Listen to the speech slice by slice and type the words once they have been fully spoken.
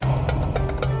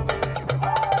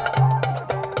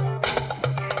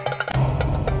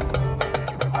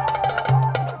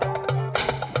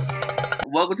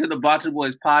welcome to the Botcha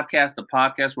Boys podcast, the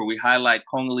podcast where we highlight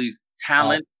Congolese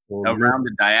talent around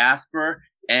the diaspora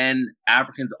and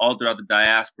Africans all throughout the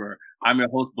diaspora. I'm your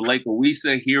host, Baleka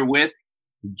Wisa, here with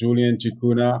Julian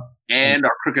Chikuna and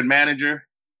our crooked manager,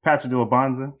 Patrick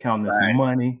Delabanza, counting some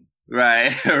money.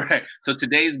 Right. So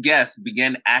today's guest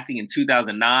began acting in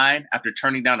 2009 after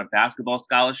turning down a basketball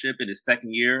scholarship in his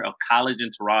second year of college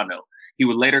in Toronto. He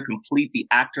would later complete the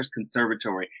Actors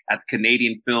Conservatory at the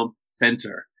Canadian Film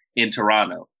Centre in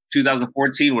Toronto.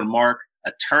 2014 would mark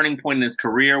a turning point in his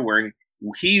career where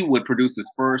he would produce his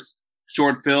first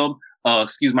short film,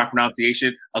 excuse my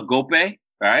pronunciation, Agope,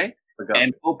 right?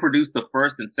 And co-produced the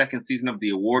first and second season of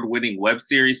the award-winning web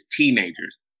series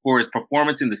Teenagers. For his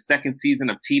performance in the second season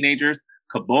of Teenagers,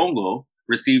 Kabongo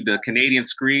received a Canadian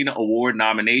Screen Award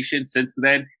nomination. Since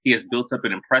then, he has built up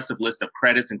an impressive list of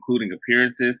credits, including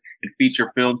appearances in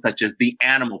feature films such as The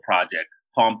Animal Project,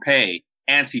 Pompeii,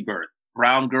 Antibirth,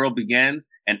 Brown Girl Begins,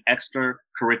 and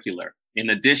Extracurricular. In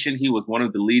addition, he was one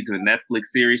of the leads in the Netflix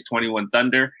series 21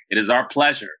 Thunder. It is our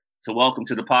pleasure to welcome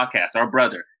to the podcast our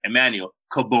brother, Emmanuel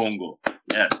Kabongo.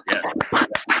 Yes.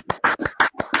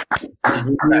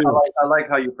 I like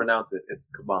how you pronounce it. It's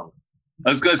Kabongo.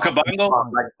 It's good. It's Kabongo?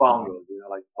 Like bongo.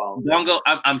 Like bongo. Bongo?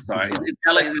 I'm sorry. The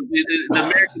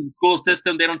American school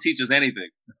system, they don't teach us anything.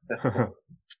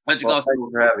 Thanks for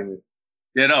having me.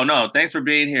 Yeah, no. Thanks for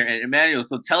being here. And Emmanuel,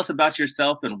 so tell us about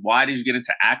yourself and why did you get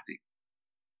into acting?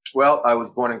 Well, I was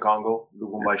born in Congo,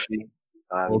 Lubumbashi.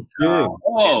 Okay.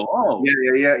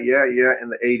 Yeah, in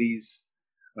the 80s.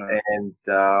 And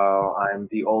I'm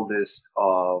the oldest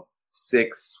of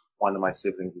 6. One of my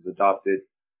siblings was adopted.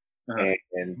 And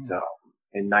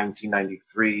in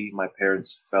 1993, my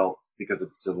parents felt because of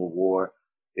the Civil War,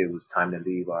 it was time to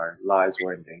leave. Our lives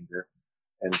were in danger.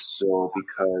 And so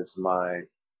because my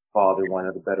father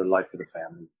wanted a better life for the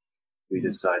family, we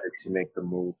decided to make the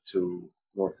move to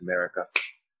North America.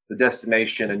 The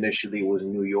destination initially was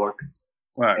New York.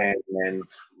 Right. And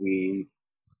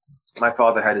my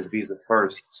father had his visa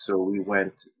first. So we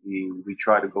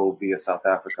tried to go via South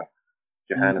Africa,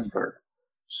 Johannesburg.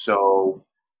 So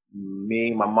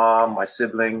me, my mom, my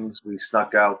siblings, we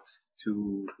snuck out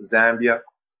to Zambia.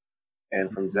 And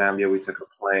from Zambia, we took a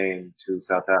plane to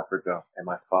South Africa. And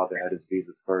my father had his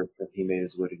visa first, and he made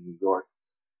his way to New York.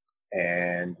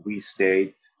 And we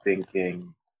stayed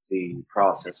thinking the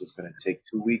process was going to take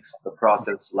 2 weeks. The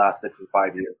process lasted for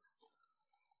 5 years.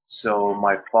 So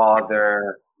my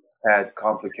father had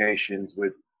complications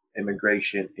with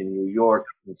immigration in New York,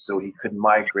 and so he couldn't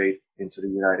migrate into the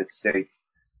United States,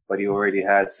 but he already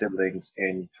had siblings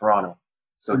in Toronto.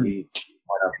 So he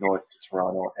went up north to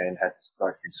Toronto and had to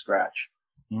start from scratch.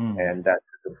 And that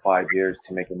took 5 years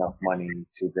to make enough money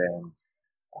to then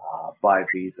buy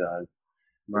visas.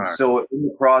 Right. So in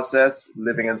the process,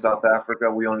 living in South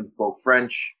Africa, we only spoke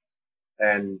French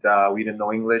and we didn't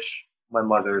know English. My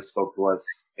mother spoke to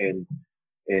us in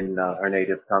her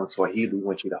native tongue, Swahili,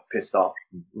 when she got pissed off.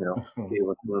 Gave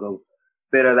us a little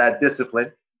bit of that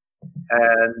discipline.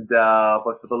 And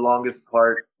but for the longest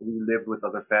part, we lived with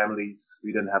other families.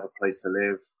 We didn't have a place to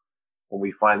live. When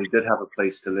we finally did have a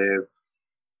place to live,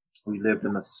 we lived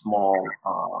in a small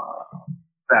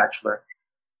bachelor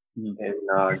in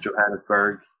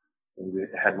Johannesburg. And we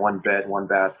had one bed, one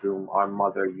bathroom. Our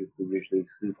mother used to usually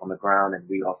sleep on the ground, and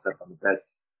we all slept on the bed.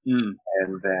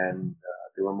 And then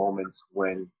there were moments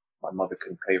when my mother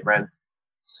couldn't pay rent,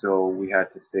 so we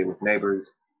had to stay with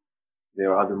neighbors. There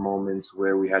were other moments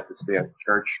where we had to stay at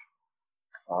church,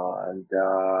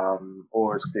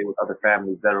 or stay with other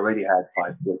families that already had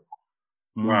 5 kids.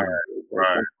 Right.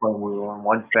 When we were in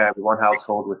one family, one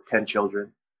household with 10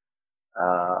 children.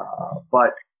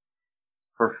 But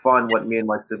for fun, what me and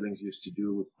my siblings used to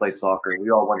do was play soccer. We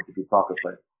all wanted to be soccer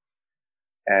players.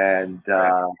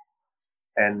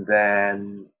 And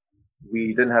then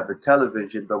we didn't have a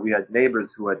television, but we had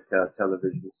neighbors who had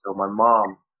television. So my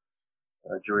mom,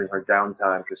 during her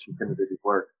downtime, because she couldn't really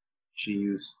work, she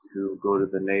used to go to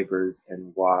the neighbors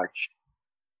and watch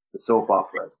the soap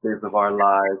operas, Days of Our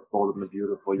Lives, Bold and the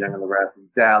Beautiful, Young and the Restless,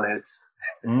 Dallas.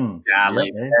 Dallas.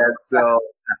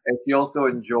 And she also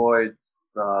enjoyed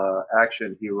the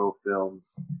action hero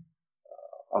films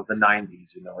of the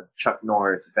 90s, Chuck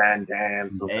Norris, Van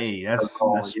Damme. So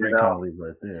that's great comedies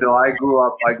right there. So I grew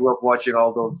up watching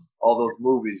all those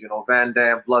movies, Van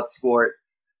Damme, Bloodsport,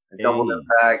 and Double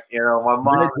Impact. My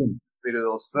mom made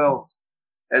those films.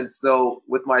 And so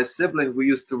with my siblings, we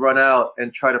used to run out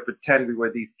and try to pretend we were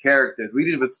these characters. We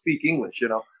didn't even speak English,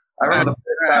 I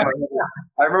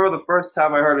remember the first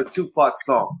time I heard a Tupac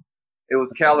song. It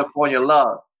was California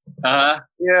Love.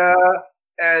 Yeah.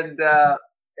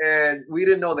 And we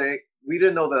didn't know the we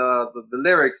didn't know the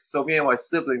lyrics, so me and my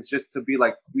siblings just to be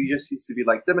like, we just used to be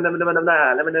like, English,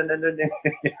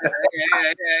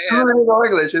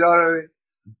 you know what I mean?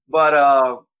 But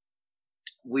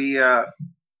we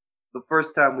the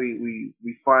first time we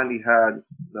finally had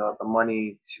the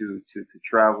money to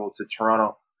travel to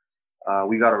Toronto,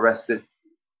 we got arrested.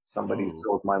 Somebody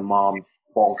sold my mom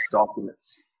false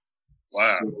documents.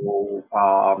 Wow. So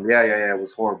it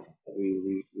was horrible.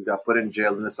 We got put in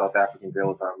jail, in the South African jail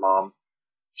with our mom.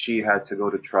 She had to go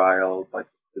to trial, but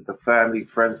the family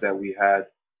friends that we had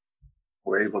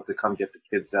were able to come get the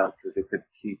kids out because they couldn't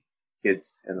keep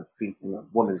kids in a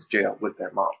woman's jail with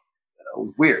their mom. It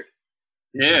was weird.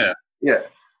 Yeah. Yeah.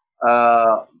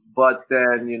 But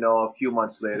then, a few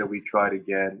months later, we tried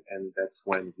again, and that's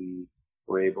when we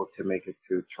were able to make it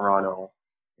to Toronto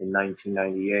in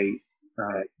 1998.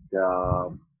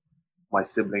 And my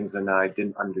siblings and I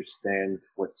didn't understand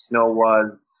what snow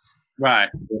was. Right.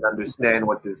 Didn't understand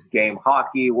what this game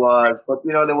hockey was. But,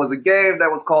 there was a game that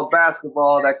was called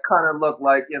basketball that kind of looked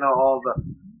like, all the,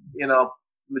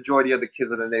 majority of the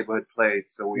kids in the neighborhood played.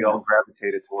 So we all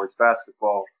gravitated towards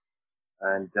basketball.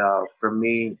 And for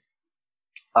me,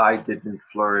 I didn't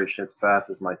flourish as fast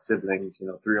as my siblings.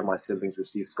 3 of my siblings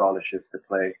received scholarships to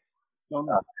play in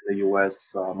the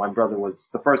U.S. My brother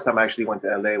the first time I actually went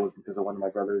to L.A. was because of one of my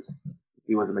brothers.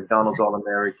 He was a McDonald's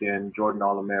All-American, Jordan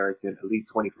All-American, Elite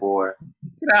 24.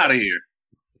 Get out of here.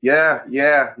 Yeah.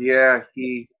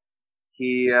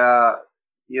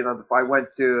 I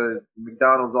went to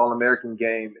McDonald's All-American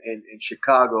game in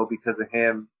Chicago because of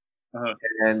him. Uh-huh.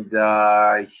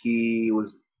 And he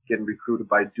was getting recruited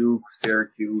by Duke,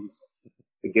 Syracuse,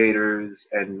 the Gators,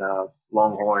 and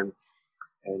Longhorns.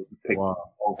 And he picked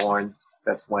Longhorns.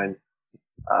 That's when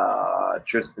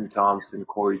Tristan Thompson,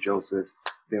 Corey Joseph,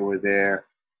 they were there.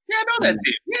 Yeah, I know that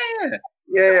team.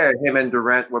 Yeah, him and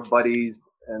Durant were buddies.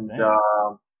 And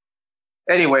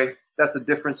anyway, that's a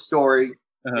different story.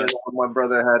 Uh-huh. My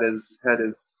brother had his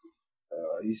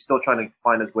he's still trying to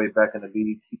find his way back in the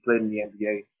league. He played in the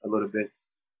NBA a little bit.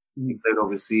 He played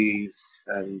overseas,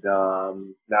 and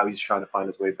now he's trying to find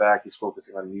his way back. He's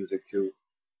focusing on music too.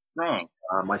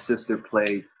 My sister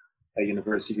played at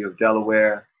University of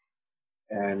Delaware,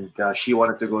 and she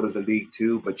wanted to go to the league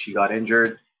too, but she got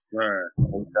injured. Right.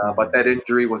 And, but that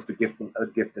injury was a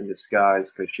gift in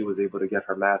disguise because she was able to get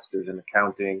her master's in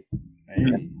accounting.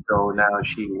 And so now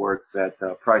she works at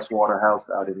Price Waterhouse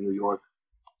out in New York.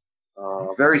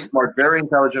 Very smart, very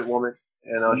intelligent woman.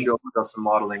 And she also does some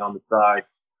modeling on the side.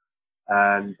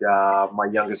 And my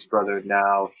youngest brother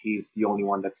now, he's the only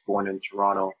one that's born in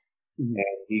Toronto. And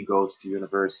he goes to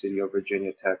University of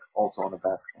Virginia Tech, also on a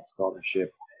basketball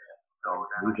scholarship. So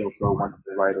he's also a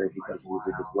wonderful writer. He does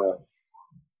music as well.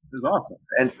 It's awesome.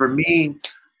 And for me,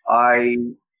 I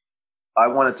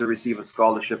wanted to receive a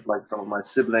scholarship like some of my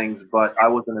siblings, but I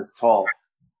wasn't as tall.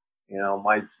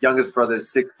 My youngest brother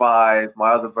is 6'5",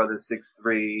 my other brother is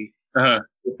 6'3".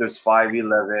 Sister's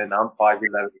 5'11". I'm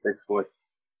 5'11", 6 foot.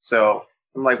 So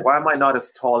I'm like, why am I not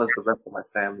as tall as the rest of my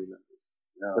family members?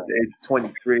 At the age of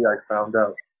 23, I found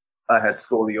out I had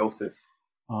scoliosis.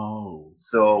 Oh.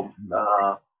 So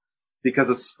because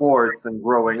of sports and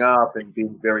growing up and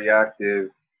being very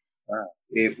active,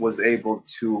 it was able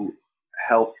to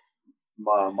help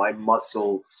my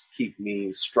muscles keep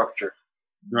me structured.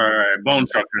 Right, bone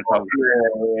structure.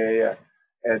 Yeah.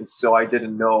 And so I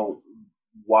didn't know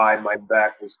why my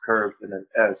back was curved in an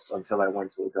S until I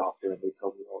went to a doctor, and they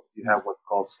told me, "Oh, you have what's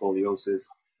called scoliosis,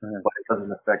 but it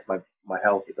doesn't affect my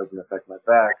health. It doesn't affect my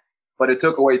back, but it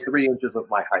took away 3 inches of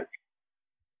my height."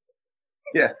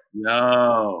 Yeah.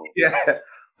 No. Yeah.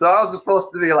 So I was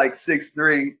supposed to be like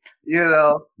 6'3",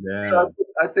 Yeah. So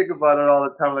I think about it all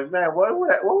the time. Like, man, what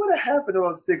would have happened if I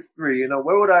was 6'3"?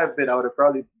 Where would I have been? I would have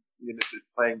probably been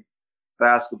playing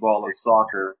basketball or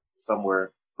soccer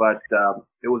somewhere. But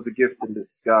it was a gift in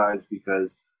disguise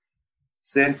because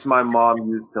since my mom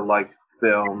used to like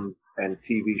film and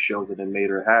TV shows and it made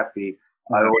her happy,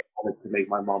 I always wanted to make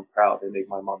my mom proud and make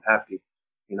my mom happy.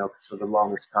 Because for the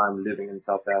longest time living in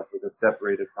South Africa,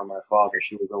 separated from my father,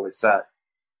 she was always sad.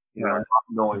 Not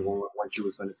knowing when she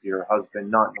was going to see her husband,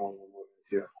 not knowing when we were going to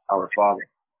see our father.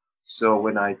 So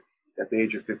when at the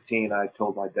age of 15, I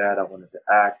told my dad I wanted to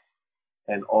act,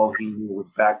 and all he knew was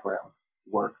background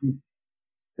work.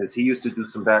 Because he used to do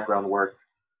some background work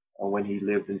when he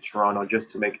lived in Toronto just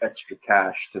to make extra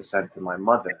cash to send to my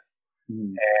mother.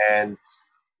 And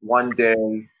one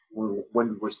day, when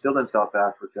we were still in South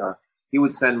Africa, he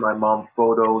would send my mom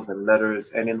photos and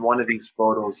letters, and in one of these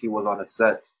photos, he was on a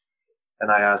set.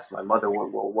 And I asked my mother,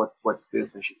 what's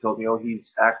this? And she told me, oh,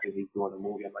 he's acting. He's doing a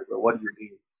movie. I'm like, well, what do you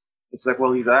mean? It's like,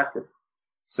 well, he's acting.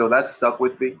 So that stuck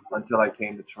with me until I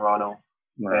came to Toronto.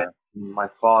 Right. And my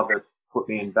father put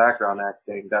me in background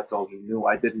acting. That's all he knew.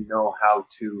 I didn't know how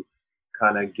to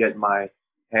kind of get my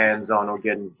hands on or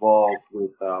get involved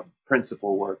with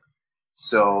principal work.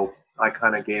 So I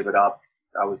kind of gave it up.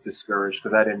 I was discouraged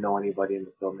because I didn't know anybody in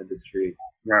the film industry.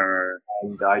 Right.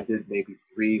 And I did maybe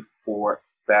 3-4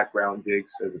 background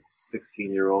gigs as a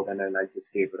 16-year-old, and then I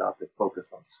just gave it up and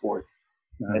focused on sports.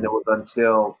 And it was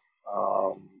until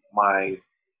my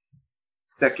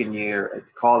second year at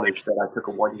college that I took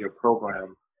a 1-year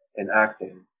program in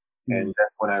acting. And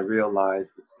that's when I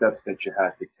realized the steps that you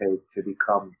had to take to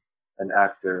become an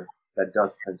actor that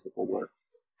does principal work.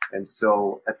 And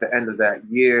so at the end of that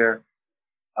year,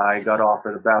 I got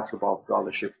offered a basketball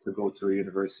scholarship to go to a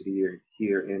university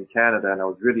here in Canada. And I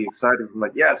was really excited. I'm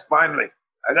like, yes, finally,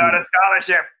 I got a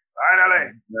scholarship.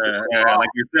 Finally. Like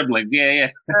your siblings. Yeah.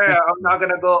 I'm not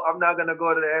gonna go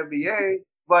to the NBA,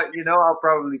 but I'll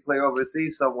probably play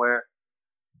overseas somewhere.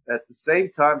 At the same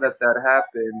time that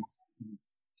happened,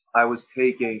 I was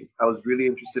really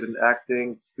interested in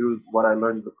acting through what I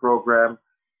learned in the program,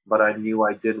 but I knew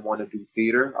I didn't want to do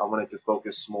theater. I wanted to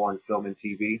focus more on film and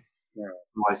TV. Yeah.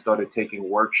 So I started taking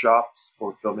workshops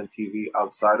for film and TV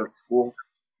outside of school.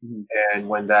 And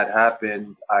when that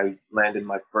happened, I landed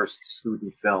my first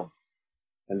student film.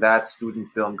 And that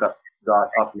student film got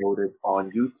uploaded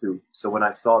on YouTube. So when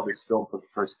I saw this film for the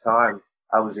first time,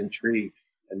 I was intrigued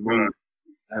and moved.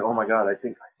 Like, oh my God, I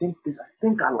think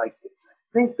I like this.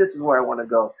 I think this is where I want to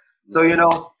go. So,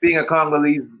 being a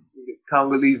Congolese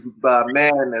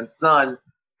man and son,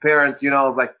 parents, I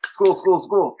was like,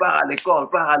 school, pas à l'école,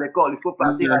 il faut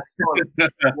partir à l'école.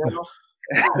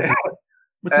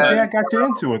 But your dad got you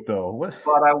into it, though. What?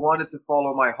 But I wanted to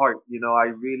follow my heart. I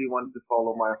really wanted to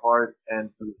follow my heart,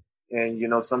 and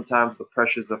sometimes the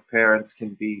pressures of parents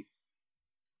can be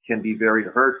very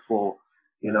hurtful.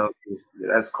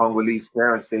 As Congolese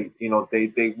parents, they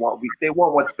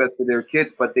want what's best for their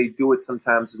kids, but they do it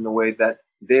sometimes in the way that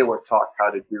they were taught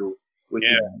how to do, which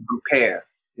is compare.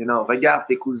 Regarde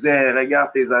tes cousins,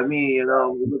 regarde tes amis.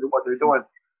 Look at what they're doing.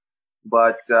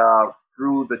 But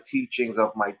through the teachings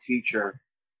of my teacher,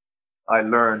 I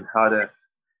learned how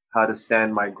to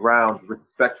stand my ground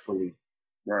respectfully.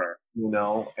 Right.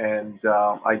 And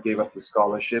I gave up the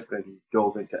scholarship and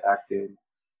dove into acting.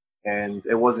 And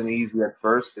it wasn't easy at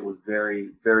first. It was very,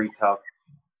 very tough.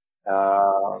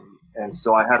 And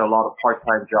so I had a lot of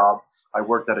part-time jobs. I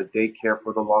worked at a daycare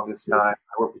for the longest time.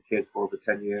 I worked with kids for over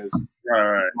 10 years.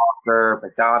 Right.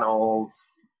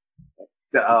 McDonald's,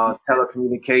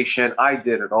 telecommunication. I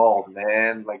did it all,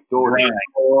 man. Like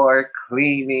door-to-door,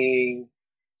 cleaning,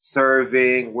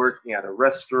 serving, working at a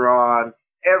restaurant,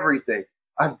 everything.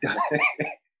 I've done it,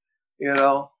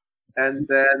 And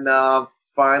then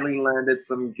finally landed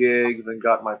some gigs and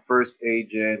got my first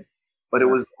agent. But it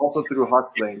was also through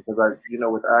hustling because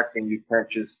with acting, you can't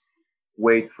just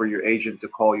wait for your agent to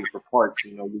call you for parts.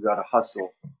 You got to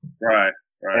hustle. Right.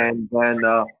 And then,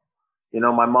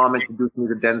 my mom introduced me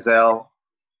to Denzel,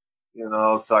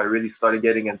 so I really started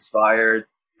getting inspired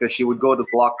because she would go to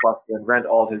Blockbuster and rent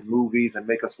all his movies and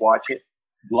make us watch it.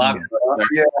 Blockbuster.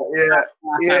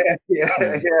 Yeah.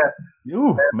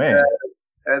 Ooh, man.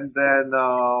 And then,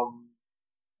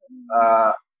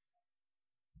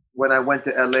 when I went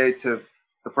to LA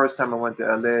the first time I went to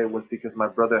LA was because my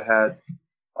brother had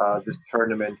this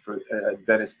tournament at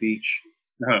Venice Beach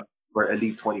for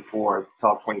Elite 24,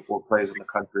 top 24 players in the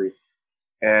country.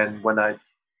 And when I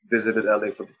visited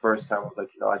LA for the first time, I was like,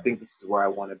 I think this is where I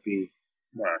want to be.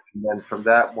 Right. And then from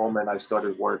that moment, I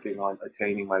started working on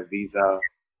attaining my visa,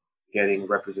 getting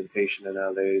representation in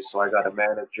LA. So I got a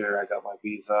manager, I got my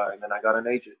visa, and then I got an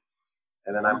agent.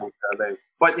 And then I moved to LA.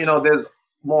 But, there's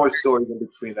more stories in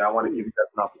between there. I want to give you guys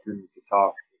an opportunity to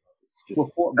talk.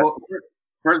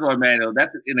 First of all, Emmanuel,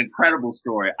 that's an incredible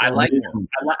story. I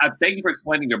thank you for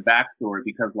explaining your backstory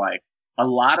because, like, a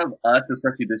lot of us,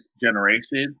 especially this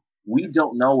generation, we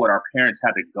don't know what our parents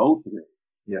had to go through.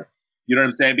 Yeah. You know what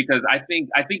I'm saying? Because I think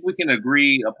we can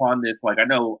agree upon this. Like, I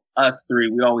know us three,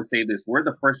 we always say this. We're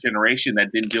the first generation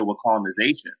that didn't deal with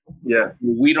colonization. Yeah.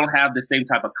 We don't have the same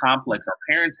type of complex our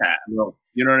parents have. No.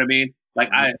 You know what I mean? Like,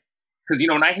 because,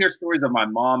 when I hear stories of my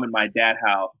mom and my dad,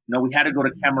 how, we had to go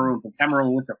to Cameroon. From Cameroon,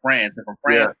 we went to France. And from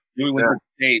France, we went to the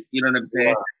States. You know what I'm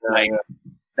saying?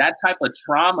 That type of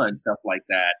trauma and stuff like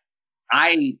that.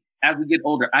 As we get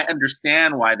older, I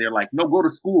understand why they're like, no, go to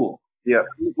school. Yeah.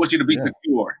 I just want you to be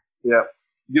secure. Yeah.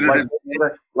 You know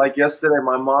like yesterday,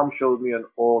 my mom showed me an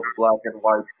old black and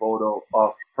white photo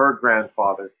of her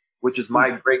grandfather, which is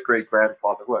my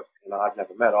great-great-grandfather, who I've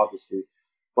never met, obviously.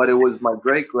 but it was my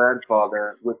great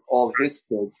grandfather with all his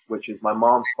kids, which is my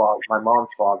mom's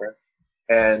father,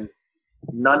 and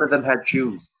none of them had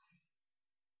shoes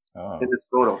in this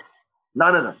photo.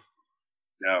 None of them.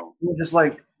 No. You're just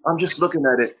like, I'm just looking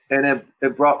at it, and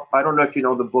it brought. I don't know if you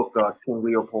know the book King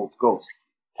Leopold's Ghost.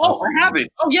 Oh, I have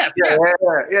it. Oh, yes. Yeah.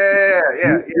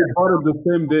 Part of the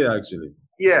same day, actually.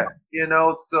 Yeah,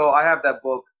 so I have that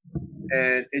book,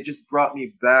 and it just brought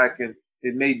me back, and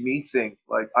it made me think,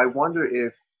 like, I wonder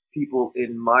if people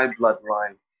in my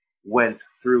bloodline went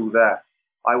through that.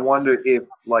 I wonder if,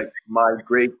 like, my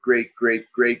great, great,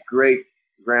 great, great, great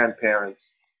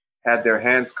grandparents had their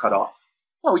hands cut off.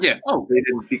 Oh, yeah. Oh, they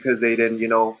didn't, because they didn't,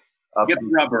 get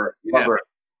rubber. Rubber.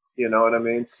 You know what I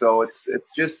mean? So it's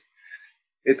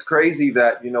crazy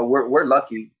that, we're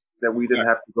lucky that we didn't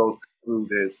have to go through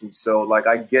this. And so, like,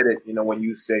 I get it, when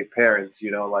you say parents,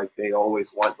 like, they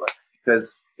always want,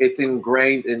 because it's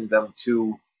ingrained in them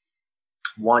to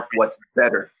want what's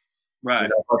better. Right.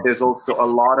 But there's also a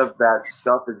lot of that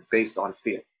stuff is based on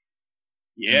fear.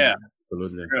 Yeah.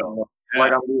 Absolutely.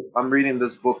 Like, I'm reading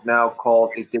this book now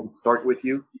called It Didn't Start With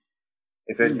You.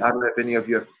 I don't know if any of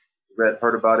you have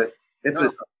heard about it.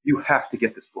 You have to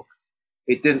get this book.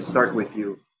 It Didn't Start With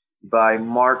You by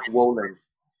Mark Wolin.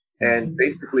 And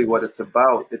basically what it's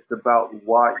about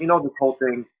why, this whole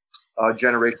thing,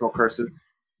 generational curses.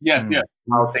 Yes, yes.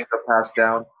 How things are passed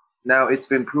down. Now, it's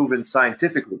been proven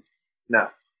scientifically. Now,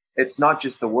 it's not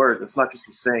just a word. It's not just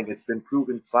a saying. It's been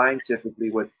proven scientifically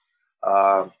with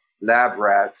lab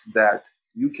rats that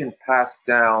you can pass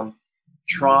down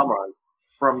traumas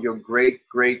from your great,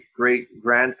 great, great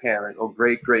grandparent or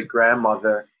great, great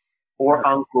grandmother or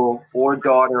uncle or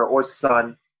daughter or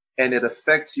son, and it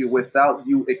affects you without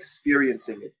you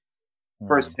experiencing it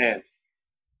firsthand.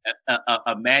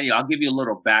 Emmanuel, I'll give you a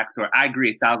little backstory. I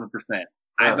agree 1,000%.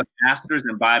 I have a master's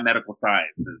in biomedical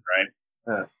sciences,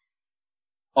 right?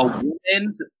 A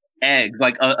woman's eggs,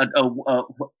 like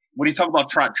when you talk about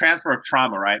transfer of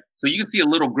trauma, right? So you can see a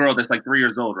little girl that's like 3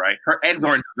 years old, right? Her eggs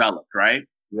aren't developed, right?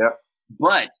 Yep.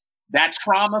 But that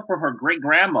trauma from her great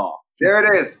grandma. There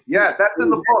it is. Yeah, that's in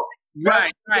the book.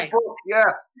 Right. Yeah.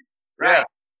 Right.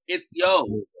 It's So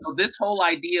this whole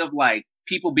idea of like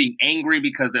people being angry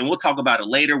because, and we'll talk about it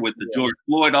later with the George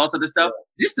Floyd, also this stuff.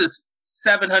 Yeah. This is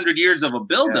 700 years of a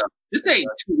buildup. Yeah. This ain't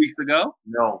 2 weeks ago.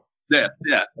 No. Yeah.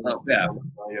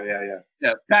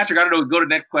 Patrick, I don't know. Go to the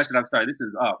next question. I'm sorry. This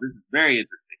is very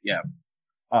interesting. Yeah.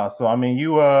 So I mean,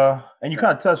 you and you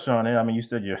kind of touched on it. I mean, you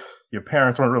said your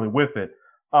parents weren't really with it.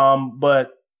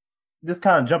 But just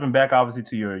kind of jumping back, obviously,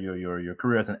 to your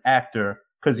career as an actor,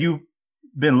 because you've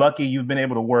been lucky. You've been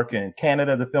able to work in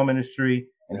Canada, the film industry,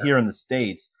 and here in the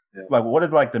States. Yeah. Like, what are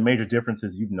like the major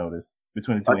differences you've noticed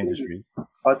between the two industries?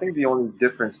 I think the only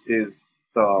difference is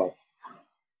the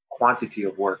quantity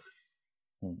of work.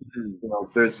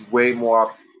 There's way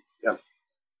more.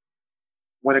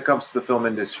 When it comes to the film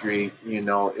industry,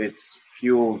 it's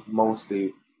fueled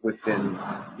mostly within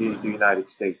the United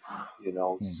States.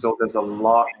 So there's a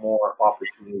lot more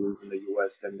opportunities in the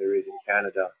U.S. than there is in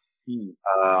Canada.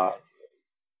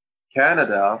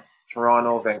 Canada,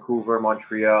 Toronto, Vancouver,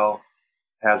 Montreal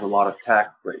has a lot of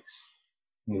tax breaks.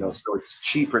 So it's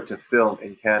cheaper to film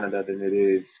in Canada than it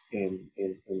is in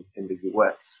the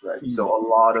US, right? So a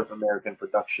lot of American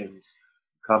productions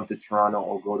come to Toronto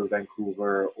or go to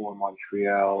Vancouver or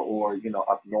Montreal or,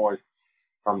 up north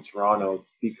from Toronto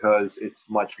because it's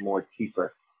much more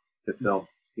cheaper to film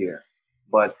here.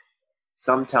 But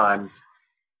sometimes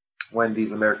when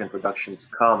these American productions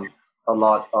come, a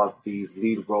lot of these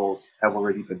lead roles have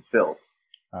already been filled.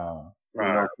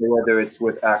 Right. Whether it's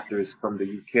with actors from the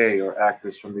UK or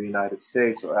actors from the United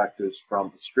States or actors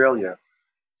from Australia,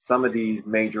 some of these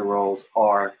major roles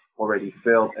are already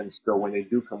filled. And so when they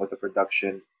do come with a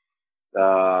production,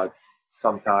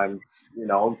 sometimes,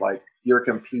 like you're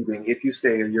competing. If you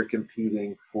stay here, you're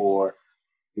competing for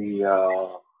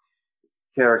the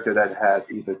character that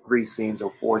has either 3 scenes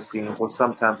or 4 scenes or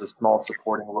sometimes a small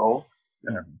supporting role.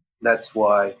 Yeah. That's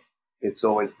why it's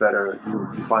always better.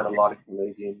 You find a lot of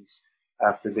Canadians,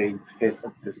 after they hit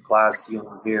this glass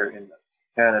ceiling here in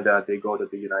Canada, they go to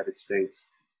the United States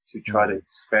to try to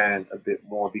expand a bit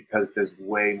more because there's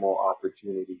way more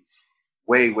opportunities,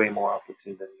 way more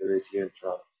opportunity than there is here in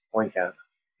Toronto or in Canada.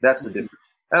 That's the difference.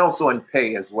 And also in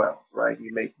pay as well, right?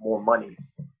 You make more money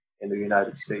in the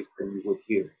United States than you would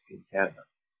here in Canada.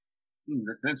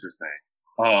 That's interesting.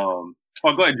 Go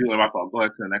ahead, Julie, my fault. Go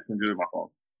ahead to the next one, Julie, my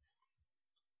fault.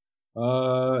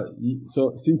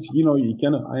 So since you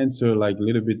kind of answer like a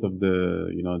little bit of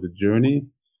the the journey,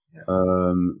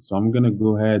 so I'm gonna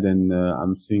go ahead and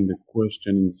I'm seeing the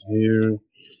questions here.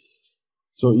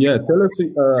 So yeah, tell us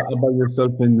about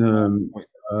yourself in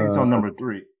He's on number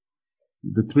 3.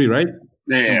 the 3, right?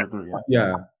 Yeah. Number 3, yeah.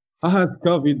 Yeah. How has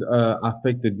COVID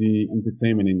affected the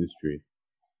entertainment industry?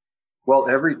 Well,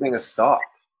 everything is stopped.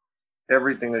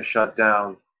 Everything is shut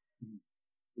down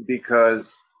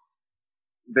because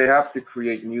they have to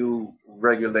create new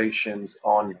regulations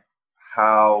on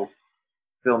how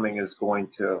filming is going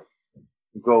to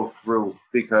go through,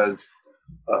 because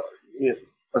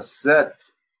a set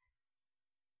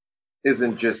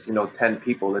isn't just 10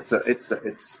 people. It's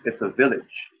a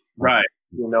village, Right.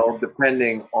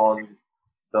 Depending on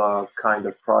the kind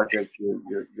of project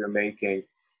you're making,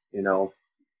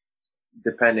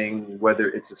 depending whether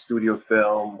it's a studio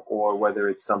film or whether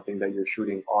it's something that you're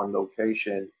shooting on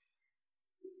location.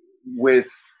 With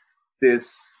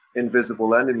this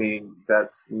invisible enemy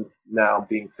that's now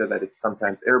being said that it's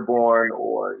sometimes airborne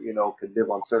or could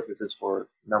live on surfaces for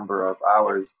a number of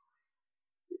hours,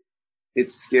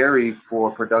 it's scary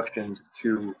for productions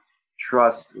to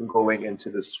trust going into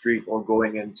the street or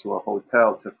going into a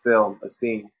hotel to film a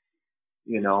scene,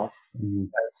 Mm-hmm.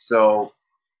 So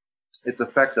it's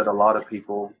affected a lot of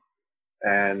people,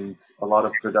 and a lot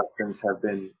of productions have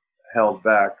been held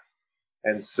back.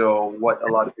 And so what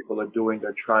a lot of people are doing,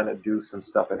 they're trying to do some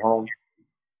stuff at home.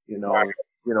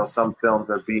 Some films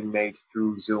are being made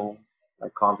through Zoom,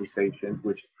 like conversations,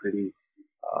 which is pretty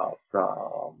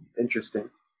interesting.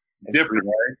 And Different,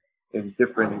 creative, and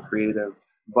different and creative.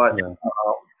 But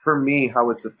for me,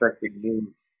 how it's affected me,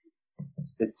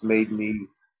 it's made me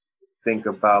think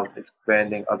about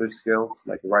expanding other skills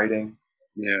like writing,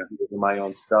 my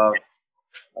own stuff.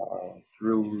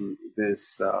 Through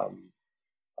this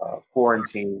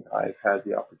quarantine, I've had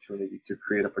the opportunity to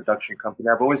create a production company.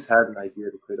 I've always had an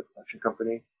idea to create a production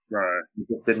company. right? We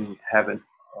just didn't have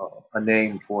a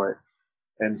name for it.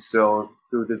 And so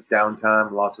through this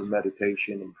downtime, lots of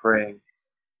meditation and praying,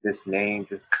 this name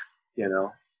just,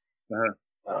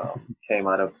 came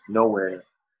out of nowhere.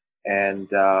 And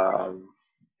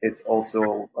it's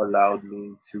also allowed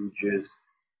me to just,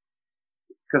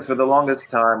 because for the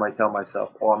longest time, I tell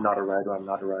myself, oh, I'm not a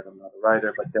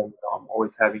writer. But then I'm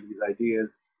always having these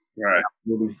ideas. Right. I'm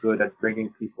really good at bringing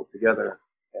people together.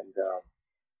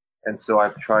 And so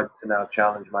I've tried to now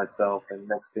challenge myself. And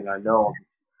next thing I know,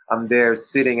 I'm there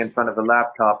sitting in front of a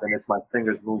laptop and it's my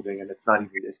fingers moving, and it's not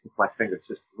even, it's my fingers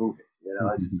just moving,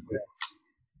 it's just,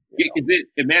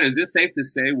 Is this safe to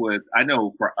say I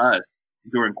know for us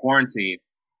during quarantine,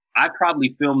 I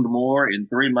probably filmed more in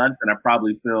 3 months than I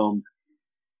probably filmed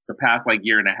the past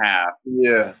year and a half.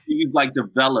 Yeah. You've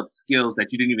developed skills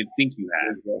that you didn't even think you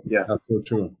had. Yeah. That's so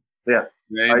true. Yeah.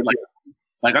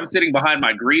 Right? I'm sitting behind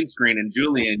my green screen, and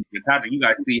Julian and Patrick, you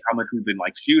guys see how much we've been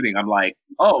shooting. I'm like,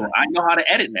 oh, I know how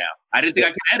to edit now. I didn't think I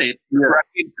could edit. Yeah. Right?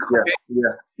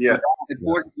 Yeah. It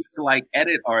forces you to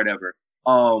edit or whatever.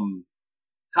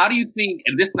 How do you think,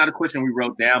 and this is not a question we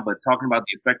wrote down, but talking about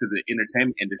the effect of the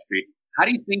entertainment industry, how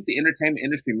do you think the entertainment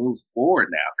industry moves forward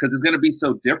now? Because it's going to be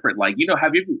so different.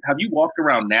 Have you walked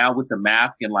around now with the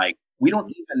mask and we don't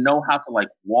even know how to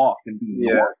walk and be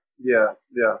normal? Yeah.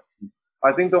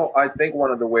 I think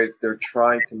one of the ways they're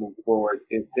trying to move forward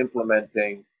is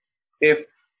implementing, if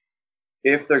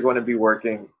they're going to be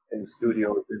working in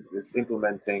studios, is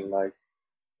implementing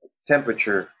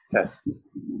temperature tests.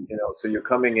 So you're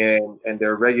coming in and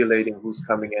they're regulating who's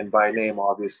coming in by name,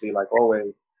 obviously, like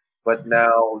always. But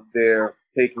now they're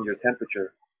taking your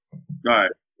temperature.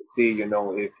 Right. To see,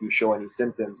 if you show any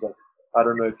symptoms. I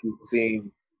don't know if you've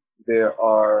seen, there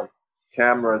are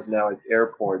cameras now at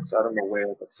airports. I don't know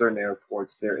where, but certain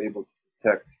airports, they're able to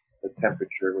detect the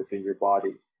temperature within your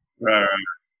body. Right.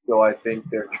 So I think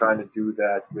they're trying to do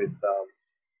that with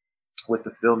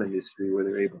the film industry, where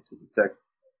they're able to detect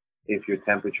if your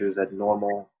temperature is at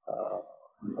normal,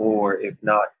 or if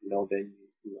not, then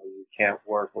you can't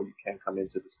work or you can't come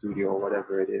into the studio or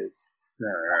whatever it is.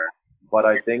 Right. But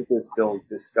I think they're still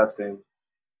discussing.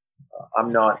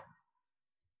 I'm not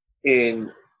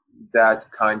in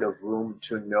that kind of room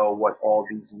to know what all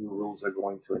these new rules are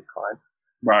going to incline.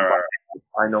 Right.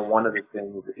 I know one of the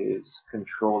things is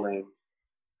controlling,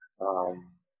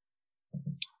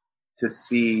 to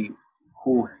see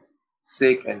who's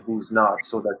sick and who's not,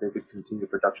 so that they could continue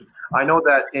productions. I know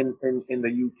that in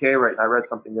the UK, right? I read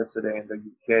something yesterday in the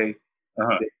UK.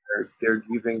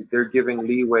 They're giving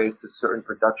leeways to certain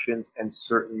productions and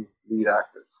certain lead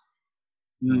actors.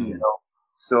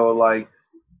 So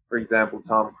for example,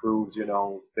 Tom Cruise,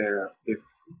 if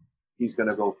he's going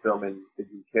to go film in the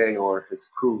UK, or his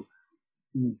crew,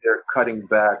 they're cutting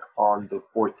back on the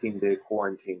 14-day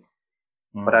quarantine.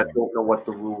 But I don't know what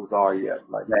the rules are yet.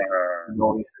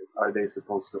 Are they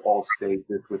supposed to all stay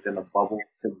just within a bubble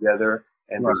together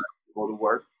and right. Go to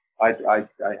work. I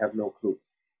have no clue.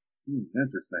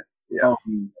 Interesting. Yeah.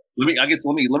 Let me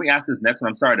ask this next one.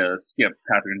 I'm sorry to skip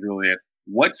Patrick and Julian.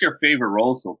 What's your favorite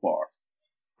role so far?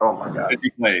 Oh my God. That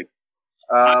you played?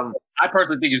 I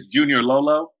personally think it's Junior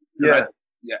Lolo. Yeah.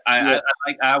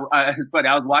 It's funny.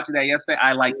 I was watching that yesterday.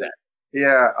 I like that.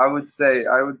 Yeah, I would say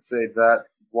that.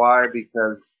 Why?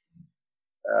 Because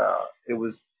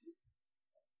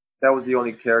that was the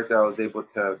only character I was able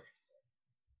to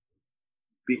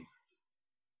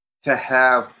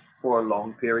have for a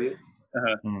long period.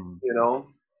 You know,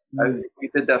 we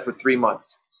did that for 3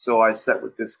 months. So I sat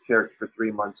with this character for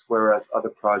 3 months, whereas other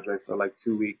projects are like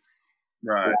 2 weeks,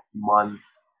 right, or a month,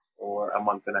 or a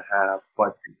month and a half.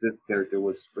 But this character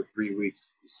was for 3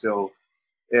 weeks. So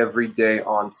every day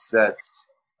on set,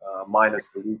 minus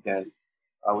the weekend,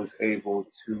 I was able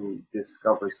to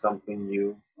discover something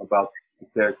new about the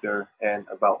character and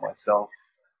about myself.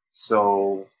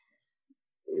 So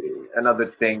another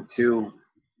thing too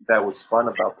that was fun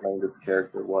about playing this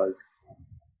character was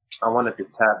I wanted to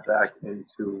tap back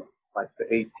into like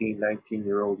the 18,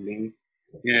 19-year-old me.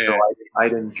 Yeah. So I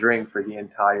didn't drink for the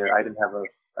entire, I didn't have a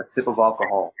sip of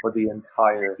alcohol for the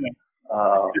entire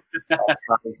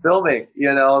filming,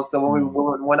 you know. So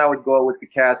when I would go out with the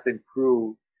cast and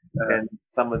crew, and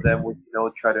some of them would, you know,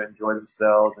 try to enjoy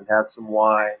themselves and have some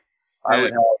wine, I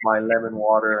would have my lemon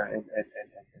water and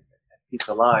piece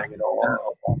of lime, you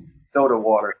know, or soda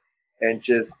water, and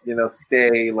just, you know,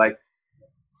 stay like,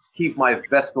 keep my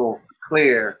vessel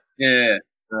clear. Yeah.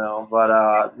 You know, but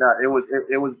no,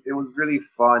 it was really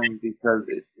fun because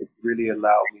it really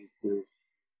allowed me to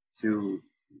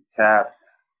tap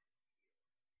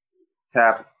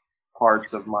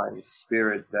parts of my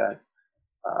spirit that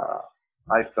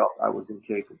I felt I was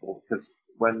incapable. Because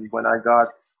when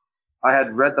I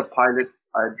had read the pilot.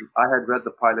 I had read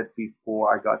the pilot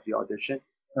before I got the audition,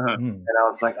 and I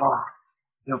was like, oh,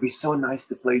 it'll be so nice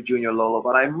to play Junior Lolo,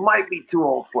 but I might be too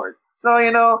old for it. So,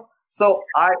 you know,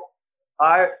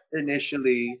 I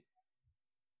initially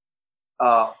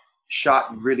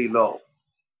shot really low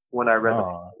when I read the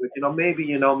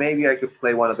pilot. Maybe I could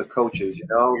play one of the coaches, you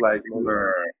know, like, you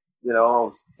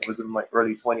know, I was in my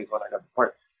early 20s when I got the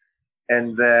part.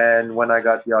 And then when I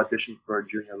got the audition for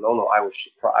Junior Lolo, I was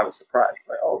surprised.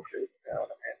 Like, oh, shit, you know what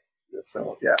I mean?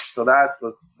 So, yeah. So that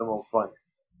was the most fun.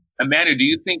 Amanda, do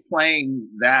you think playing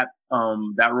that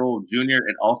role of Junior,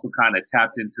 it also kind of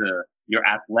tapped into your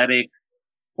athletic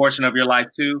portion of your life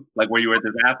too? Like where you were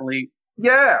this athlete?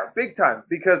 Yeah, big time.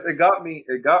 Because it got me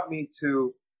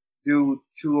to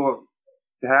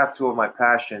have two of my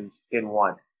passions in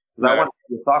one. Because I wanted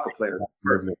to be a soccer player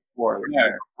first before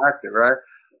an actor, right?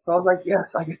 So I was like,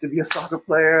 yes, I get to be a soccer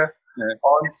player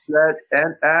on set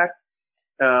and act.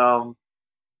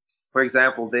 For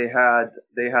example, they had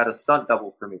a stunt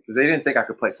double for me because they didn't think I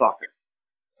could play soccer.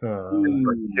 You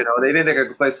know, they didn't think I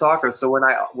could play soccer. So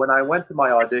when I went to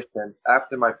my audition,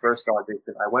 after my first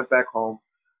audition, I went back home.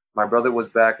 My brother was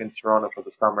back in Toronto for the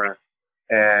summer,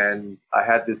 and I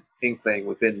had this inkling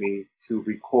within me to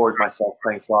record myself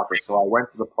playing soccer. So I went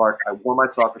to the park. I wore my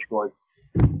soccer shorts.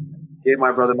 Gave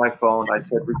my brother my phone. I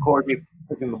said, record me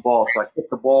kicking the ball. So I kicked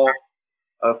the ball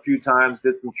a few times,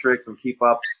 did some tricks and keep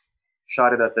ups,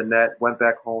 shot it at the net, went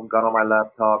back home, got on my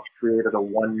laptop, created a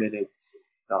 1-minute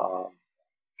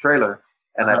trailer.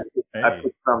 And I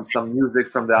put some music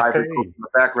from the Ivory Coast in the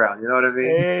background. You know what I mean?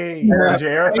 Hey, did you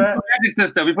air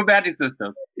that? We put Magic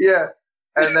System. Yeah.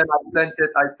 And then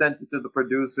I sent it to the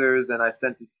producers and I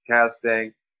sent it to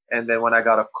casting. And then when I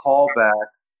got a call back,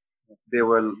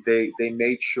 they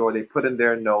made sure they put in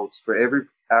their notes for every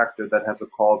actor that has a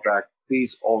callback,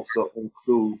 please also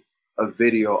include a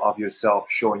video of yourself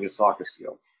showing your soccer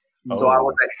skills. So I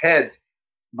was ahead.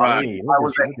 I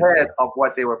was ahead of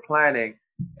what they were planning.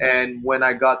 And when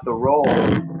I got the role,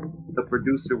 the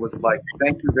producer was like,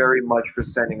 thank you very much for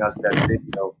sending us that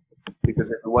video. Because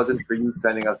if it wasn't for you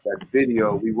sending us that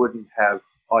video, we wouldn't have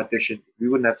auditioned. We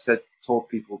wouldn't have told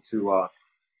people to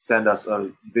send us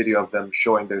a video of them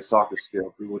showing their soccer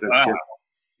skills. We would have just,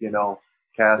 you know,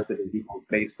 casted people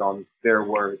based on their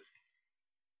word.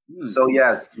 So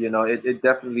yes, you know, it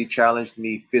definitely challenged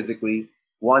me physically.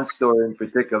 One story in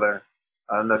particular,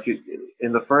 I don't know if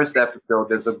in the first episode,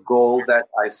 there's a goal that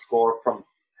I scored from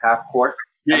half court.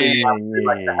 Like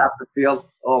the half the field.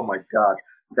 Oh my God,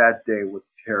 that day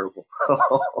was terrible.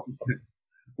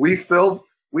 We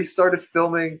started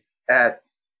filming at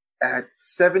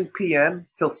 7 p.m.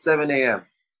 till 7 a.m.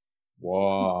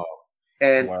 Wow.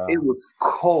 And it was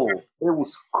cold. It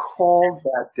was cold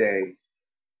that day.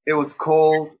 It was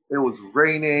cold. It was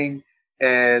raining,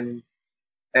 and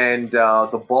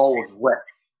the ball was wet.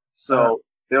 So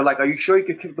they're like, "Are you sure you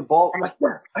can kick the ball?" I'm like,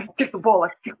 "Yes, I can kick the ball. I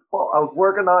can kick the ball." I was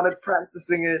working on it,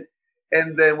 practicing it,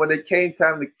 and then when it came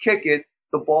time to kick it,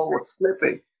 the ball was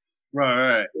slipping.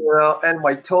 Right. You know, and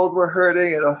my toes were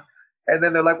hurting, and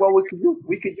then they're like, "Well, we could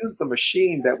use the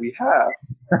machine that we have."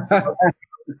 So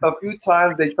a few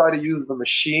times they try to use the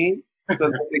machine so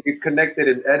that they could connect it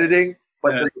in editing,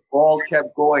 but then the ball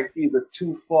kept going either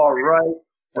too far right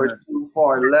or too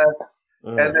far left.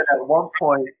 And then at one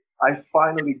point, I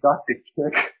finally got the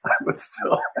kick. I was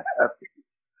so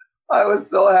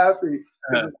happy.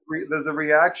 There's a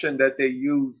reaction that they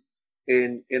use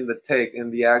in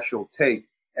the actual take,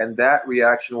 and that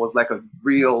reaction was like a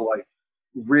real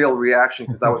reaction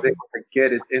because I was able to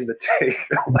get it in the take.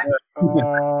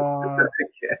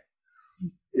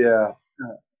 Yeah.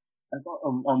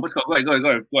 Go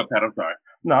ahead, Pat. I'm sorry.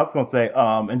 No, I was gonna say,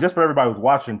 and just for everybody who's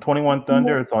watching, 21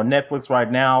 Thunder, it's on Netflix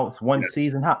right now. It's one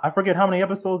season. I forget how many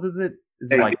episodes is it?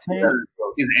 Is it like 10?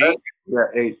 Is it 8? Yeah,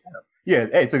 8. Yeah,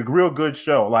 it's a real good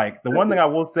show. Like the one thing I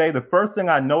will say, the first thing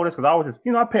I noticed, because I always just,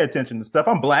 I pay attention to stuff.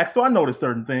 I'm black, so I notice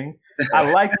certain things. I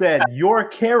like that your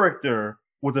character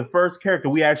was the first character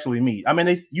we actually meet. I mean,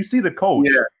 you see the coach,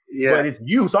 but it's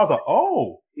you. So I was like,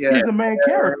 he's the main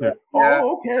character. Yeah.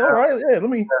 Oh, okay, all right. Yeah, let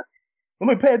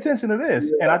me pay attention to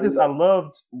this. And I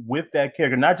loved with that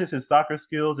character, not just his soccer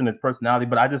skills and his personality,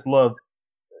 but I just loved,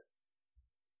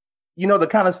 the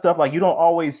kind of stuff like you don't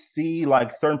always see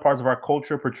like certain parts of our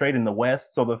culture portrayed in the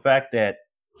West. So the fact that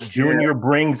Junior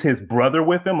brings his brother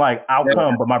with him, like I'll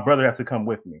come, but my brother has to come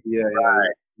with me. Yeah.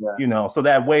 So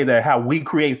that way that how we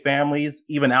create families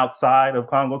even outside of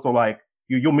Congo. So like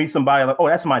you'll meet somebody like, oh,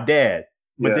 that's my dad.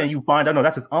 But then you find out, no,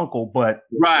 that's his uncle, but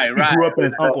he grew up in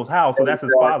his uncle's house, so that's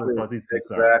his father as far as he's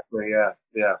concerned. Exactly,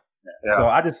 yeah. So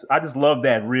I just love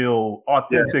that real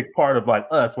authentic part of like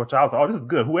us, which I was like, oh, this is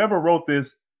good. Whoever wrote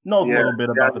this knows a little bit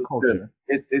about the culture.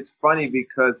 It's funny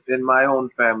because in my own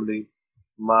family,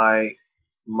 my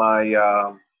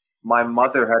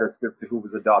mother had a sister who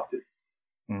was adopted.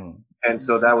 And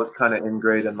so that was kind of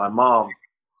ingrained in my mom.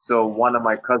 So one of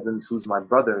my cousins, who's my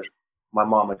brother, my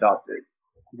mom adopted.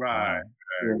 Right.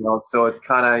 So it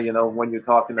kind of, when you're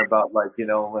talking about like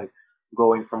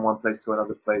going from one place to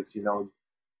another place, you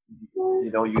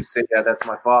say that's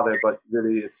my father, but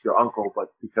really it's your uncle,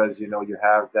 but because, you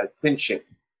have that kinship.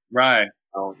 Right.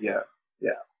 Oh, yeah.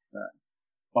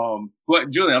 What,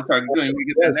 Julian, I'm sorry, Julian, we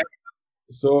get that next.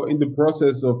 So in the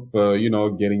process of,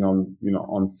 getting on,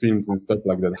 on films and stuff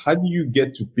like that, how do you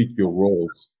get to pick your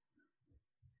roles?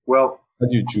 Well, how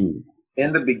do you choose?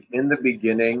 In the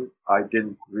beginning, I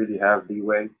didn't really have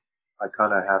leeway. I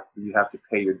kind of you have to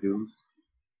pay your dues,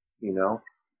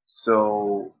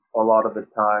 So a lot of the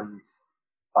times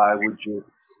I would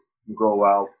just go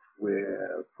out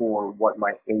for what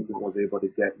my agent was able to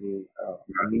get me a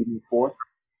meeting for,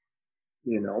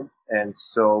 And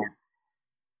so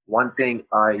one thing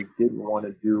I didn't want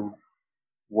to do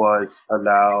was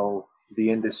allow the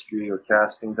industry or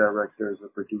casting directors or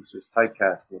producers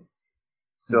typecasting.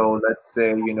 So let's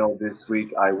say, this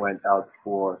week I went out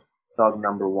for Thug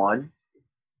Number One.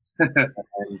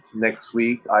 And next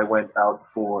week I went out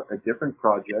for a different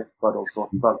project, but also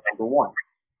Thug Number One.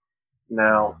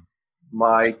 Now,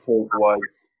 my take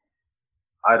was,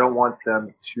 I don't want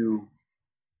them to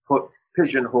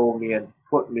pigeonhole me and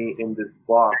put me in this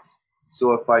box.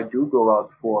 So if I do go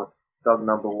out for Thug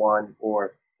Number One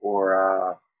or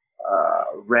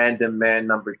Random Man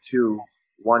Number Two,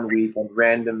 1 week, and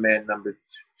Random Man Number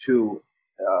Two,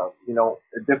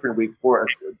 a different week for a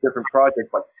different project,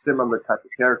 but similar type of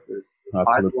characters.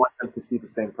 Absolutely. I want them to see the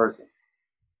same person.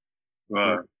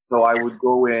 Right. So I would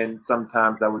go in,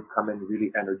 sometimes I would come in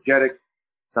really energetic.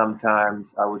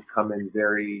 Sometimes I would come in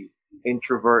very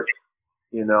introvert.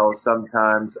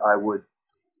 Sometimes I would,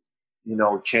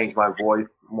 change my voice,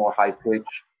 more high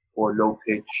pitch or low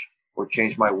pitch, or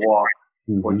change my walk,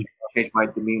 or change my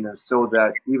demeanor, so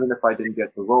that even if I didn't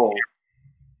get the role,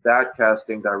 that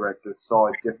casting director saw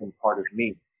a different part of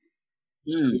me.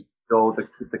 So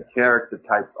the character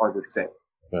types are the same.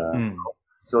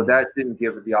 So that didn't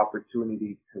give the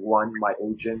opportunity to my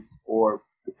agents or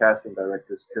the casting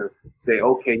directors to say,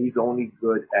 okay, he's only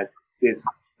good at this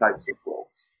types of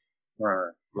roles.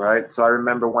 Right. So I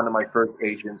remember one of my first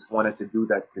agents wanted to do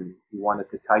that to me. He wanted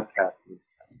to typecast me.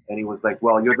 And he was like,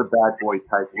 well, you're the bad boy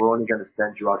type. We're only going to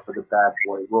send you out for the bad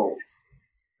boy roles.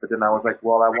 But then I was like,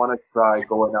 well, I want to try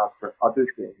going out for other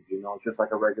things, just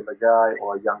like a regular guy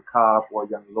or a young cop or a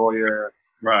young lawyer.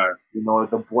 Right.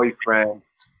 The boyfriend.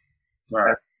 Right.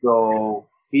 And so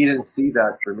he didn't see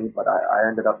that for me, but I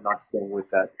ended up not staying with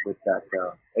that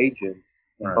agent.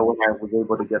 Right. But when I was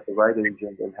able to get the right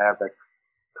agent and have that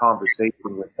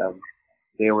conversation with them,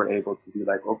 they were able to be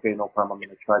like, okay, no problem, I'm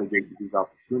going to try to get you these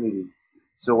opportunities.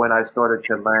 So when I started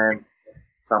to land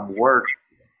some work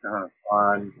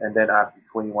and then after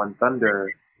 21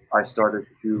 Thunder, I started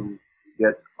to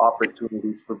get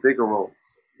opportunities for bigger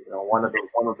roles. You know, one of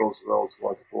those roles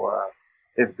was for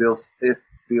if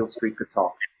Beale Street Could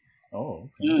Talk. Oh,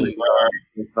 okay.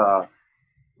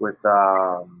 With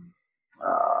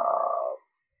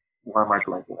why am I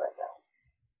blanking right now?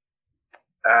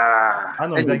 I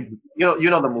know exactly. You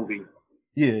know the movie.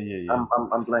 Yeah.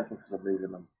 I'm blanking for some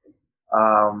reason.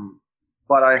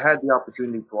 But I had the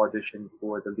opportunity to audition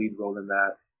for the lead role in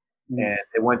that, and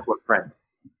it went to a friend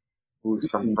who's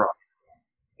from the Bronx.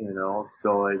 You know,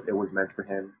 so it was meant for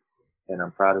him, and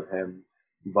I'm proud of him.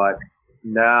 But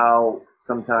now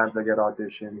sometimes I get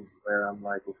auditions where I'm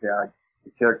like, okay,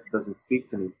 the character doesn't speak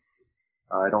to me.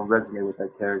 I don't resonate with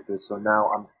that character. So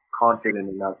now I'm confident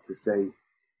enough to say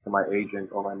to my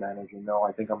agent or my manager, no,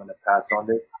 I think I'm going to pass on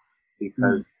it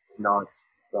because it's not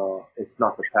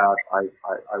the path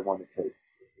I want to take.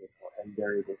 You know, and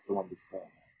they're able to understand.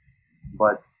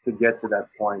 But to get to that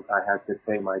point, I had to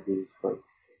pay my dues first.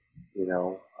 You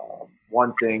know,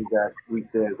 one thing that we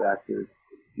say as actors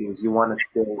is you want to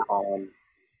stay on.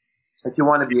 If you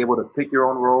want to be able to pick your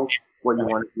own roles, what you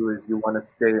want to do is you want to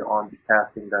stay on the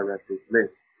casting director's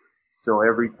list. So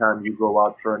every time you go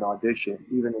out for an audition,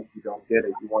 even if you don't get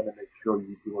it, you want to make sure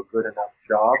you do a good enough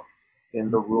job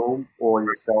in the room or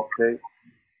your self-tape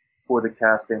for the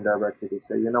casting director to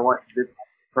say, you know what, this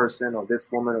person or this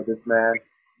woman or this man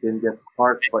didn't get the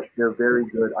part, but they're very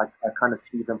good. I kind of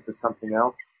see them for something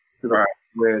else, to the point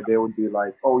where they would be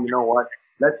like, oh, you know what,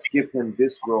 let's give him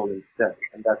this role instead.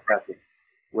 And that's happened.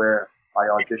 Where I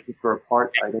auditioned for a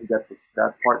part, I didn't get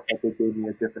that part, but they gave me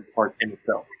a different part in the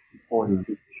film or in the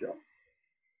TV show.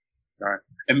 All right.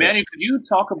 And Manny, could you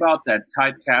talk about that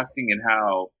typecasting and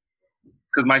how,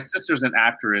 because my sister's an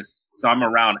actress, so I'm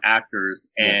around actors,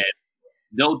 and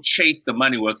they'll chase the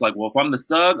money where it's like, well, if I'm the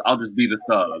thug, I'll just be the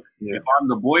thug. Yeah. If I'm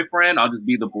the boyfriend, I'll just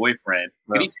be the boyfriend.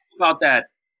 Yeah. Can you talk about that,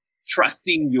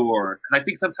 trusting because I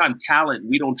think sometimes talent,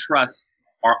 we don't trust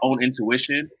our own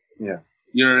intuition. Yeah.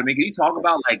 You know what I mean? Can you talk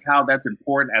about like how that's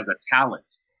important as a talent?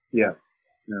 Yeah.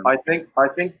 I think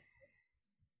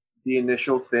the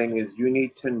initial thing is you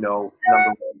need to know, number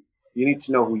one, you need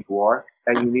to know who you are,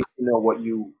 and you need to know what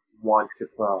you want to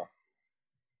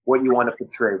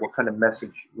portray, what kind of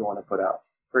message you want to put out.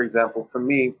 For example, for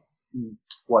me,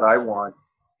 what I want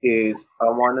is I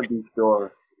want to be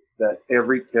sure that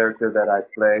every character that I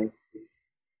play,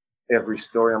 every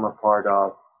story I'm a part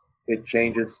of, it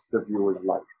changes the viewer's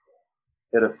life.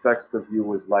 It affects the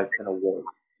viewer's life in a way,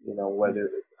 you know, whether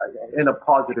in a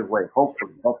positive way,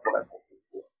 hopefully. That's what I'm hoping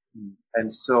for.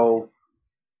 And so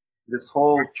this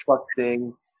whole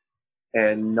trusting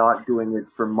and not doing it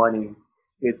for money,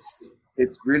 it's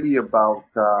really about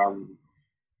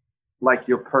like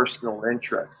your personal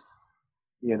interests.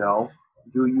 You know,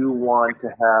 do you want to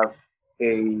have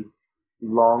a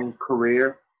long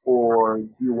career, or do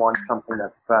you want something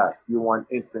that's fast? Do you want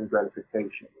instant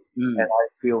gratification? And I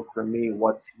feel for me,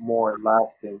 what's more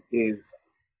lasting is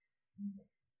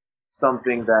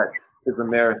something that is a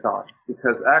marathon,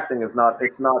 because acting is not a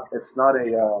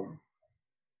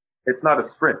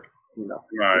sprint, you know.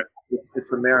 Right.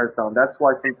 It's a marathon. That's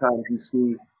why sometimes you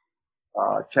see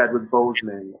Chadwick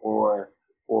Boseman or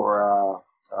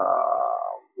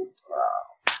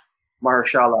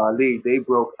Mahershala Ali, they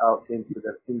broke out in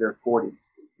their 40s,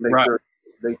 late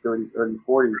 30s, early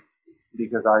 40s,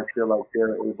 because I feel like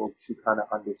they're able to kind of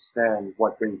understand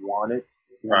what they wanted,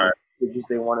 the messages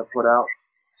they want to put out.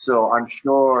 So I'm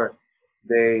sure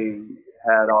they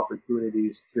had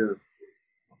opportunities to,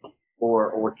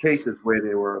 or cases where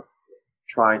they were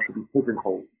trying to be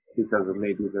pigeonholed because of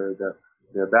maybe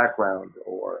their background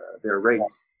or their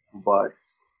race, but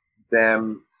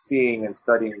them seeing and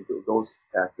studying those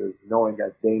actors, knowing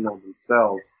that they know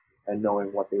themselves and knowing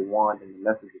what they want and the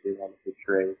message that they want to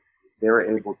portray, they were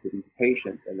able to be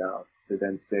patient enough to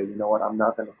then say, you know what, I'm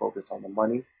not going to focus on the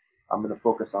money. I'm going to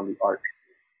focus on the art.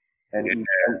 And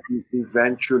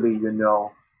eventually, you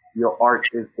know, your art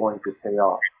is going to pay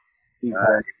off.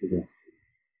 Eventually.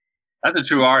 That's a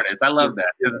true artist. I love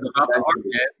that. It's about the art,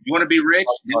 man. You want to be rich?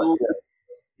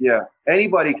 Yeah.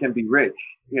 Anybody can be rich.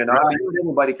 You know, I mean,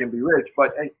 anybody can be rich,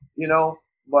 but, you know,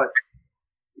 but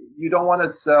you don't want to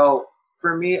sell,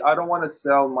 for me, I don't want to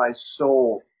sell my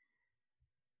soul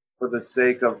for the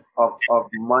sake of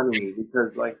money,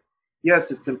 because, like,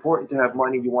 yes, it's important to have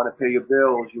money. You want to pay your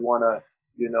bills. You want to,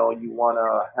 you know, you want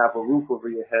to have a roof over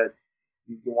your head.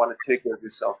 You want to take care of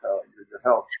yourself, your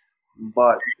health.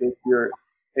 But if you're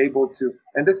able to,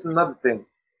 and this is another thing,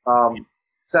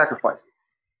 sacrifice.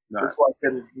 Right. That's why I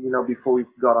said, before we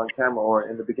got on camera or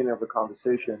in the beginning of the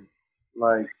conversation,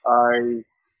 like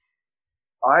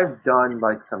I've done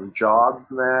like some jobs,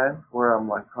 man, where I'm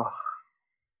like, oh,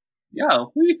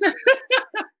 yo, who you think?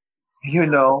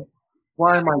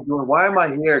 why am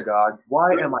I here, God?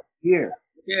 Why am I here?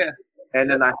 Yeah. And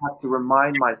then I have to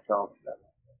remind myself that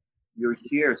you're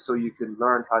here so you can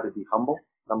learn how to be humble,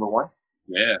 number one.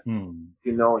 Yeah. You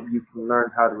can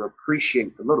learn how to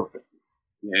appreciate the little things.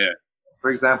 Yeah. For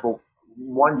example,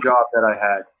 one job that I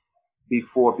had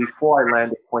before I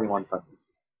landed 21 Thunder,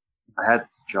 I had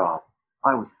this job.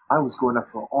 I was going up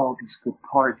for all these good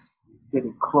parts,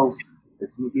 getting close.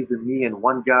 It's either me and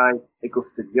one guy, it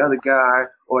goes to the other guy,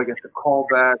 or I get the call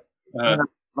back. And I'm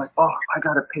like, oh, I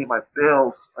gotta pay my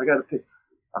bills.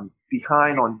 I'm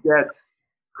behind on debt,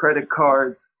 credit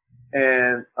cards,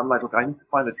 and I'm like, look, I need to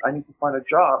find a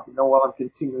job, while I'm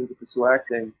continuing to pursue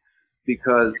acting,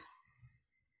 because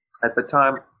at the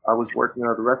time I was working at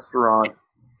a restaurant,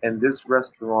 and this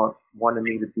restaurant wanted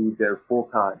me to be there full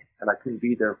time, and I couldn't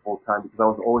be there full time because I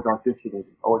was always auditioning.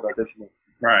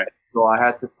 Right. So I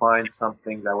had to find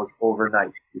something that was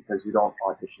overnight because you don't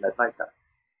audition at nighttime.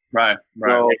 Right.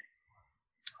 So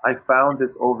I found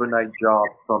this overnight job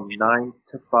from 9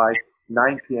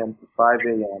 p.m. to 5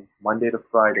 a.m., Monday to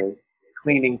Friday,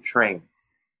 cleaning trains.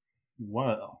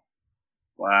 Wow.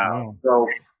 So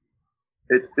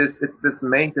it's this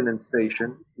maintenance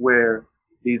station where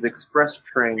these express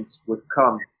trains would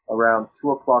come around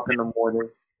 2:00 in the morning,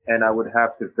 and I would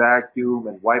have to vacuum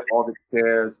and wipe all the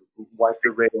chairs, wipe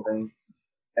the railing.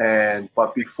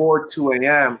 But before 2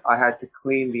 a.m., I had to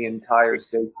clean the entire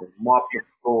station, mop the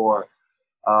floor,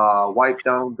 wipe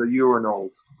down the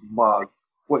urinals,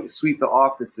 sweep the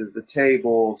offices, the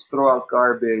tables, throw out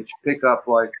garbage, pick up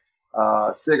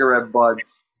cigarette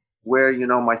butts, wear,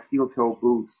 my steel toe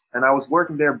boots. And I was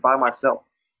working there by myself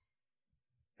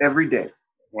every day.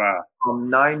 Wow. From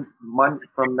 9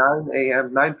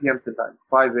 p.m. to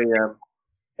 5 a.m.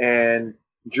 And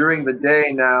during the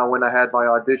day now, when I had my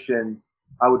auditions,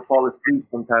 I would fall asleep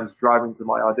sometimes driving to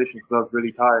my audition because I was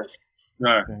really tired.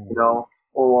 Right.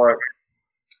 Or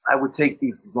I would take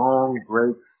these long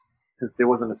breaks because there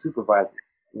wasn't a supervisor.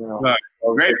 Right.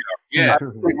 Great. I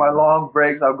would take my long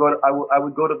breaks. I would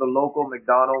go to the local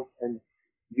McDonald's and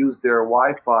use their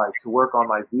Wi-Fi to work on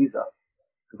my visa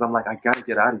because I'm like, I gotta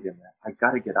get out of here, man. I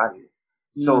gotta get out of here.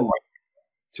 So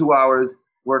 2 hours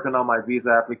working on my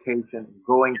visa application,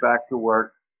 going back to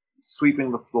work,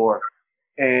 sweeping the floor,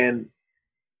 and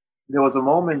there was a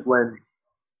moment when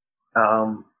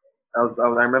I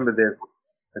remember this.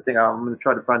 I think I'm going to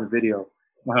try to find the video.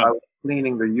 I was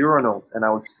cleaning the urinals and I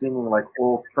was singing like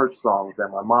old church songs that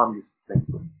my mom used to sing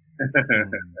to,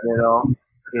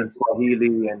 in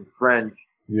Swahili and French.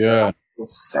 Yeah. I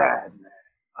was sad, man.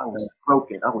 I was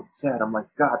broken. I was sad. I'm like,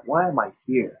 God, why am I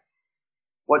here?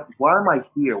 Why am I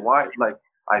here? Why? Like,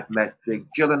 I've met Jake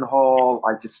Gyllenhaal.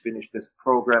 I just finished this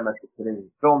program at the Canadian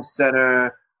Film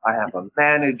Center. I have a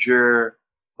manager,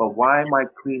 but why am I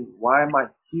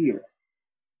here?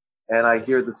 And I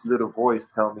hear this little voice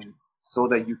tell me, so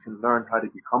that you can learn how to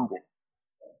be humble,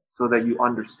 so that you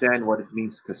understand what it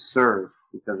means to serve,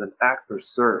 because an actor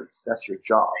serves. That's your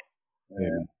job.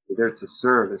 Yeah. You're there to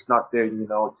serve. It's not there,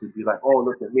 to be like, oh,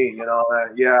 look at me, I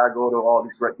go to all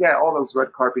these all those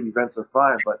red carpet events are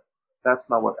fine, but that's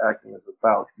not what acting is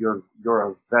about. You're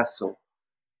a vessel.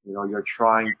 You're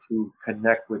trying to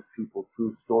connect with people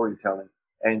through storytelling.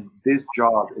 And this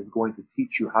job is going to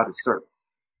teach you how to serve.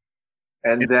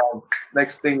 And then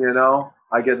next thing you know,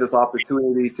 I get this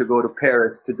opportunity to go to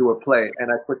Paris to do a play,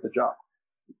 and I quit the job.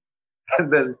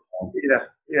 And then,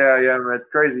 man, it's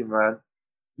crazy, man.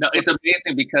 No, it's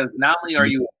amazing because not only are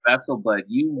you a vessel, but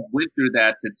you went through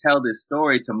that to tell this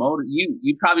story to motivate you.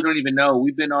 You probably don't even know.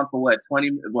 We've been on for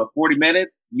 40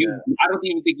 minutes? I don't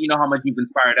even think you know how much you've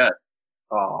inspired us.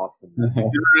 Oh, awesome. You know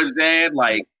what I'm saying?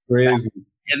 Like, crazy.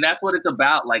 And that's what it's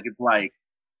about. Like, it's like,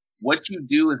 what you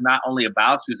do is not only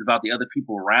about you, it's about the other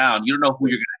people around. You don't know who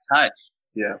you're going to touch.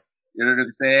 Yeah. You know what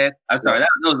I'm saying? I'm sorry. That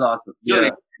was awesome.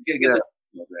 Julie, get this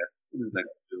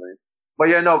next, Julie. But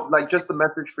just the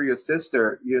message for your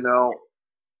sister,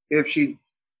 if she,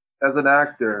 as an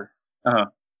actor,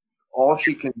 all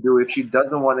she can do, if she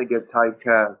doesn't want to get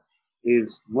typecast,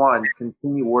 is one,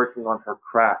 continue working on her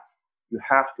craft. You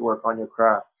have to work on your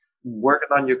craft. Working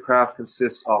on your craft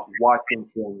consists of watching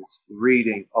things,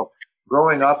 reading.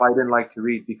 Growing up, I didn't like to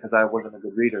read because I wasn't a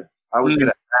good reader. I was good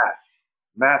at math.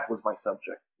 Math was my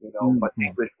subject, but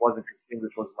English wasn't, because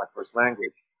English wasn't my first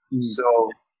language.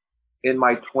 So in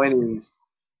my 20s,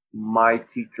 my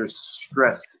teachers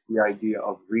stressed the idea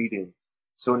of reading.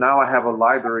 So now I have a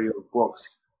library of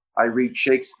books I read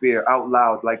Shakespeare out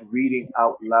loud. Like reading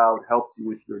out loud helps you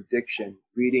with your diction.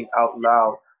 Reading out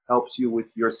loud helps you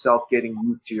with yourself getting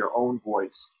used to your own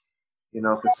voice. You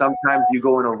know, because sometimes you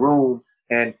go in a room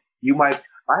and you might.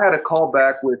 I had a call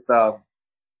back with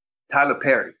Tyler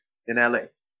Perry in LA.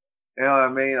 You know what I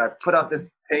mean? I put out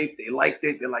this tape. They liked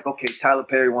it. They're like, okay, Tyler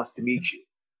Perry wants to meet you.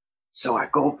 So I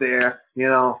go there, you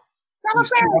know.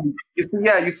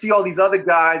 You see all these other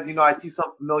guys. You know, I see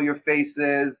some familiar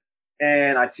faces.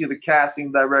 And I see the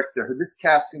casting director. This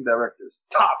casting director is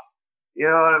tough. You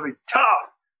know what I mean? Tough.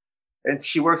 And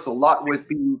she works a lot with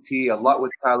BET, a lot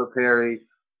with Tyler Perry.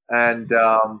 And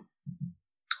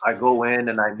I go in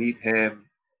and I meet him.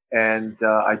 And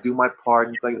I do my part.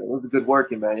 And he's like, it was a good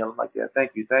working, man. And I'm like, yeah,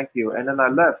 thank you, thank you. And then I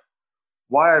left.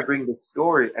 Why I bring the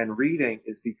story and reading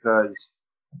is because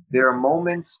there are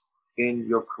moments in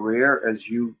your career as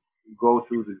you go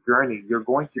through the journey, you're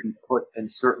going to be put in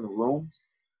certain rooms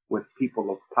with people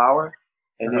of power.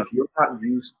 And if you're not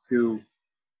used to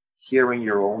hearing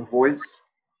your own voice,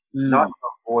 not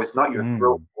your voice, not your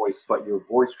throat voice, but your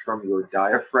voice from your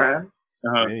diaphragm,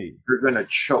 you're going to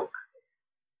choke.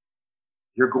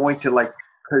 You're going to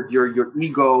because your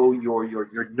ego,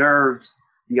 your nerves,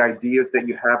 the ideas that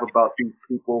you have about these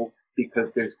people,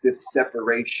 because there's this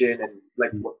separation and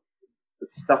the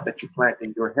stuff that you plant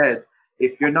in your head.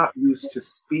 If you're not used to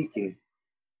speaking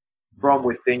from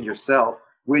within yourself,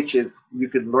 which is, you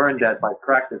can learn that by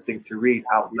practicing to read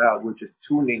out loud, which is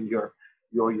tuning your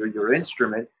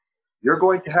instrument. You're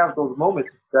going to have those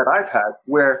moments that I've had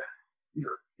where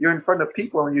you're in front of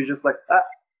people and you're just like,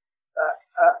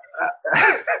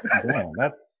 Damn,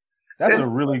 that's a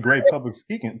really great public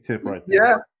speaking tip right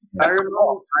there. Yeah, I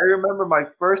remember my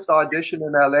first audition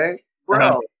in LA,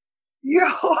 bro.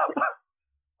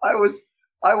 I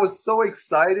was so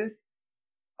excited.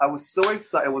 I was so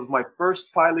excited. It was my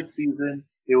first pilot season.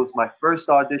 It was my first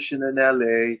audition in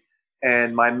LA.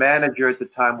 And my manager at the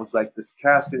time was like, this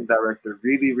casting director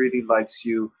really, really likes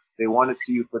you. They want to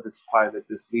see you for this pilot,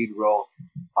 this lead role.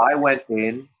 I went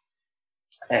in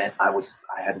and I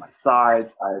had my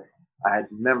sides. I had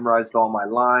memorized all my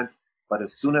lines. But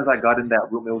as soon as I got in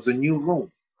that room, it was a new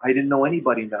room. I didn't know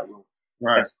anybody in that room.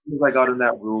 Right. As soon as I got in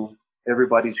that room,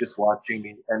 everybody's just watching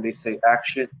me and they say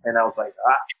action. And I was like,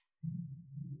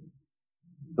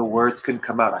 the words couldn't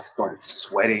come out. I started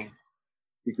sweating.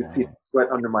 You could see the sweat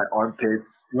under my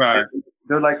armpits. Right. And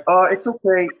they're like, oh, it's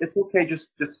okay. It's okay.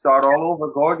 Just start all over.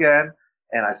 Go again.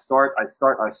 And I start,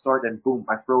 and boom,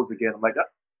 I froze again. I'm like,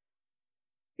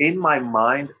 in my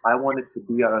mind, I wanted to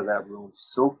be out of that room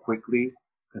so quickly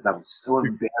because I was so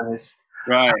embarrassed.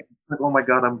 Right. Like, oh my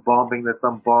God, I'm bombing this.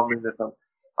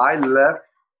 I left.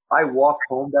 I walked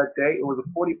home that day. It was a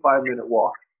 45-minute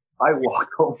walk. I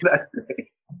walked home that day.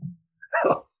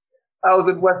 I was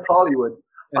in West Hollywood.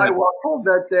 I walked home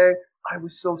that day. I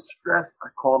was so stressed. I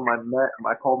called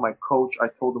my coach. I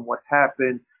told him what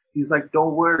happened. He's like,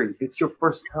 don't worry. It's your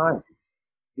first time.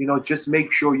 You know, just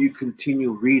make sure you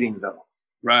continue reading though.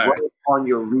 Right. Work on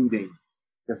your reading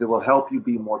because it will help you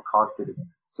be more confident.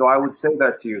 So I would say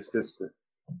that to your sister.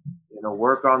 You know,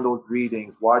 work on those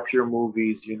readings, watch your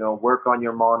movies, you know, work on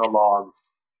your monologues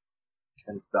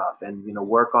and stuff, and, you know,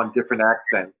 work on different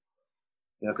accents.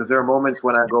 You know, because there are moments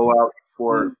when I go out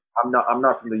for, I'm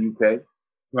not from the UK.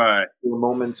 Right. There are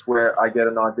moments where I get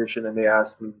an audition and they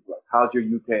ask me, like, how's your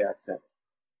UK accent?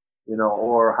 You know,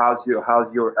 or how's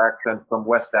your accent from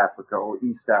West Africa or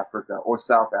East Africa or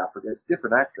South Africa? It's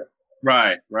different accents.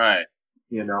 Right, right.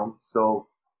 You know, so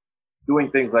doing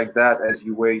things like that as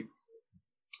you wait,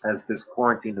 as this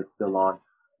quarantine is still on,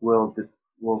 will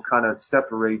kind of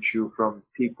separate you from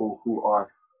people who are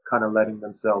kind of letting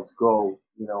themselves go,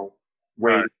 you know,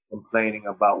 waiting, complaining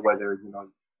about whether, you know,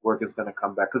 work is going to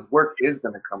come back. Because work is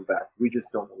going to come back. We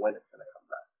just don't know when it's going to come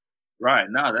back. Right.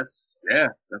 No, that's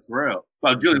real.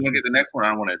 Well, Julie, you want to get the next one?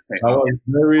 I want to take. That was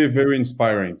very, very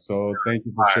inspiring. So thank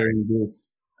you for sharing this.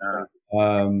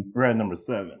 We're at number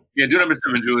 7. Yeah, do number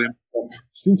 7, Julian.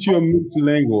 Since you're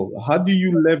multilingual, how do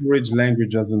you leverage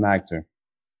language as an actor?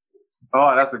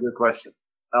 Oh, that's a good question.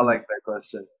 I like that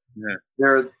question. Yeah.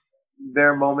 There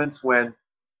are moments when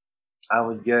I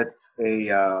would get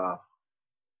an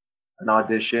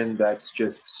audition that's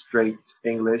just straight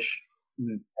English.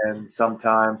 And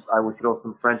sometimes I would throw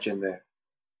some French in there,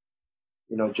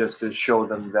 you know, just to show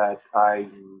them that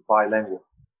I'm bilingual.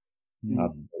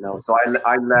 You know, so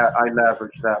I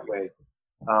leverage that way.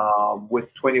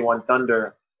 With 21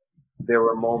 Thunder, there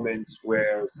were moments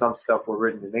where some stuff were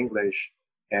written in English,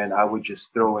 and I would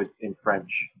just throw it in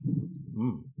French.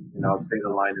 You know, I'd say the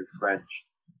line in French,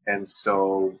 and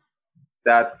so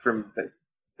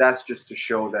that's just to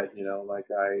show that, you know, like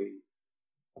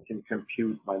can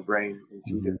compute my brain in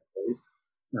two different ways.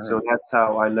 So that's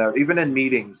how I learn. Even in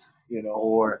meetings, you know,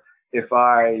 or if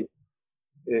I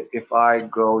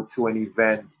go to an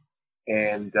event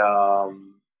and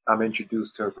I'm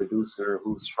introduced to a producer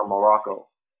who's from Morocco,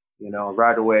 you know,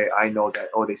 right away I know that,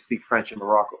 oh, they speak French in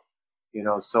Morocco, you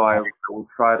know. So I will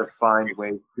try to find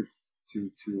ways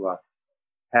to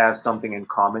have something in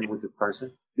common with the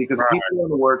person, because people in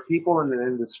the work, people in the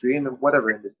industry, in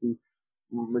whatever industry,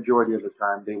 majority of the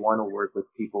time they want to work with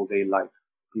people they like,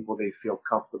 people they feel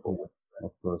comfortable with.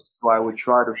 Of course. So I would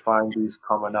try to find these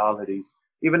commonalities,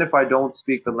 even if I don't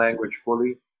speak the language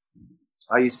fully.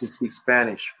 I used to speak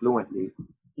Spanish fluently,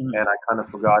 and I kind of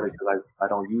forgot it because I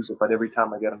don't use it. But every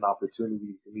time I get an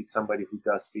opportunity to meet somebody who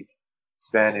does speak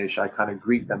Spanish, I kind of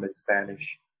greet them in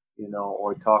Spanish, you know,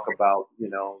 or talk about, you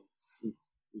know,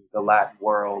 the Latin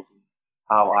world,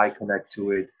 how I connect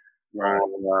to it,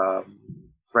 or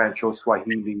French or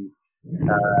Swahili.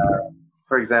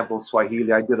 For example,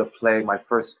 Swahili, I did a play, my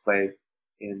first play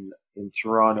in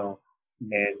Toronto,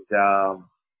 and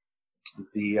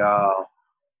the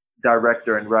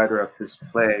director and writer of this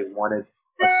play wanted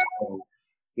a song.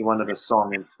 He wanted a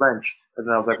song in French. And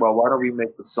then I was like, well, why don't we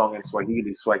make the song in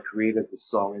Swahili? So I created the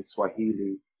song in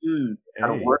Swahili and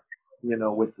work, you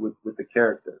know, with the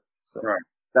character. So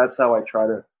that's how I try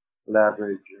to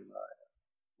leverage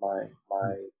my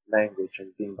language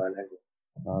and being bilingual.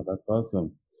 Oh, that's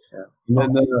awesome. Yeah.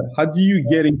 And then, how do you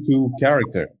get into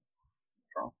character?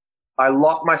 I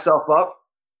lock myself up.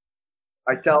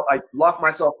 I lock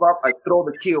myself up. I throw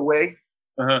the key away.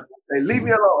 They leave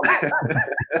me alone.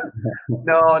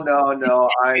 No.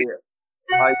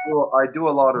 I do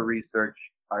a lot of research.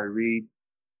 I read,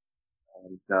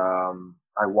 and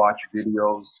I watch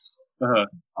videos.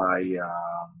 I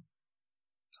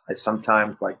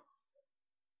sometimes, like,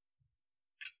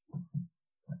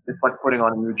 it's like putting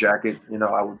on a new jacket. You know,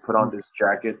 I would put on this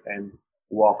jacket and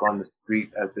walk on the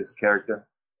street as this character.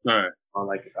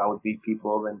 Like, I would meet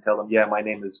people and tell them, yeah, my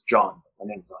name is John. My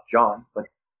name's not John, but,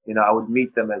 you know, I would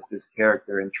meet them as this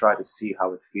character and try to see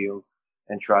how it feels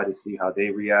and try to see how they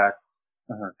react.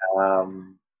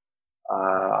 When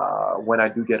I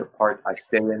do get a part, I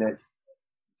stay in it.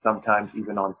 Sometimes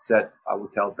even on set, I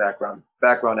would tell background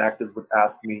actors would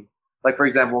ask me, like, for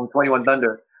example, in 21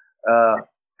 Thunder,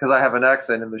 because I have an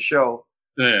accent in the show,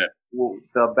 well,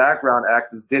 the background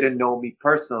actors didn't know me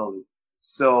personally.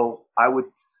 So I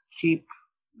would keep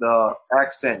the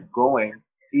accent going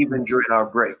even during our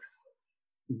breaks.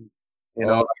 You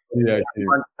know,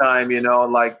 lunchtime, you know,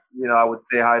 like, you know, I would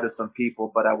say hi to some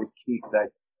people, but I would keep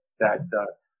that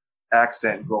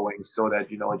accent going so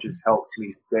that, you know, it just helps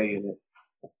me stay in it.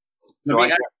 So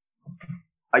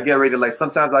I get ready to, like,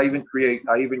 sometimes I even create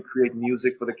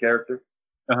music for the character.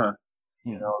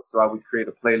 You know, so I would create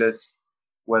a playlist,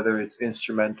 whether it's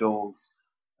instrumentals,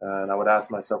 and I would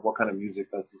ask myself, what kind of music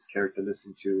does this character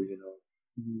listen to? You know,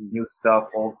 new stuff,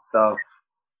 old stuff,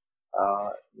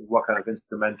 what kind of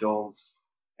instrumentals.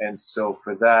 And so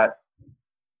for that,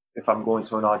 if I'm going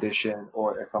to an audition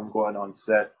or if I'm going on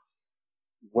set,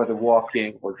 whether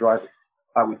walking or driving,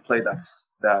 I would play that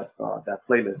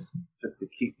playlist just to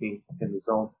keep me in the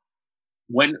zone.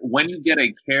 When you get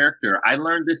a character, I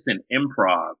learned this in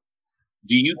improv.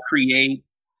 Do you create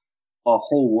a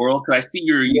whole world? Because I see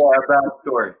your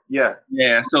backstory. Yeah.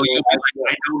 So you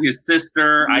I know his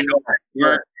sister. I know her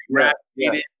work.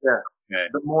 Okay.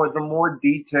 The more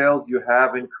details you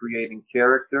have in creating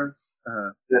characters,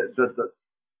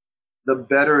 the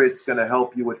better it's going to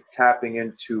help you with tapping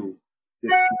into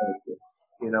this character.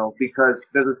 You know, because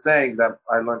there's a saying that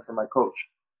I learned from my coach.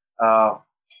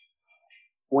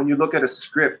 When you look at a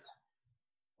script,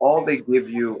 all the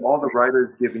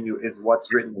writer's giving you is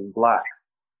what's written in black.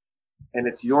 And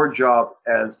it's your job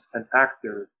as an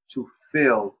actor to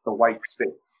fill the white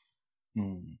space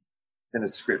in a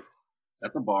script.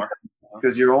 That's a bar.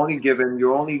 Because you're only given,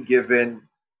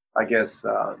 I guess,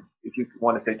 if you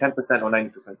want to say 10% or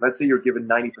 90%. Let's say you're given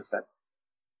 90%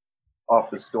 of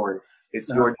the story. It's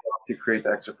your job to create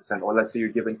the extra percent. Or let's say you're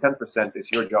given 10%.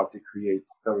 It's your job to create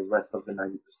the rest of the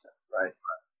 90%, right?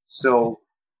 So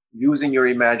using your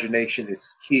imagination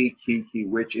is key,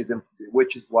 which is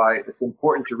why it's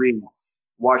important to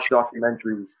watch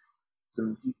documentaries,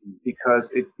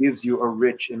 because it gives you a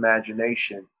rich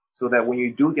imagination, so that when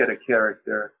you do get a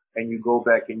character and you go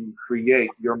back and you create,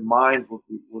 your mind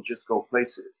will just go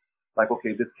places. Like,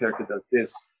 okay, this character does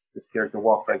this character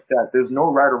walks like that. There's no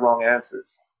right or wrong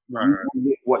answers.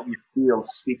 What you feel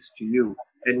speaks to you.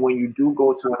 And when you do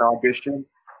go to an audition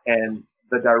and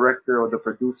the director or the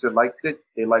producer likes it,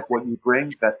 they like what you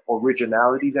bring, that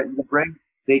originality that you bring,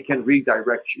 they can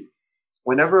redirect you.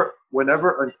 whenever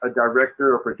a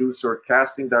director or producer or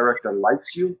casting director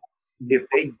likes you, if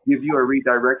they give you a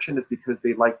redirection, it's because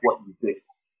they like what you did.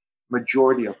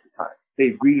 Majority of the time,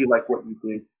 they really like what you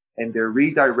did, and they're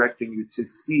redirecting you to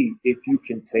see if you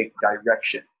can take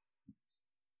direction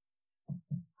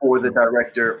for the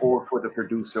director or for the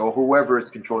producer or whoever is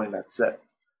controlling that set.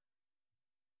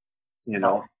 You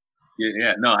know?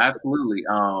 Yeah, no, absolutely.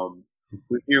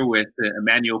 We're here with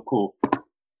Emmanuel Cole.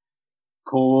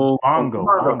 Bongo.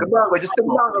 Just the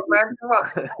bongo, man. Come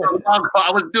on.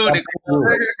 I was doing it.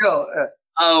 There you go.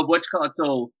 What's called?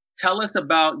 So tell us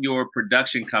about your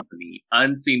production company,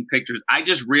 Unseen Pictures. I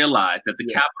just realized that the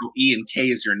capital E and K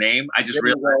is your name. I just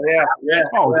realized. Yeah.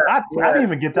 Oh, I didn't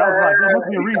even get that. I was like, there must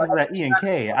be a reason for that E and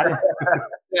K. I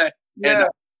didn't.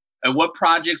 And what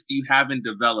projects do you have in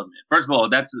development? First of all,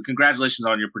 congratulations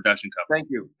on your production company.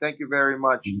 Thank you very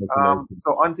much.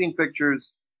 So Unseen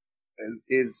Pictures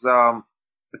is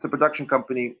it's a production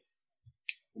company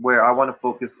where I want to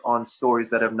focus on stories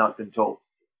that have not been told.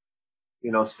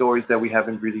 You know, stories that we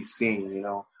haven't really seen. You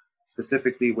know,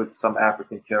 specifically with some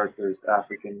African characters,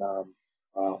 African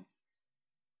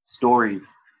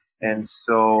stories. And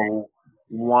so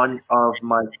one of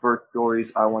my first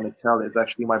stories I want to tell is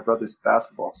actually my brother's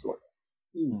basketball story.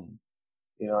 You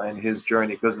know, and his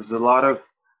journey, because there's a lot of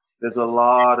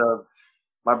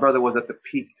my brother was at the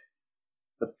peak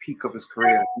of his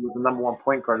career. He was the number one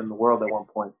point guard in the world at one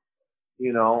point,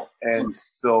 you know, and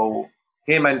so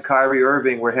him and Kyrie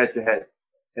Irving were head to head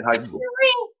in high school.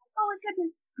 Oh my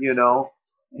goodness. You know,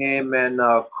 him and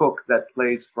Cook that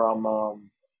plays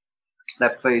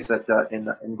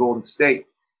in Golden State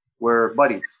were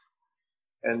buddies.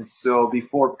 And so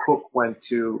before Cook went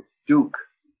to Duke,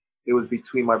 it was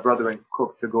between my brother and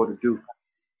Cook to go to Duke.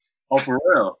 Oh, for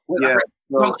real? Yeah.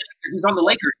 So, he's on the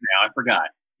Lakers now. I forgot.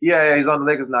 Yeah, he's on the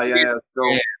Lakers now. Yeah.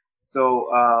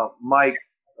 So Mike,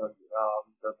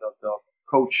 the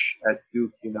coach at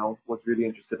Duke, you know, was really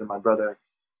interested in my brother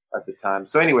at the time.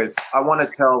 So anyways, I want to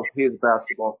tell his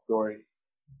basketball story.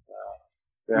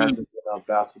 There hasn't been a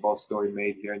basketball story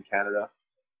made here in Canada.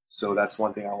 So that's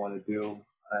one thing I want to do.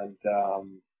 And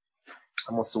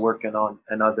I'm also working on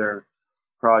another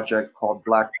project called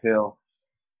Black Pill,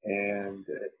 and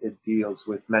it deals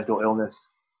with mental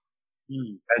illness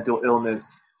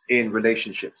in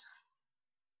relationships.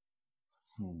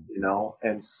 You know,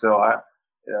 and so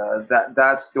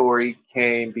that story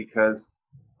came because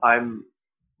I'm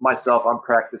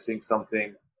practicing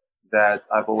something that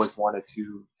I've always wanted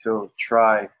to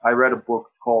try. I read a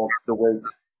book called The Weight.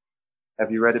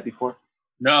 Have you read it before?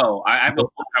 No, I have a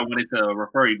book I wanted to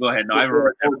refer you. Go ahead. No, I haven't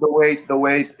read it. The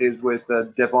Weight is with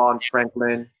Devon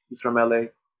Franklin. He's from LA.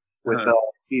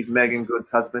 He's Megan Good's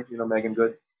husband. You know Megan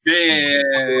Good?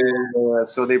 Yeah.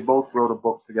 So they both wrote a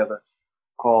book together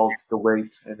called The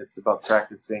Weight, and it's about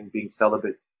practicing being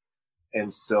celibate.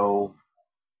 And so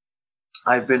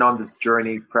I've been on this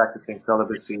journey practicing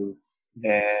celibacy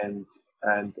and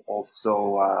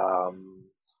also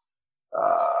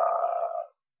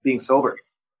being sober.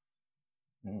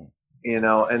 You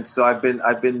know, and so I've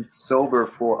been sober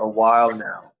for a while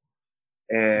now,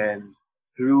 and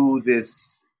through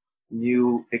this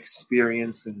new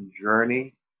experience and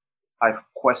journey, I've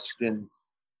questioned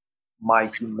my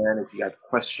humanity. I've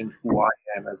questioned who I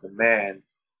am as a man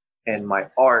and my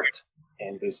art.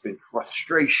 And there's been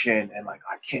frustration and like,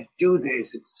 I can't do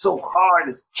this. It's so hard.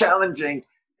 It's challenging.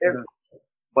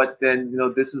 But then, you know,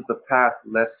 this is the path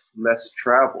less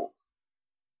traveled.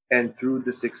 And through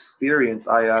this experience,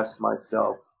 I asked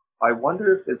myself, I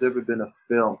wonder if there's ever been a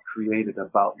film created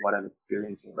about what I'm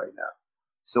experiencing right now.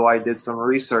 So I did some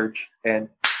research and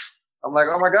I'm like,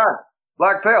 oh my God,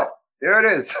 Black Pill, there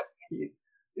it is.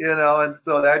 You know, and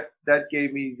so that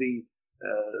gave me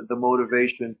the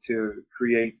motivation to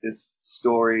create this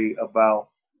story about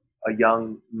a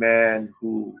young man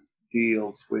who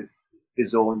deals with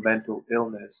his own mental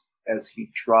illness as he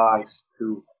tries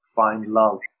to find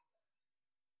love.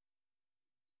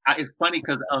 It's funny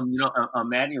because you know,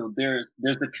 Emmanuel, there's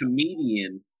a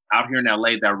comedian out here in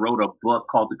LA that wrote a book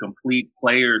called The Complete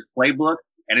Player's Playbook,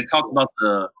 and it talks about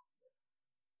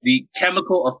the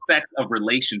chemical effects of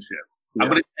relationships. Yeah. I'm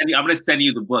gonna send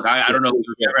you the book. I don't know if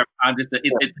you've ever.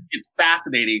 It's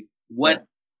fascinating what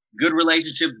good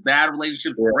relationships, bad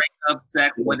relationships, breakup,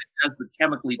 sex, what it does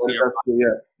chemically to your body.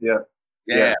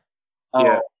 Yeah.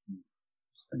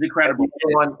 It's incredible.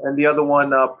 And the other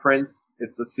one, Prince.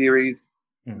 It's a series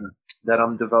that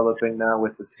I'm developing now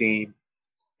with the team,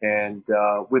 and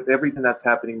with everything that's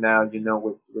happening now, you know,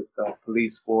 with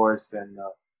police force and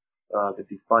the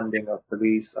defunding of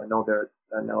police. I know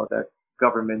that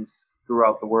governments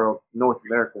throughout the world, North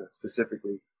America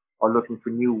specifically, are looking for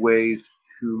new ways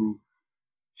to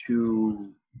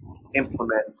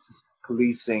implement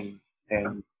policing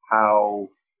and how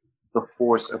the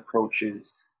force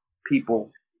approaches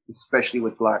people, especially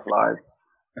with Black lives.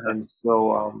 And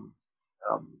so I'm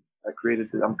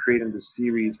creating the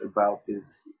series about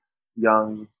this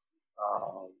young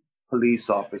police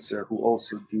officer who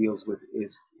also deals with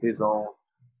his own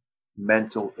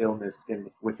mental illness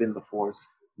within the force,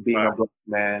 being a Black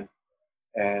man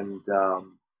and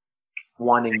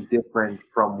wanting different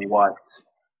from what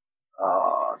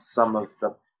some of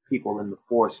the people in the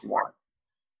force want.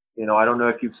 You know, I don't know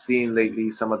if you've seen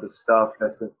lately some of the stuff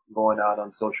that's been going out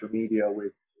on social media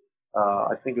with,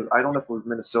 I don't know if it was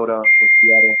Minnesota or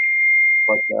Seattle,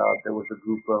 but there was a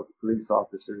group of police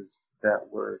officers that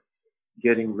were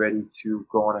getting ready to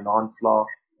go on an onslaught.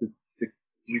 Did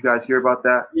you guys hear about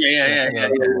that? Yeah.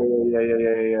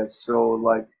 So,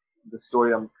 like, the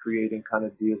story I'm creating kind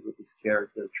of deals with this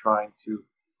character trying to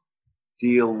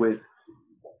deal with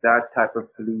that type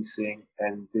of policing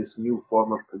and this new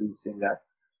form of policing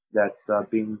that's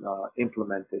being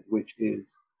implemented, which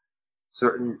is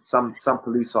some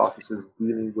police officers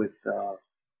dealing with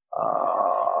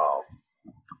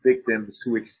victims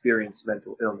who experience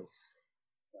mental illness.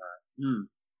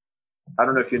 I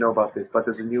don't know if you know about this, but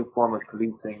there's a new form of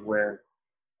policing where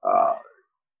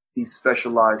these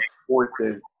specialized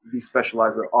forces, these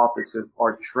specialized officers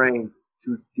are trained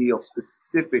to deal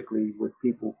specifically with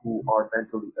people who are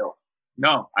mentally ill.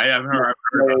 No, I haven't heard.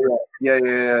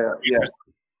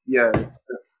 Yeah.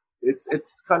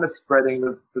 It's kind of spreading.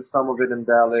 There's some of it in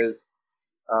Dallas.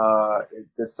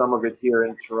 There's some of it here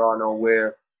in Toronto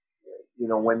where, you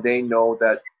know, when they know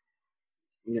that,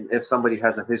 you know, if somebody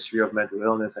has a history of mental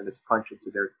illness and is punched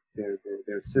into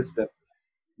their system,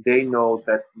 they know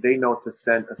to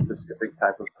send a specific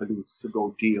type of police to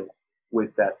go deal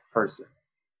with that person.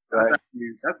 Right?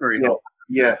 That's very helpful.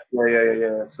 Yeah.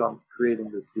 So I'm creating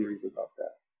this series about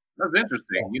that. That's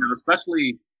interesting. You know,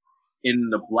 especially in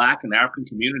the Black and African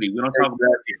community, we don't talk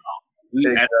about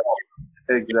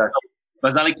exactly. But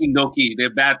it's not like Kindoki. They're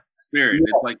bad spirit. Yeah.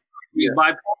 It's like he's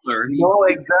bipolar. No,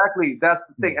 exactly. That's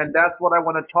the thing, and that's what I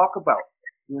want to talk about.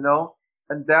 You know,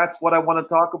 and that's what I want to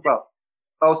talk about.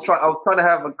 I was trying to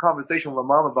have a conversation with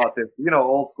my mom about this. You know,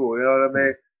 old school. You know what I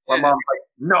mean? My mom's like,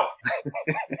 no.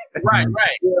 Right.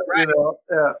 You know,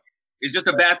 yeah. It's just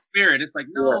a bad spirit. It's like,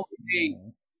 no, he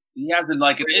hasn't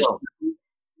like an issue.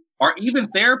 Or even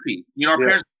therapy. You know, our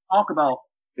parents talk about.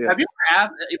 Yeah. Have you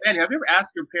ever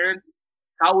asked your parents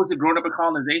how was it growing up in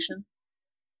colonization?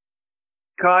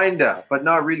 Kinda, but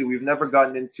not really. We've never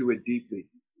gotten into it deeply.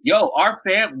 Yo,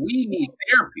 we need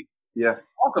therapy. Yeah.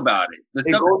 Talk about it.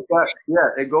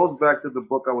 It goes back to the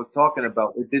book I was talking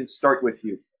about. It didn't start with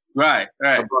you. Right.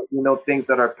 About, you know, things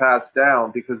that are passed down,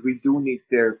 because we do need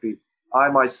therapy. I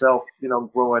myself, you know,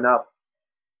 growing up,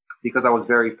 because I was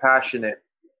very passionate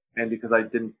and because I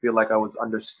didn't feel like I was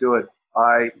understood,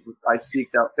 I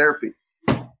seeked out therapy.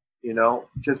 You know,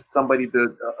 just somebody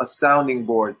a sounding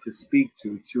board to speak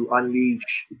to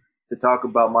unleash, to talk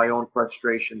about my own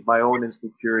frustrations, my own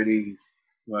insecurities,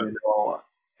 you know,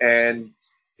 and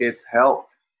it's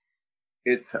helped.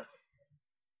 I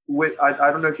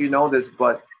don't know if you know this,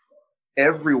 but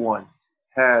everyone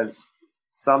has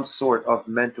some sort of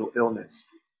mental illness.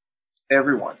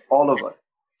 Everyone, all of us.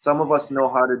 Some of us know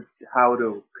how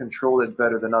to control it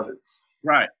better than others.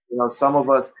 Right. You know, some of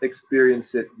us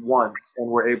experience it once and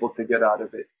we're able to get out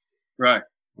of it. Right.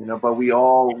 You know, but we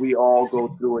all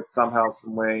go through it somehow,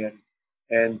 some way,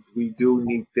 and we do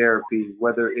need therapy,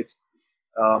 whether it's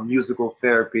musical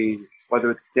therapy, whether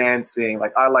it's dancing.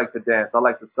 Like, I like to dance. I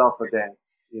like the salsa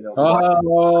dance. You know. So I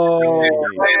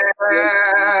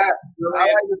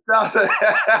like the salsa.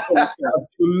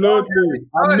 Absolutely.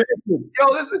 Yo,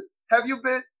 listen. Have you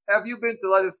been to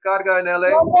La Descarga in LA?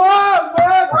 Come on,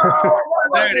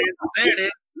 man! There it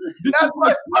is. That's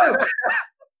my spot.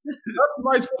 That's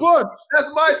my spot.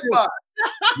 That's my spot.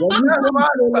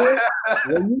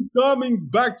 When you coming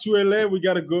back to LA, we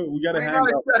gotta go. We gotta hang out.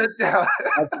 Shut it down.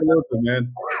 Absolutely,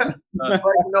 man. But,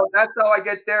 you know, that's how I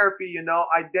get therapy. You know,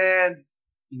 I dance.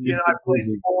 You know, I play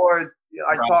sports. You know,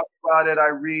 I talk about it. I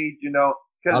read. You know,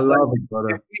 because I love it,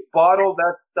 brother. If we bottle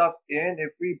that stuff in,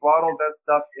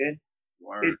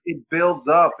 it builds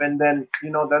up, and then, you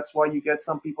know, that's why you get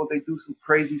some people, they do some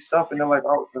crazy stuff and they're like,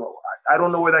 oh, no, I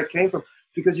don't know where that came from,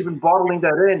 because you've been bottling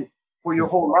that in for your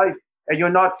whole life and you're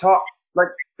not taught. Like,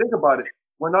 think about it.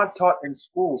 We're not taught in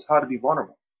schools how to be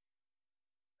vulnerable.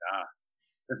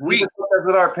 Even sometimes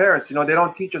with our parents, you know, they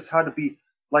don't teach us how to be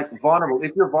like vulnerable.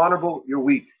 If you're vulnerable, you're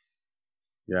weak.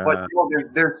 Yeah. But, you know,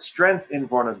 there's strength in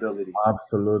vulnerability.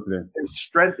 Absolutely. There's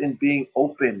strength in being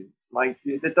open Like,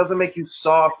 it doesn't make you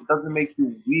soft. It doesn't make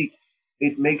you weak.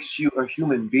 It makes you a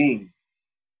human being.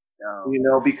 You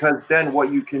know, because then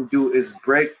what you can do is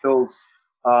break those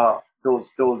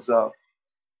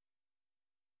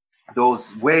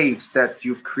waves that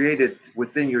you've created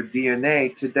within your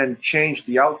DNA to then change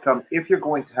the outcome if you're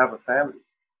going to have a family.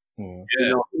 You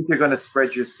know, if you're going to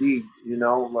spread your seed, you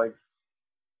know, like,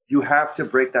 you have to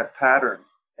break that pattern.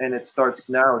 And it starts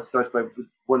now. It starts by,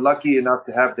 we're lucky enough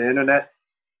to have the internet.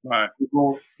 Right.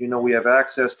 People, you know, we have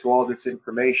access to all this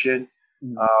information.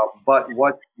 But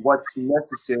what's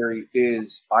necessary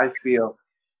is, I feel,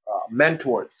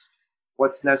 mentors.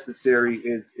 What's necessary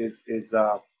is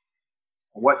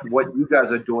what you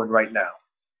guys are doing right now.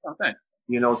 Okay.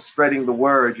 You know, spreading the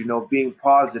word, you know, being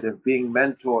positive, being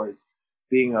mentors,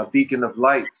 being a beacon of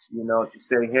lights, you know, to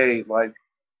say, hey, like,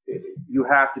 you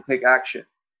have to take action.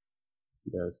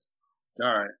 Yes.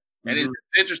 All right. And it's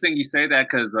interesting you say that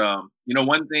because, you know,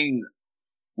 one thing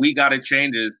we got to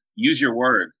change is use your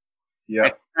words. Yeah.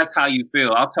 And that's how you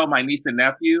feel. I'll tell my niece and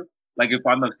nephew, like, if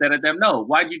I'm upset at them, no,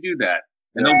 why'd you do that?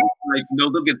 And they'll, like, you know,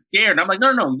 they'll get scared. And I'm like,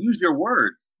 no, use your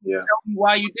words. Yeah. Tell me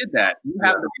why you did that. You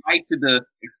have the right to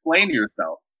explain to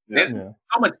yourself. There's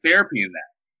so much therapy in that.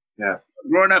 Yeah.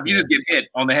 Growing up, you just get hit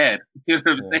on the head. You know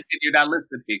what I'm saying? You're not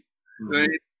listening.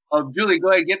 Julie,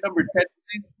 go ahead. Get number 10,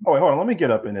 please. Oh, wait, hold on. Let me get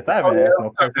up in this. I haven't asked no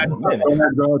question in a minute.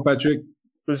 Go ahead, Patrick.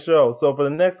 For sure. So for the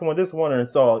next one, just wondering,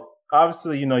 so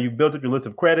obviously, you know, you built up your list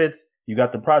of credits. You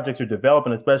got the projects you're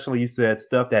developing, especially you said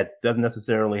stuff that doesn't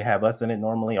necessarily have us in it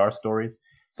normally, our stories.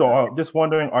 So just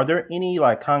wondering, are there any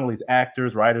like Congolese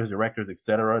actors, writers, directors,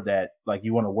 etc., that like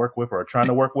you want to work with or are trying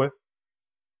to work with?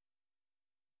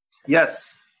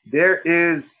 Yes, there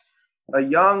is a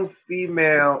young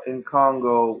female in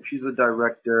Congo. She's a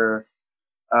director.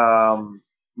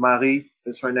 Marie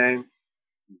is her name.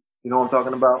 You know what I'm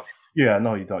talking about? Yeah,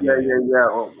 no, you don't. Yeah.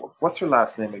 What's her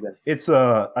last name again? It's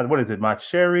what is it?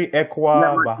 Macheri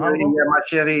Ekwa Bahama? Yeah,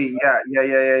 Macheri.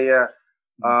 Yeah.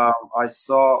 I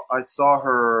saw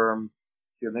her.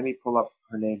 Here, let me pull up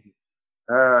her name.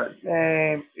 Her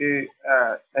name is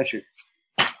actually,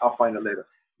 I'll find it later.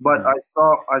 But I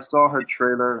saw her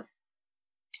trailer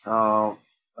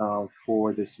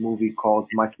for this movie called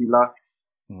Makila.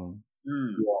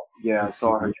 Yeah, I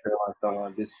saw her trailer. I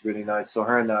thought, this is really nice. So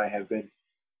her and I have been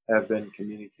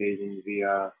communicating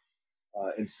via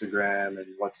Instagram and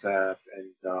WhatsApp,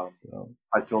 and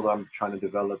I told her I'm trying to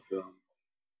develop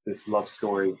this love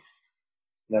story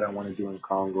that I want to do in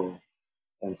Congo,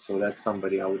 and so that's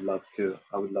somebody I would love to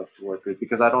work with,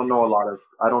 because I don't know a lot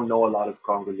of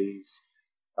Congolese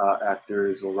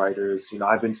actors or writers. You know,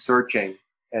 I've been searching,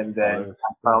 and then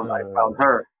I found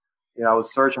her. You know, I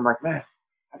was searching. I'm like, man,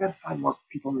 I gotta find more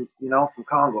people, you know, from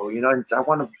Congo. You know, and I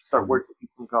want to start working with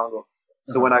people from Congo.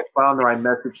 So when I found her, I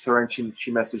messaged her, and she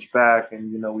messaged back,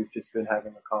 and you know, we've just been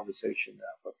having a conversation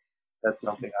now. But that's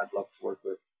something I'd love to work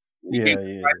with.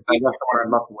 Yeah. I'd love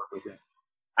to work with you.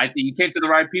 I think you came to the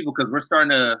right people, because we're starting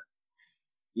to,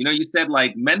 you know, you said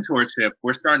like mentorship.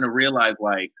 We're starting to realize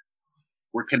like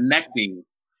we're connecting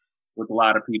with a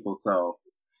lot of people. So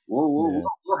we'll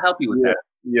help you with that.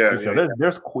 Yeah. Sure.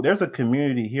 There's a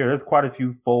community here. There's quite a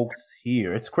few folks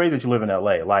here. It's crazy that you live in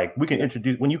LA. Like, we can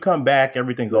introduce, when you come back,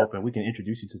 everything's open. We can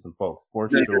introduce you to some folks for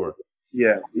sure.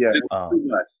 Yeah. I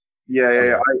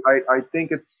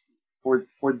think it's for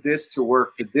this to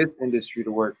work, for this industry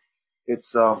to work.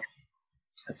 It's a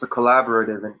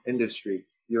collaborative industry.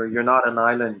 You're not an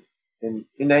island in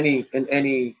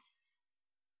any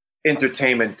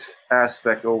entertainment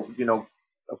aspect, or you know,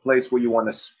 a place where you want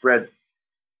to spread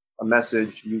a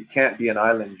message. You can't be an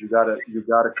island. You gotta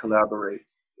collaborate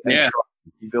and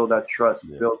build that trust,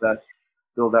 build that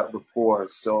rapport.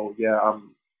 So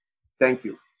thank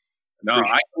you. No,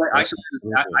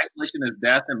 isolation is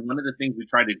death. And one of the things we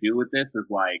try to do with this is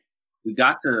like, we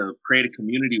got to create a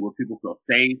community where people feel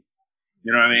safe,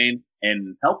 you know what I mean,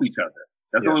 and help each other.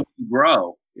 That's the way we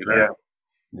grow, you know?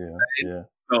 Yeah.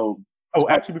 So,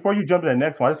 actually, before you jump to the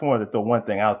next one, I just wanted to throw one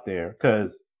thing out there,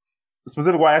 because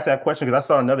specifically why I asked that question, because I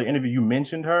saw another interview, you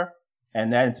mentioned her,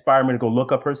 and that inspired me to go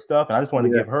look up her stuff. And I just wanted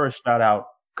to give her a shout out,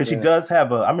 because she does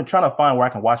have I've been trying to find where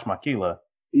I can watch Makila.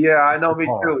 Yeah, I know, me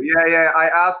too. Yeah. I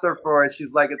asked her for it.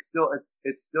 She's like, it's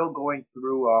still going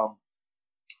through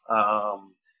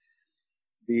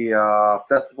the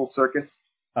festival circus.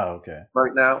 Oh, okay.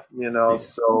 Right now, you know.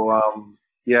 So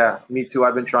me too.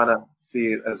 I've been trying to see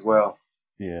it as well.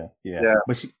 Yeah.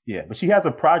 But she has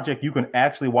a project you can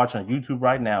actually watch on YouTube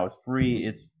right now. It's free.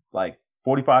 It's like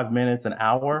 45 minutes, an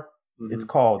hour. It's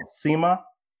called SEMA,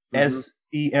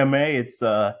 SEMA.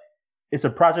 It's a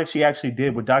project she actually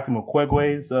did with Dr.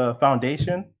 Mukwegwe's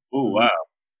foundation. Oh, wow.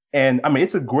 And I mean,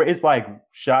 it's like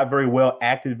shot very well,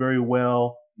 acted very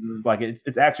well. Like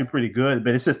it's actually pretty good,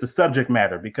 but it's just the subject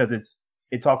matter because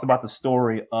it talks about the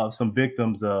story of some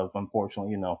victims of,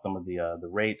 unfortunately, some of the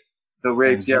rapes. The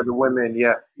rapes, the women,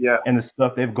 yeah. And the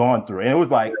stuff they've gone through. And it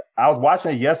was like, I was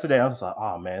watching it yesterday. I was like,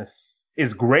 oh man,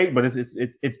 it's great, but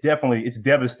it's definitely, it's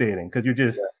devastating because you're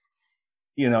just,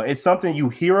 it's something you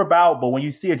hear about, but when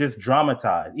you see it just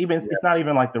dramatized, it's not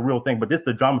even like the real thing, but just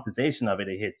the dramatization of it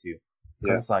hits you.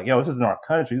 It's like, yo, this is our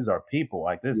country. These are people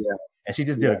like this. Yeah. And she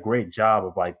just did a great job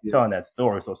of like telling that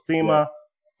story. So Seema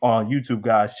on YouTube,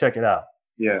 guys, check it out.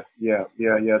 Yeah.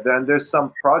 Then there's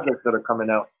some projects that are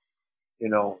coming out,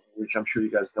 which I'm sure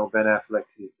you guys know. Ben Affleck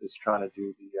is trying to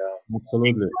do the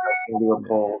absolutely.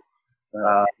 Leopold.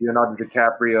 Leonardo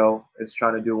DiCaprio is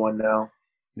trying to do one now.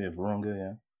 Yeah,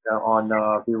 Virunga, on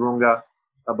Virunga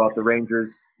about the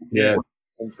Rangers. Yeah.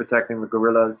 And protecting the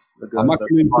gorillas. I'm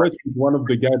actually in touch with one of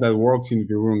the guys that works in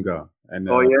Virunga. And,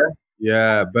 oh yeah?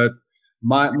 Yeah, but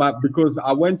my because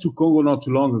I went to Congo not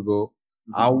too long ago.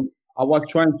 Mm-hmm. I was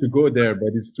trying to go there, but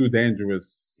it's too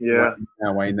dangerous. Yeah.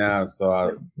 Right now.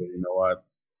 So you know what?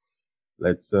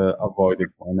 Let's avoid it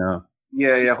for now.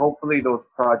 Yeah. Hopefully those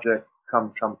projects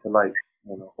come to light.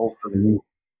 Hopefully. Mm-hmm.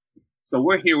 So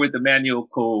we're here with Emmanuel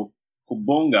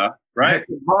Kabonga, right?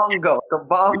 Kabongo.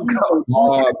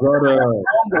 Oh, brother.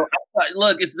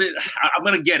 Look, I'm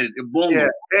gonna get it. Bongo. Yeah.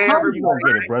 Hey, everybody, you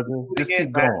gonna get it, brother. Just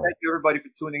keep going. Thank you, everybody, for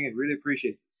tuning in. Really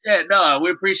appreciate this. Yeah, no, we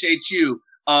appreciate you.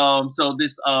 So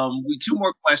this, we two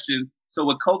more questions. So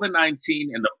with COVID-19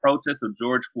 and the protests of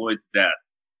George Floyd's death,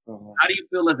 how do you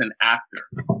feel as an actor?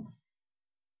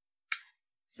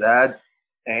 Sad,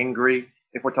 angry.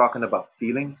 If we're talking about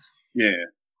feelings,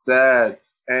 sad,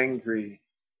 angry,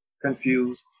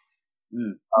 confused,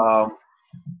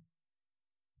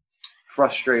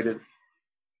 frustrated,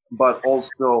 but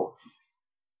also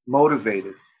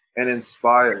motivated and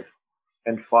inspired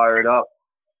and fired up,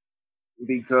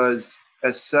 because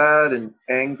as sad and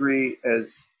angry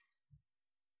as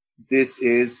this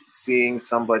is, seeing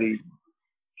somebody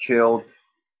killed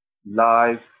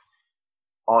live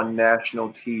on national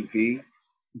TV,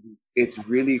 it's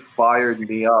really fired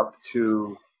me up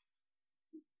to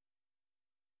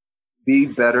be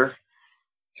better,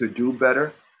 to do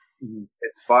better.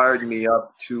 It's fired me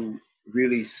up to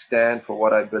really stand for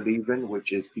what I believe in,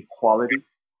 which is equality,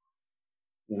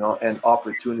 and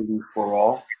opportunity for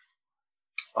all.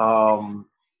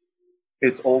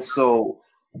 It's also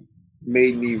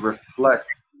made me reflect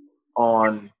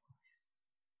on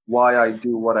why I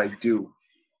do what I do.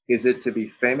 Is it to be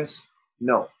famous?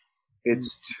 No.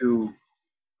 It's to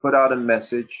put out a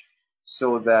message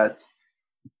so that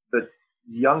the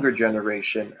younger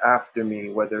generation after me,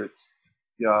 whether it's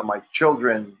my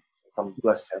children, if I'm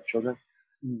blessed to have children,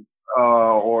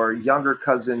 or younger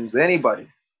cousins, anybody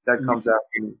that comes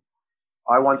after me,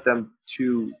 I want them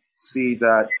to see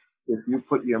that if you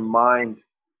put your mind,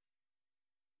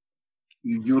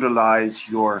 you utilize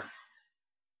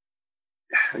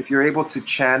if you're able to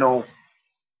channel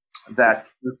that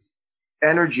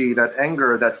energy, that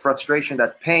anger, that frustration,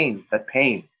 that pain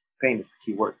is the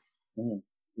key word.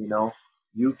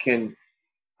 You can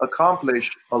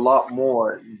accomplish a lot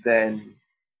more than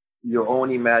your own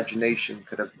imagination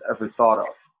could have ever thought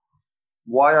of.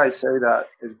 Why I say that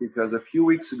is because a few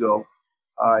weeks ago,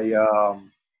 I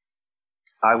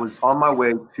was on my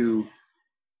way to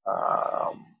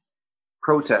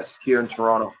protest here in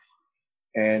Toronto,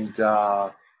 and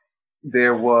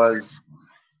there was,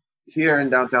 here in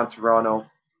downtown Toronto,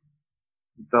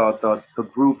 the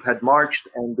group had marched,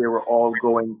 and they were all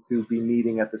going to be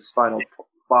meeting at this final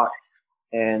spot.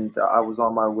 And I was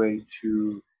on my way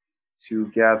to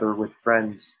gather with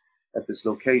friends at this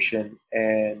location,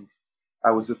 and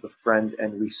I was with a friend,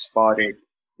 and we spotted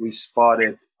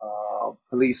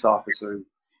police officers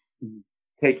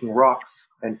taking rocks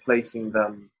and placing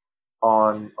them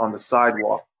on the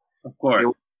sidewalk. Of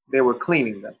course, they were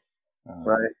cleaning them,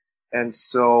 right? And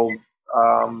so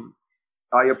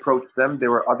I approached them. There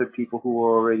were other people who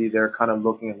were already there, kind of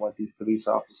looking at what these police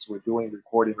officers were doing,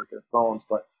 recording with their phones.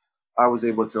 But I was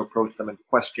able to approach them and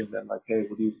question them, like, "Hey,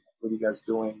 what are you guys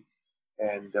doing?"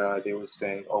 And they were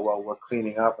saying, "Oh, well, we're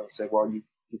cleaning up." And I said, "Well, you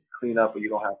clean up, but you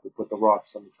don't have to put the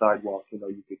rocks on the sidewalk.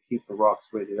 You could keep the rocks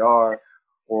where they are,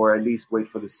 or at least wait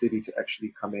for the city to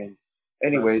actually come in."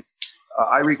 Anyways,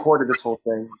 I recorded this whole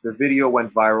thing. The video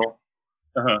went viral.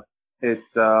 It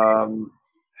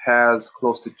has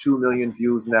close to 2 million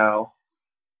views now,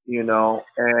 and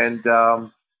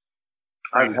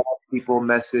I've had people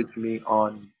message me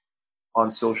on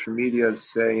social media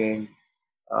saying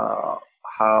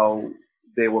how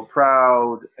they were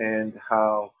proud and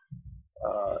how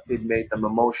it made them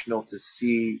emotional to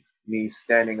see me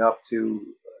standing up to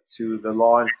the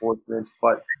law enforcement,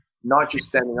 but not just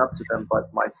standing up to them,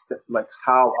 but like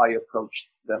how I approached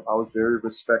them. I was very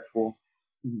respectful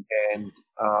and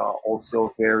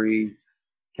also very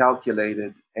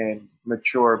calculated and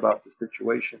mature about the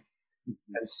situation.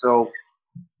 And so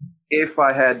if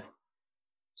I had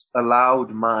allowed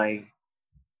my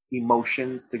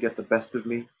emotions to get the best of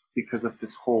me because of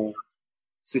this whole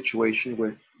situation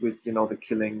with the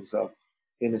killings of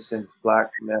innocent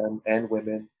Black men and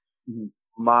women,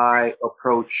 my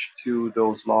approach to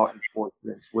those law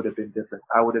enforcement would have been different.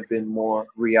 I would have been more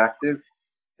reactive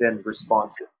than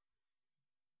responsive.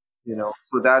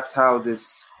 So that's how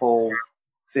this whole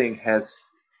thing has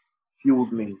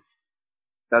fueled me.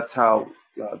 That's how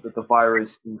the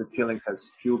virus and the killings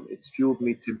has fueled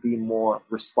me to be more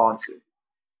responsive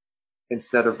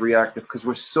instead of reactive, because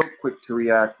we're so quick to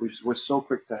react. We're so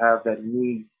quick to have that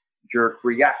knee-jerk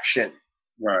reaction,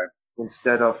 right?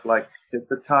 Instead of like take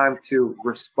the time to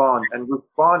respond. And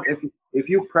respond, if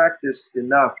you practice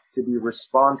enough to be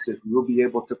responsive, you'll be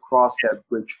able to cross that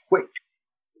bridge quick.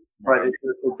 But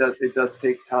it does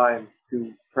take time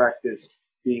to practice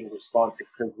being responsive,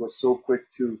 because we're so quick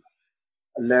to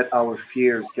let our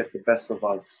fears get the best of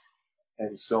us.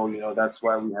 And so, that's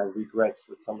why we have regrets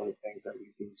with some of the things that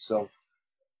we do. So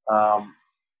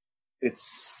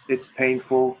it's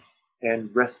painful, and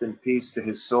rest in peace to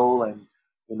his soul, and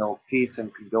peace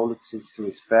and condolences to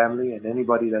his family and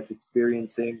anybody that's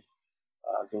experiencing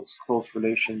those close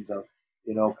relations of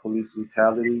police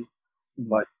brutality.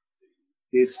 But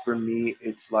for me,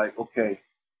 it's like, okay,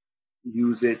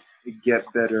 use it,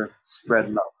 get better,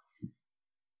 spread love.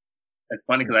 It's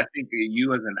funny because I think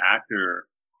you as an actor,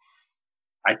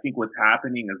 I think what's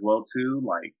happening as well too,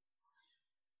 like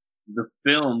the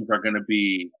films are going to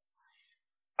be,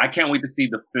 I can't wait to see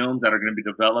the films that are going to be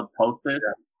developed post this,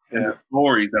 and the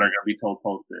stories that are going to be told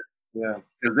post this. Yeah.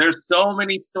 Because there's so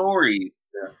many stories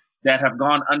that have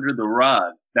gone under the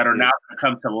rug that are now going to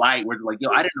come to light where they're like, yo,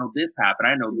 I didn't know this happened.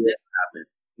 I know this happened.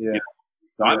 Yeah.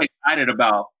 So I'm excited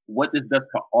about what this does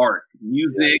to art,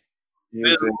 music,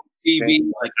 film, TV.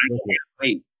 Like, I can't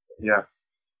wait. Yeah.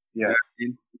 Yeah.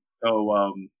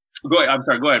 So, go ahead. I'm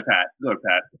sorry. Go ahead, Pat.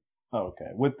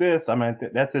 Okay. With this, I mean,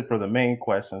 that's it for the main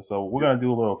question. So we're going to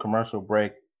do a little commercial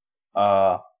break,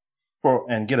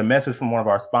 and get a message from one of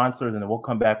our sponsors, and then we'll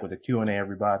come back with a Q&A,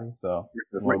 everybody. So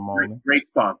great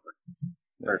sponsor.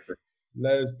 Perfect.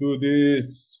 Let's do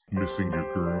this. Missing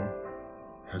your girl?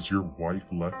 Has your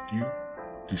wife left you?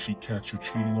 Did she catch you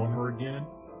cheating on her again?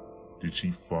 Did she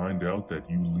find out that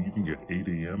you leaving at 8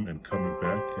 a.m. and coming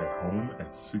back at home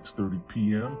at 6:30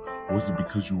 p.m. wasn't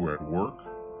because you were at work,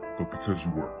 but because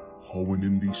you were hoeing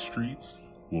in these streets?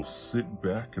 Well, sit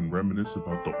back and reminisce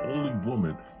about the only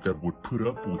woman that would put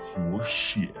up with your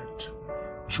shit.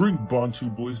 Drink Bantu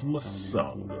Boys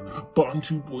Masanga.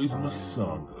 Bantu Boys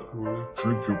Masanga.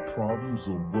 Drink your problems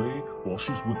away while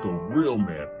she's with a real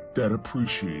man that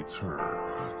appreciates her.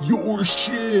 Your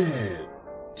shit.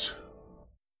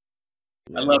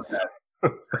 I love that.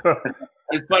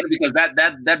 It's funny because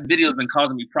that video's been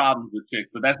causing me problems with chicks,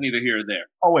 but that's neither here or there.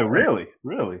 Oh wait, really?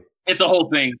 It's a whole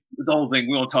thing. We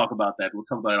won't talk about that. We'll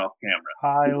talk about it off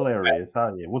camera. Hilarious.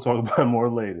 We'll talk about it more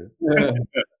later.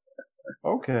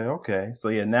 Okay. So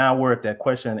now we're at that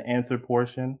question and answer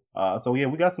portion.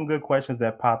 We got some good questions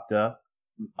that popped up.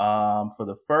 For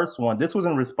the first one, this was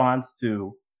in response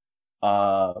to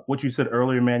what you said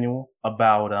earlier, Manuel,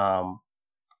 about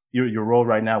your role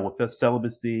right now with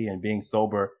celibacy and being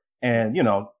sober, and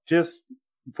just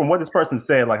from what this person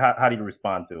said, like how do you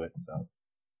respond to it? So.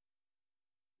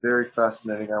 Very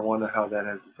fascinating. I wonder how that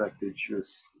has affected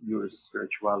your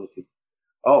spirituality.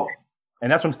 Oh,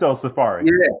 and that's from Stella Safari.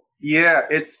 Yeah.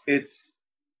 It's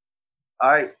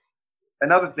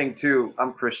another thing too.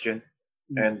 I'm Christian,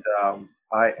 and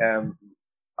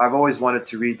I've always wanted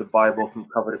to read the Bible from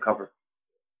cover to cover.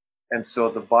 And so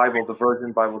the Bible, the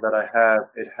Virgin Bible that I have,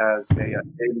 it has a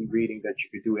daily reading that you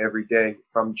could do every day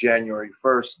from January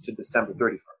 1st to December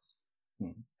 31st.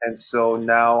 Mm-hmm. And so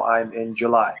now I'm in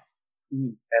July,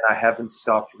 and I haven't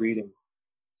stopped reading.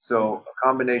 So a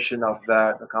combination of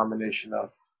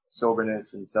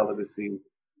soberness and celibacy,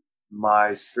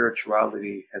 my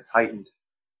spirituality has heightened.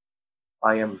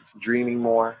 I am dreaming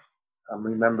more. I'm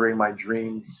remembering my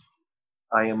dreams.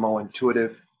 I am more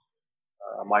intuitive.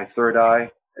 My third eye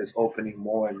is opening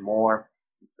more and more.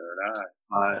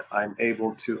 I'm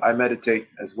able to, I meditate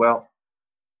as well.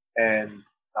 And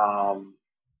I'll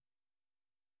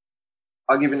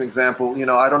give you an example.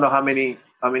 I don't know how many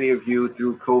of you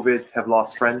through COVID have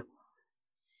lost friends.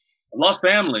 I lost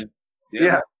family.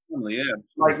 Yeah. Yeah.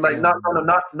 Like not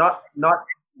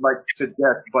like to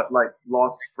death, but like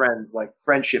lost friends, like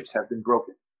friendships have been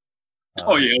broken.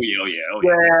 Oh yeah.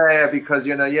 Yeah, because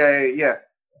yeah.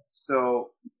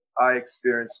 So I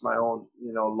experienced my own,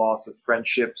 loss of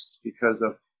friendships because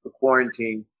of the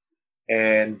quarantine,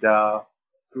 and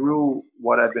through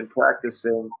what I've been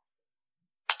practicing,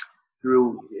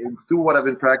 through what I've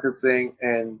been practicing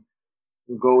and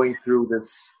going through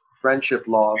this friendship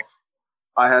loss,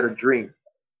 I had a dream.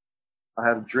 I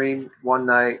had a dream one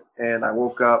night, and I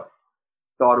woke up,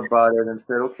 thought about it, and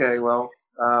said, okay, well,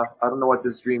 I don't know what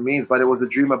this dream means, but it was a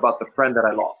dream about the friend that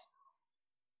I lost,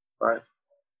 right?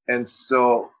 And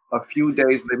so a few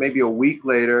days, maybe a week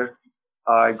later,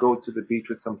 I go to the beach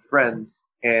with some friends,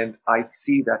 and I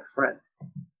see that friend.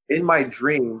 In my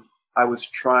dream, I was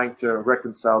trying to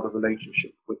reconcile the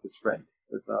relationship with this friend,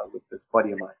 with this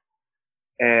buddy of mine.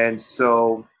 And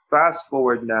so fast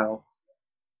forward now,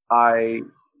 I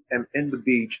am in the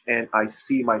beach and I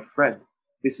see my friend.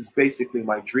 This is basically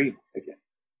my dream again.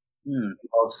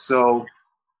 So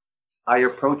I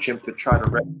approach him to try to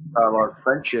reconcile our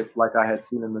friendship like I had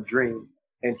seen in the dream,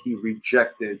 and he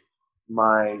rejected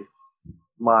my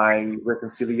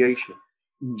reconciliation.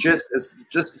 Just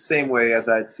the same way as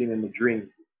I had seen in the dream.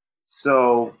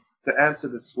 So to answer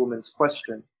this woman's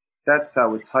question, that's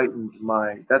how it's heightened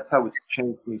that's how it's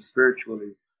changed me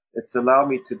spiritually. It's allowed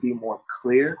me to be more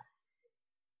clear.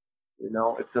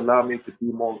 It's allowed me to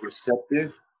be more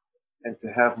receptive and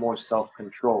to have more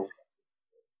self-control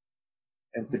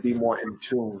and to be more in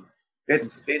tune.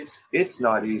 It's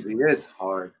not easy. It's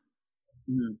hard.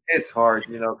 It's hard,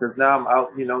 because now I'm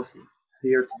out,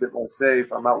 here it's a bit more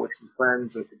safe. I'm out with some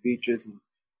friends at the beaches and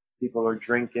people are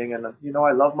drinking, and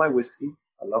I love my whiskey.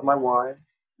 I love my wine.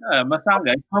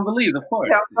 Masanga, Congolese, of course.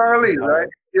 Yeah, Congolese, right?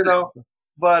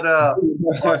 But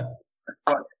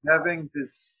having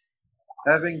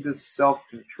this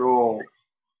self-control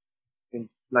and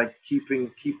like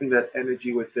keeping that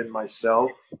energy within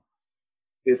myself,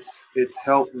 it's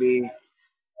helped me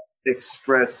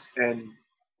express and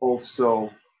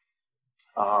also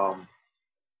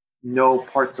know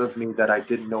parts of me that I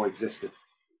didn't know existed.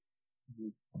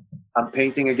 I'm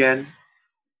painting again.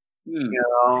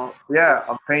 Yeah,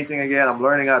 I'm painting again. I'm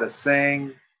learning how to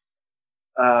sing.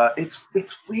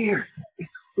 It's weird.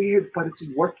 It's weird, but it's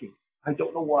working. I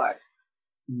don't know why.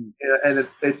 And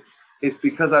it's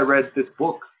because I read this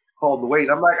book called The Wait.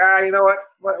 I'm like, you know what?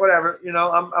 Whatever.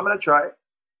 I'm gonna try it.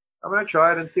 I'm gonna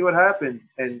try it and see what happens.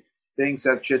 And things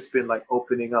have just been like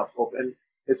opening up. And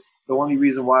it's the only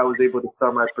reason why I was able to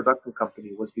start my production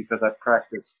company was because I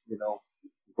practiced,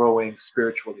 growing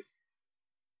spiritually.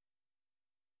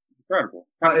 It's incredible.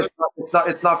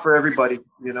 It's not for everybody.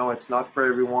 It's not for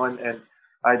everyone. And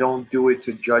I don't do it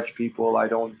to judge people. I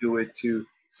don't do it to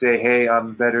say, hey,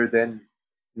 I'm better than.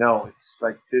 No, it's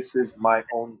like this is my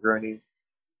own journey,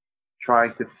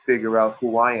 trying to figure out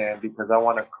who I am because I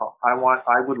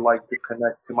would like to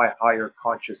connect to my higher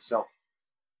conscious self.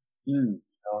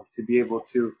 To be able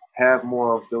to have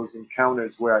more of those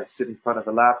encounters where I sit in front of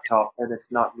a laptop and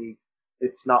it's not me,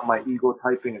 it's not my ego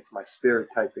typing, it's my spirit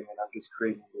typing, and I'm just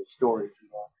creating those stories.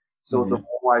 So the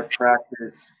more I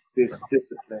practice this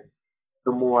discipline,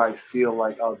 the more I feel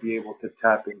like I'll be able to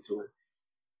tap into it.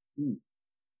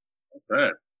 That's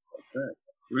right.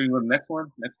 We go to the next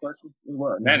one. Next question.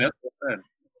 Man, that's sad.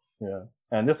 Yeah,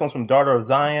 and this one's from Daughter of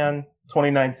Zion,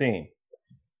 2019.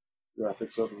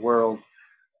 Graphics of the world.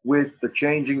 With the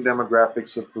changing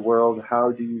demographics of the world,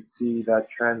 how do you see that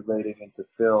translating into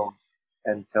film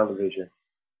and television?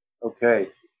 Okay.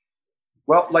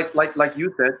 Well, like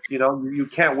you said, you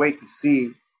can't wait to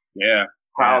see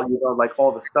how, like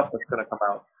all the stuff that's going to come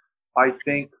out. I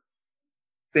think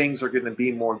things are going to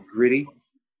be more gritty,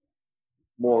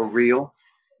 more real,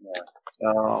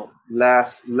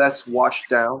 less washed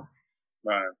down.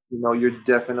 Right. You're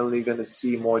definitely going to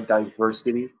see more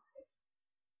diversity.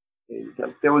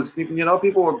 There was,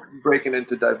 people were breaking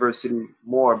into diversity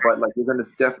more, but like you're going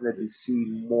to definitely see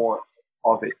more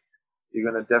of it. You're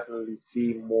going to definitely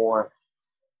see more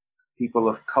people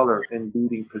of color in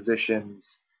leading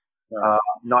positions,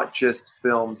 not just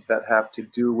films that have to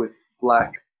do with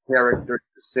Black characters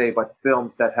per se, but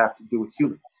films that have to do with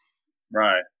humans.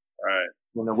 Right.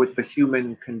 With the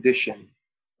human condition.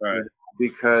 Right.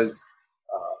 Because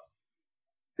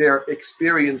they're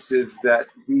experiences that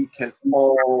we can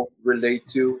all relate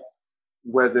to,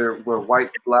 whether we're white,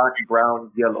 black,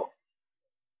 brown, yellow.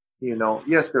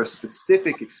 Yes, there are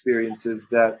specific experiences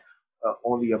that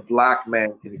only a Black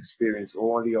man can experience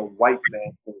or only a white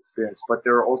man can experience. But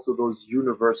there are also those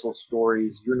universal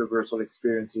stories, universal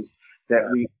experiences that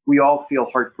we all feel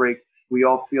heartbreak, we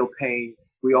all feel pain,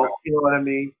 We all, you know what I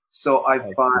mean? So I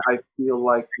feel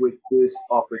like with this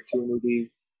opportunity,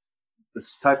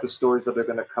 this type of stories that are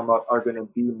going to come out are going to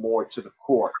be more to the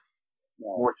core,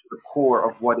 more to the core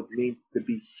of what it means to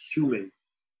be human.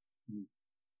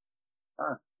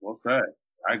 Well said.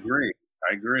 I agree.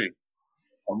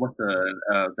 And what's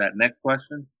that next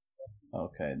question?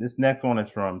 Okay, this next one is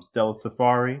from Stella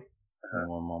Safari.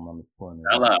 One moment, I'm just pulling it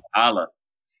Stella, Allah.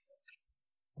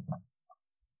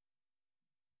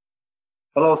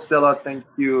 Hello, Stella. Thank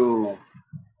you,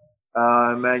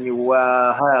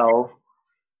 Emmanuel.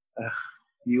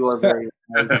 You are very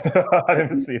nice. I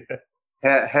didn't see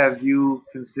that. Have you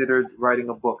considered writing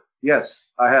a book? Yes,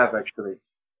 I have actually.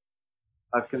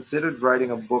 I've considered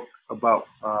writing a book about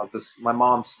my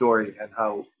mom's story and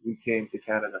how we came to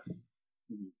Canada.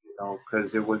 You know,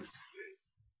 because it was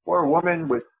for a woman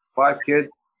with 5 kids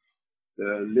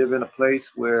to live in a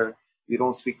place where you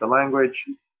don't speak the language,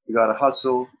 you got to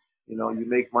hustle. You know, you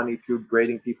make money through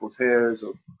braiding people's hairs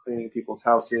or cleaning people's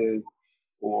houses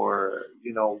or,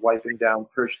 you know, wiping down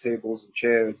perch tables and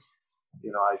chairs.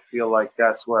 You know, I feel like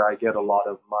that's where I get a lot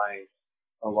of my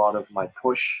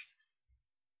push.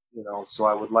 You know, so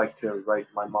I would like to write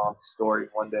my mom's story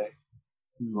one day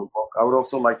in a book. I would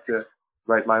also like to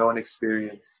write my own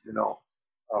experience, you know,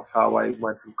 of how I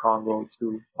went from Congo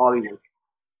to Hollywood.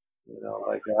 You know,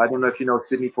 like I don't know if you know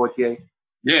Sidney Poitier.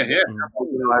 Yeah. You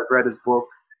know, I've read his book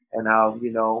and how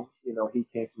you know he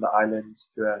came from the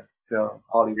islands to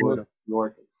Hollywood, and New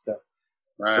York, and stuff.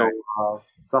 Right. So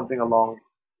something along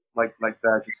like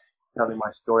that, just telling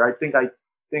my story. I think I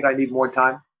need more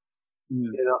time.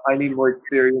 You know, I need more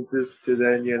experiences to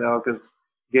then, you know, because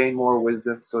gain more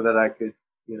wisdom so that I could,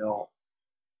 you know,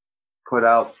 put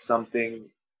out something.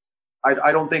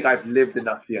 I don't think I've lived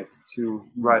enough yet to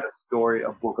write a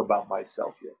book about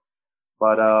myself yet.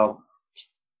 But I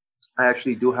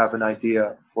actually do have an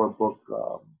idea for a book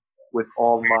with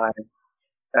all my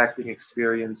acting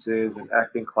experiences and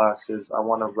acting classes. I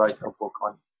want to write a book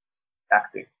on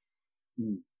acting.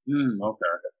 Okay.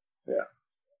 Yeah.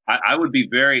 I would be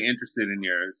very interested in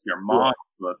your mom's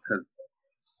book, because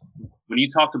when you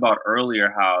talked about earlier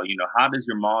how, you know, how does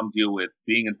your mom deal with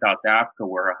being in South Africa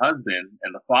where her husband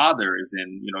and the father is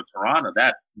in, you know, Toronto,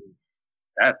 that's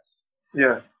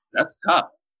tough.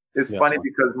 It's funny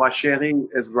because my chérie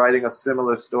is writing a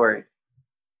similar story.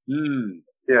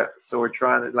 Yeah, so we're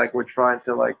trying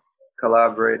to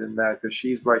collaborate in that because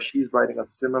she's writing a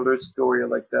similar story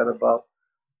like that about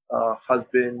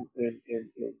husband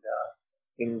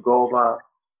in Goma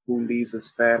who leaves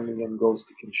his family and goes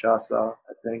to Kinshasa,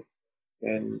 I think.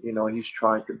 And, you know, he's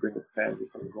trying to bring his family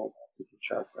from Goma to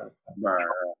Kinshasa. Right.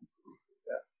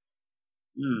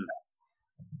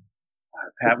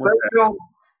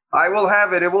 I will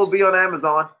have it. It will be on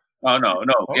Amazon. Oh, no.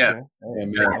 Okay. Yes.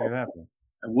 And I'm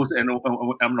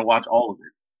going to watch all of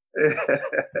it.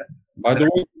 By the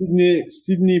way,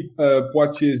 Sidney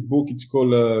Poitier's book, it's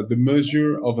called The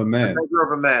Measure of a Man. The Measure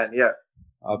of a Man, yeah.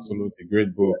 Absolutely.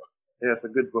 Great book. Yeah, it's a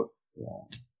good book. Yeah.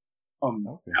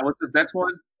 Okay. What's this next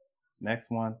one?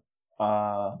 Next one.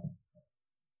 Tell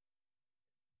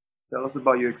us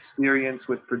about your experience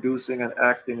with producing and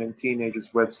acting in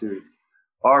teenagers web series.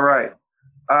 All right.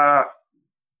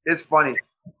 It's funny.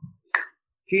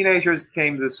 Teenagers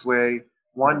came this way.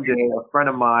 One day, a friend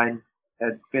of mine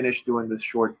had finished doing this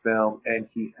short film, and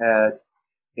he had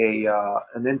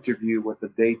an interview with a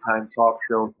daytime talk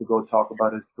show to go talk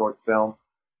about his short film,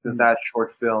 because that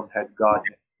short film had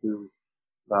gotten to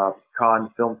Cannes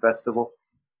Film Festival,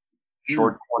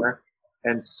 Short Corner.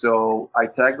 And so I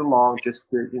tagged along just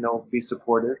to, you know, be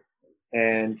supportive.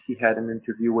 And he had an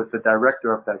interview with the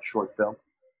director of that short film.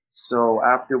 So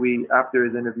after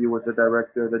his interview with the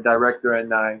director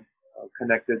and I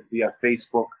connected via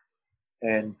Facebook.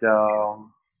 And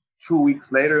 2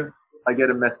 weeks later, I get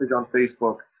a message on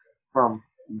Facebook from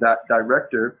that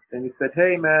director. And he said,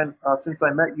 "Hey, man, since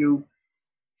I met you,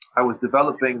 I was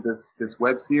developing this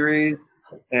web series,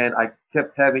 and I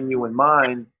kept having you in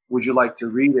mind. Would you like to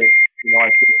read it? You know, I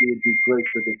think you would be great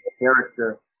for this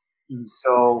character."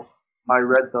 So I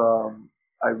read the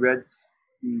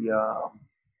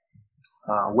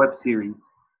web series.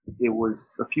 It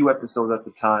was a few episodes at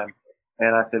the time,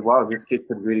 and I said, "Wow, this kid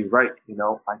could really write. You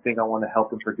know, I think I want to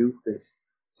help him produce this."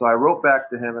 So I wrote back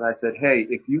to him and I said, "Hey,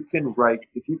 if you can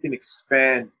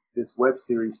expand this web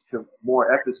series to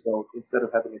more episodes instead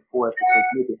of having it 4 episodes,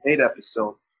 make it 8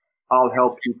 episodes, I'll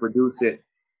help you produce it."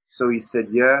 So he said,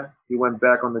 yeah. He went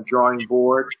back on the drawing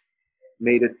board,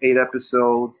 made it 8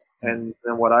 episodes. And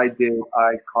then what I did,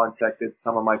 I contacted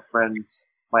some of my friends,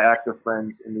 my actor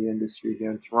friends in the industry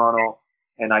here in Toronto,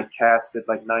 and I casted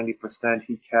like 90%.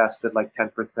 He casted like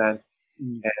 10%.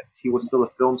 and he was still a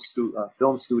film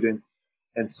student.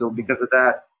 And so because of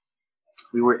that,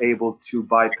 we were able to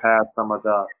bypass some of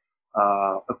the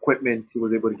equipment. He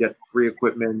was able to get free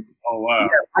equipment. Oh, wow.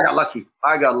 Yeah, I got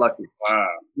lucky. Wow.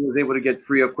 He was able to get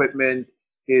free equipment.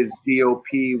 His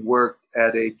DOP worked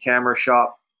at a camera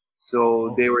shop,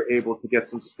 so they were able to get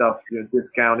some stuff,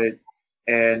 discounted.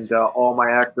 And all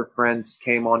my actor friends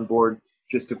came on board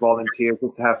just to volunteer,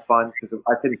 just to have fun, because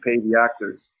I couldn't pay the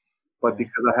actors. But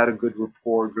because I had a good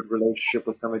rapport, good relationship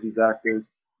with some of these actors,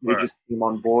 they just came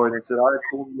on board and said, all right,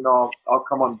 cool, I'll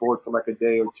come on board for like a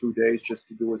day or 2 days just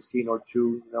to do a scene or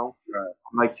two, Right.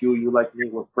 I'm like you like me,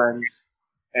 we're friends.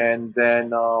 And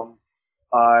then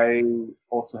I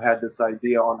also had this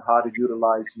idea on how to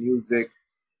utilize music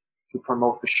to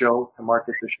promote the show, to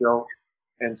market the show.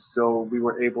 And so we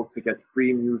were able to get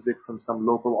free music from some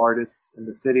local artists in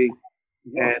the city.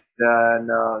 And then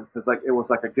it was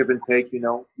like a give and take,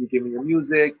 you give me your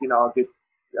music, I'll get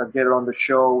it on the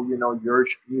show, your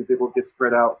music will get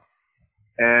spread out.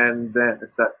 And then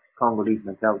it's that Congolese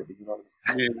mentality, you know what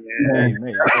I mean? Hey,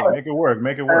 make it work.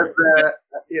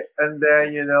 And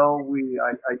then,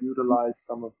 I utilized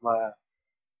some of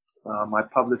my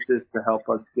publicists to help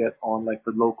us get on like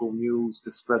the local news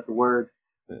to spread the word.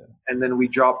 Yeah. And then we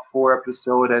dropped 4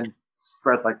 episodes and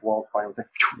spread like wildfire. It was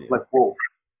like whoa,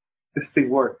 this thing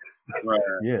worked. Right.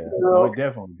 Yeah, it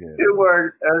definitely did. It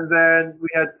worked. And then we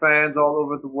had fans all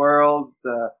over the world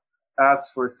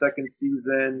ask for a second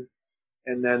season.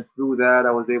 And then through that,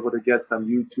 I was able to get some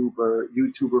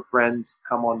YouTuber friends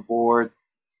come on board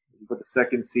for the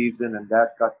second season, and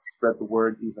that got to spread the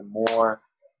word even more.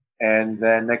 And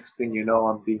then next thing you know,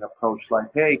 I'm being approached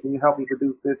like, hey, can you help me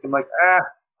produce this? I'm like,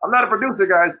 I'm not a producer,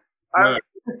 guys. I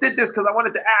did this because I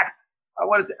wanted to act. I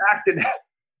wanted to act in it.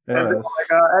 And then I'm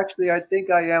like, actually, I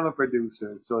think I am a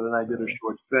producer. So then I did a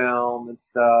short film and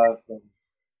stuff.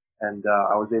 And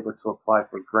I was able to apply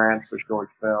for grants for short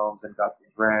films and got some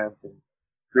grants and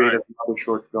created another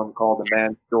short film called The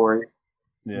Man Story.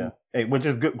 Yeah. Hey, which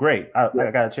is good. Great. I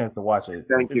got a chance to watch it.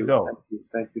 Thank you.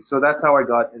 So that's how I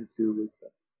got into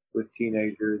with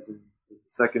teenagers. And the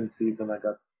second season, I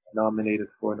got nominated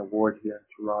for an award here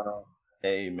in Toronto.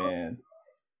 Hey, man.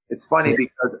 It's funny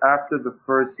because after the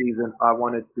first season, I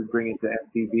wanted to bring it to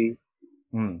MTV.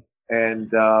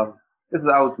 And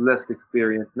I was less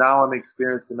experienced. Now I'm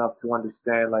experienced enough to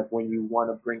understand, like, when you want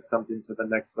to bring something to the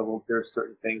next level, there are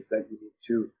certain things that you need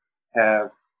to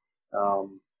have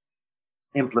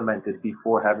implemented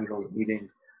before having those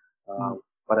meetings.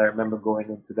 But I remember going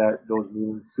into those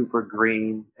meetings super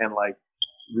green and like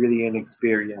really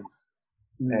inexperienced.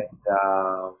 And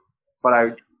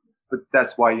but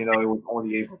that's why, it was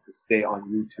only able to stay on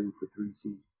YouTube for 3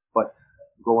 seasons. But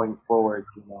going forward,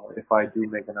 if I do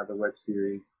make another web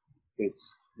series,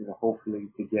 it's, hopefully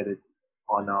to get it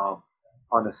on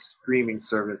a streaming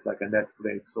service like a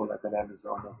Netflix or like an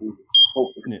Amazon or Hulu.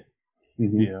 Hopefully.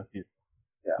 Yeah.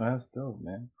 That's dope,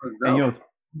 man. And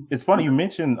it's funny you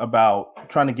mentioned about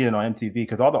trying to get it on MTV,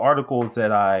 because all the articles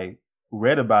that I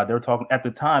read about, they were talking at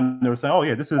the time. They were saying, "Oh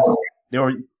yeah,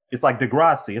 it's like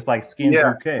Degrassi, it's like Skins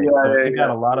UK." So it got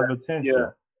a lot of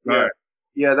attention.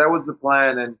 Yeah, that was the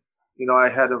plan. And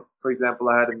for example,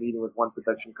 I had a meeting with one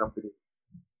production company,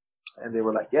 and they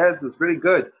were like, "Yeah, this is really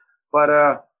good, but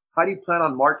how do you plan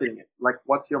on marketing it? Like,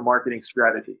 what's your marketing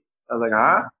strategy?" I was like,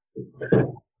 "Huh?"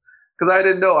 Because I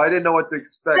didn't know what to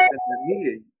expect in the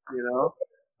meeting,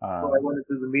 So I went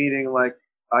into the meeting like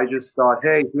I just thought,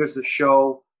 hey, here's the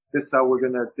show. This is how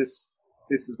this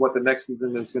is what the next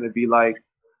season is gonna be like.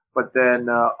 But then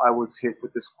I was hit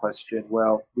with this question.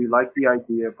 Well, we like the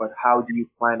idea, but how do you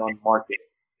plan on marketing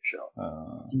the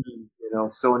show?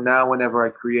 So now whenever I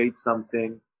create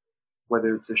something,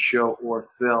 whether it's a show or a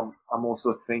film, I'm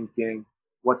also thinking,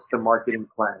 what's the marketing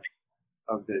plan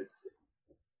of this?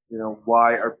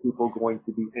 Why are people going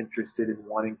to be interested in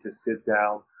wanting to sit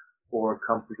down or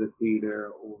come to the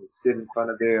theater or sit in front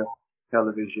of their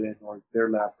television or their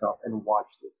laptop and watch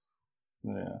this?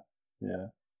 Yeah.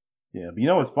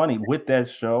 But what's funny with that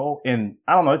show, and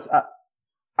I don't know, it's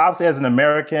obviously as an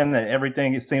American and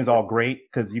everything, it seems all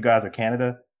great because you guys are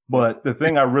Canada. But the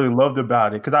thing I really loved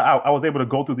about it, because I was able to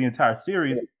go through the entire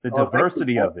series, the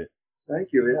diversity of it. Thank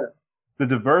you. Yeah. The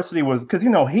diversity was, because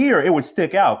here it would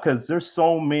stick out because there's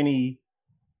so many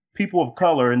people of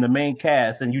color in the main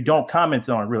cast and you don't comment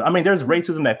on it really. I mean, there's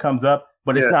racism that comes up,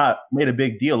 but it's not made a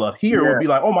big deal of. Here it would be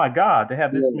like, oh my God, they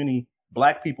have this many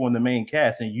Black people in the main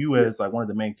cast and you as like one of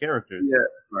the main characters.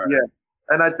 Yeah.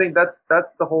 And I think that's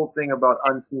the whole thing about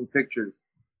Unseen Pictures.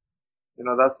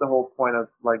 That's the whole point of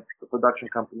like the production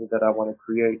company that I want to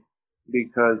create,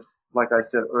 because like I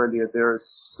said earlier, there are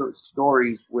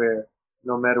stories where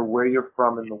no matter where you're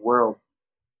from in the world,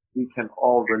 we can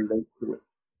all relate to it.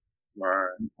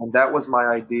 Right. And that was my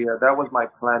idea. That was my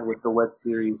plan with the web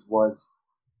series was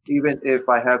even if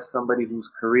I have somebody who's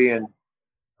Korean,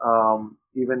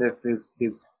 even if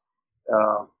his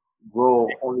role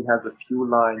only has a few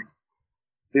lines,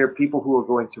 there are people who are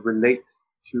going to relate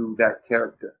to that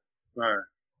character. Right.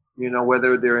 You know,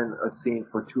 whether they're in a scene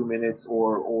for 2 minutes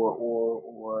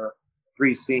or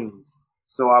 3 scenes.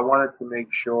 So I wanted to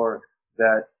make sure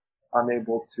that I'm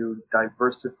able to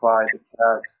diversify the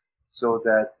cast so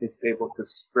that it's able to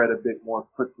spread a bit more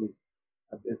quickly.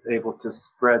 It's able to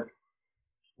spread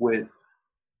with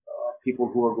people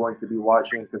who are going to be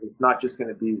watching, because it's not just going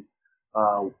to be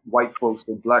white folks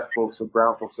or black folks or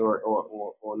brown folks or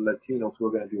Latinos who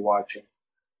are going to be watching.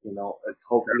 You know,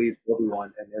 hopefully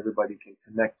everyone and everybody can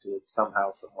connect to it somehow,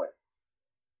 some way.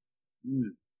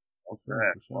 Well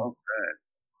said. Well said.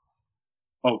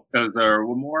 Oh, is there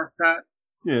one more, Pat?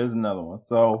 Yeah, there's another one.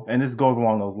 So, and this goes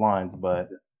along those lines, but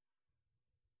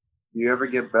Do you ever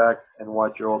get back and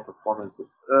watch your old performances?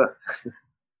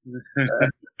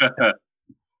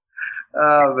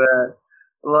 Oh man,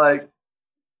 like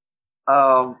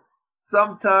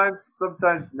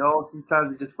sometimes no,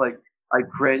 sometimes it's just like I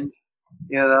cringe,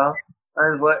 you know. I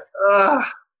was like,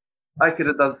 I could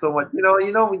have done so much, you know.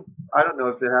 I don't know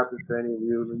if it happens to any of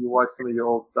you when you watch some of your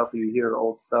old stuff, or you hear the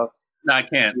old stuff. No, I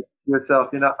can't. Yourself,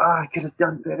 you know, I could have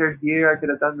done better here. I could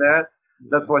have done that.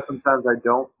 That's why sometimes I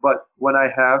don't. But when I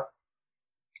have,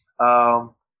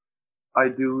 I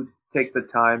do take the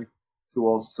time to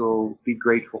also be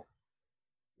grateful.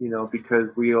 You know, because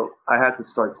I had to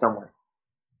start somewhere.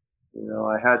 You know,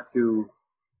 I had to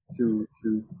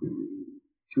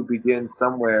begin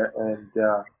somewhere, and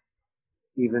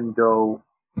even though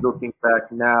looking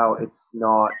back now, it's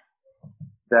not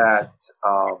that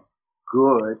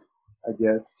good, I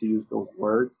guess, to use those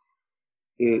words.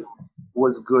 It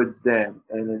was good then,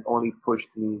 and it only pushed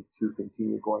me to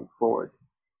continue going forward.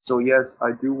 So yes,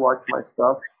 I do watch my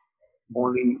stuff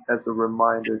only as a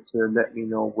reminder to let me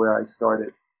know where I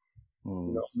started.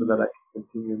 You know, so that I can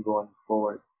continue going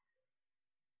forward.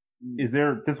 Is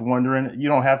there, just wondering, you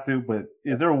don't have to, but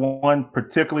is there one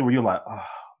particularly where you're like, oh, man.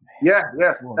 Yeah,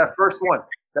 that first one,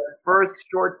 that first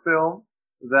short film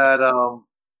that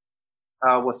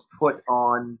was put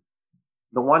on,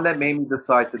 the one that made me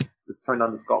decide to turn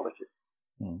on the scholarship.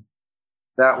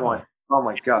 That one, oh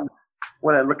my God.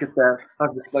 When I look at that,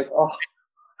 I'm just like, oh,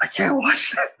 I can't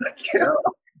watch this. I can't.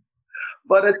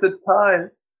 But at the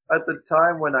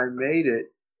time when I made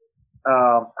it,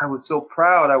 I was so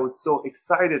proud. I was so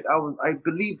excited. I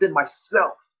believed in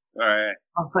myself. All right.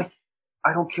 I was like,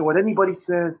 I don't care what anybody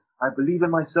says. I believe in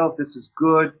myself. This is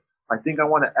good. I think I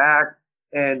want to act.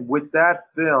 And with that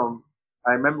film,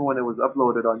 I remember when it was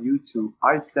uploaded on YouTube,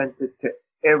 I sent it to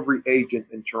every agent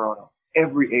in Toronto.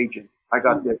 Every agent. I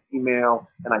got their email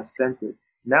and I sent it.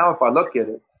 Now, if I look at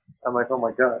it, I'm like, oh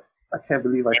my God, I can't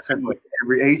believe I sent it to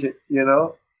every agent, you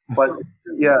know? But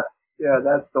yeah,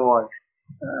 that's the one.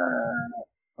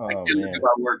 I can't look at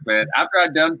my work, man. After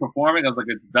I'm done performing, I was like,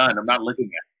 it's done. I'm not looking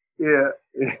at it.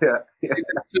 Yeah.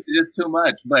 It's just too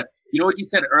much. But you know what you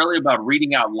said earlier about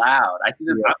reading out loud? I think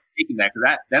I'm taking that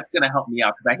because that's going to help me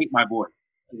out because I hate my voice.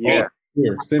 Yeah.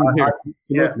 Same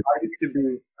here.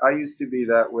 I used to be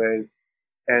that way.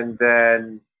 And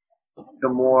then the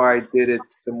more I did it,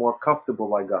 the more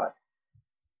comfortable I got.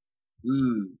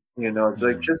 You know, it's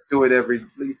like just do it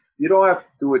you don't have to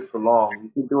do it for long. You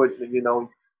can do it, you know.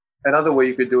 Another way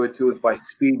you could do it too is by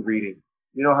speed reading.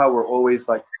 You know how we're always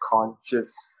like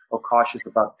conscious or cautious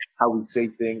about how we say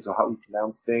things or how we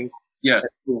pronounce things? Yes.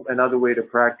 Another way to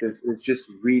practice is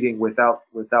just reading without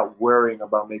worrying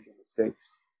about making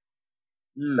mistakes.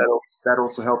 That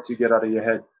also helps you get out of your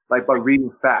head. Like by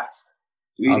reading fast.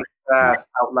 Reading fast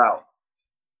out loud.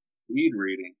 Speed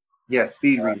reading. Yeah,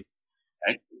 speed reading.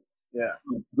 Excellent. Yeah.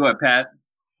 Go ahead, Pat.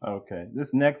 Okay.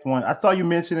 This next one, I saw you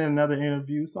mention in another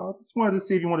interview, so I just wanted to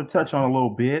see if you want to touch on a little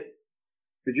bit.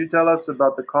 Could you tell us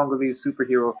about the Congolese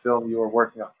superhero film you were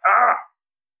working on?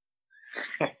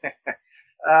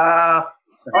 All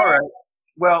right.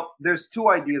 Well, there's 2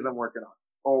 ideas I'm working on,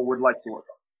 or would like to work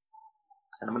on,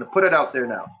 and I'm going to put it out there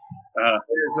now.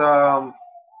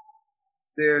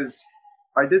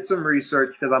 I did some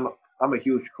research because I'm a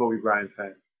huge Kobe Bryant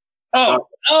fan. Okay.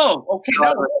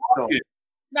 Now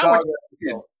we're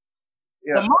talking.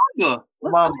 Yeah. The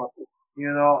Mamba.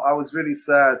 You know, I was really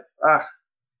sad.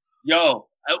 Yo,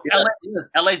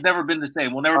 LA's never been the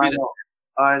same. We'll never be the same.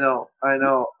 I know.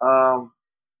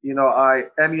 You know, I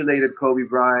emulated Kobe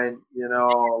Bryant. You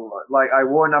know, like I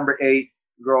wore number 8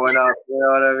 growing up. You know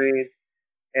what I mean?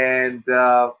 And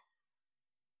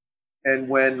And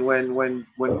when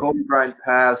Kobe Bryant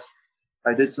passed,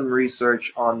 I did some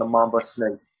research on the mamba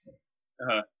snake.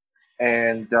 Uh-huh.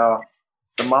 And the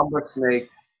mamba snake,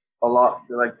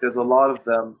 there's a lot of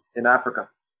them in Africa,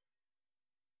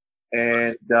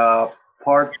 and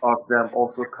part of them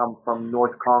also come from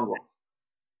North Congo.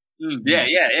 Yeah.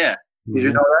 Did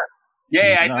you know that?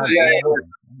 Yeah, I do.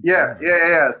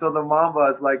 Yeah. So the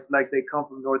mambas, like they come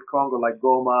from North Congo, like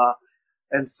Goma,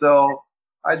 and so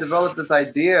I developed this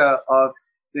idea of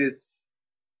this.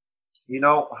 You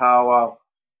know how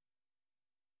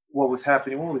what was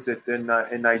happening? What was it in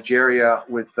Nigeria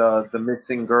with the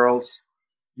missing girls?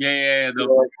 Yeah.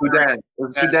 Sudan. It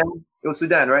was Sudan. It was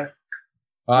Sudan, right?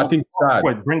 I think Chad.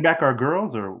 Wait, Bring Back Our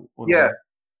Girls, or what? Yeah.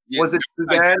 Was it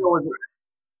Sudan or was it?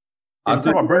 I'm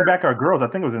talking about Bring Back Our Girls. I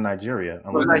think it was in Nigeria.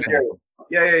 It was Nigeria.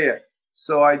 Yeah.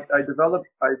 So I developed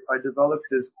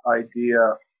this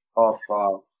idea of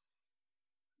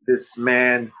this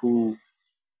man who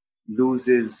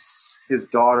loses his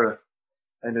daughter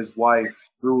and his wife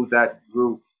through that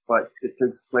group, but it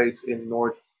takes place in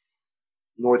North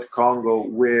Congo,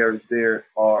 where there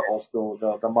are also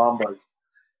the Mambas,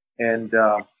 and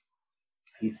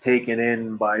he's taken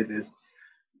in by this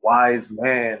wise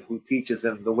man who teaches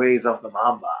him the ways of the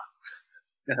Mamba.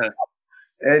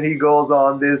 And he goes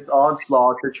on this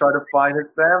onslaught to try to find his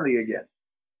family again.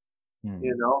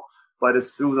 You know, but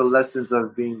it's through the lessons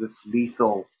of being this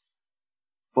lethal,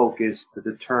 focused,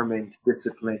 determined,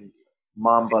 disciplined,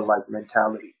 Mamba-like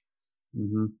mentality.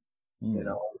 You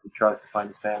know, as he tries to find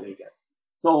his family again.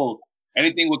 Sold.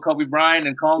 Anything with Kobe Bryant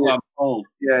and Congo, I'm sold.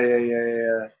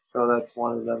 Yeah. So that's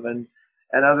one of them. And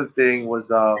another thing was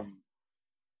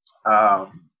I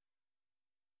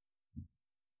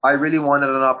really wanted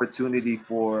an opportunity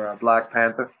for Black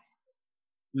Panther.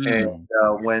 And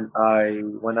when I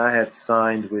had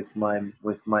signed with my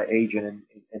agent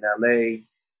in LA,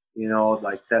 you know,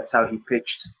 like that's how he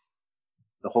pitched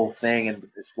the whole thing, and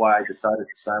that's why I decided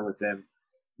to sign with him.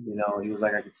 You know, he was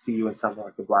like, I could see you in something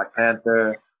like the Black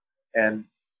Panther. And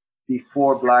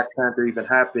before Black Panther even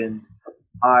happened,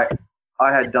 I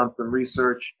had done some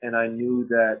research, and I knew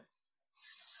that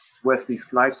Wesley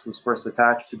Snipes was first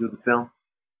attached to do the film.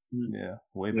 Yeah,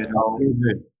 way back. You know?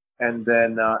 And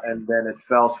then it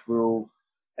fell through,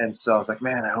 and so I was like,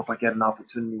 man, I hope I get an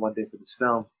opportunity one day for this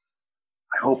film.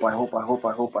 I hope,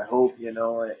 you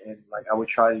know, and like I would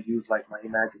try to use like my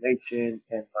imagination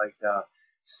and like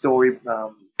story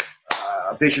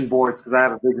vision boards, because I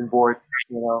have a vision board,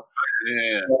 you know.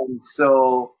 Yeah. And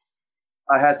so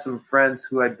I had some friends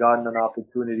who had gotten an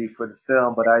opportunity for the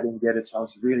film, but I didn't get it, so I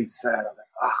was really sad. I was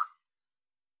like, ah.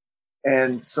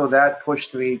 And so that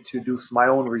pushed me to do my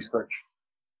own research.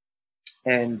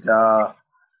 And I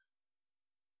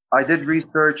did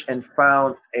research and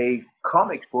found a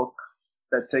comic book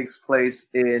that takes place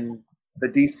in the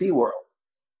DC world.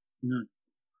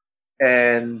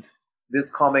 And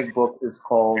this comic book is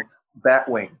called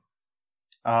Batwing.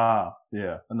 Ah,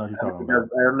 yeah, I know what you're talking about.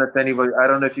 I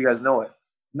don't know if you guys know it.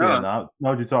 No, I know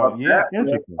what you're talking. Yeah,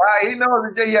 interesting. He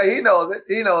knows it. Yeah, he knows it.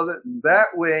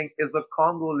 Batwing is a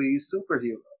Congolese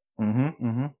superhero.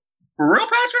 For real,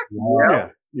 Patrick?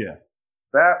 Yeah.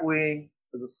 Batwing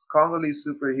is a Congolese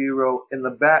superhero in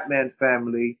the Batman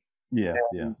family. Yeah.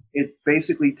 It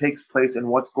basically takes place in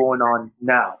what's going on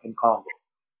now in Congo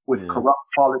with corrupt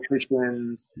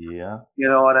politicians. Yeah. You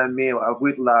know what I mean?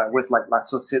 With la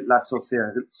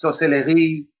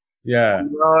sorcellerie. Yeah. You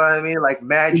know what I mean? Like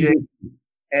magic.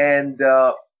 And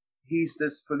he's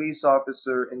this police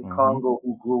officer in Congo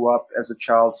who grew up as a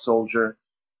child soldier.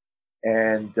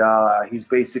 And he's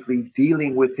basically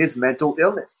dealing with his mental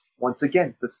illness. Once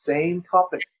again, the same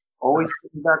topic, always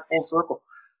coming back full circle.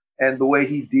 And the way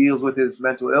he deals with his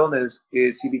mental illness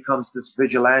is he becomes this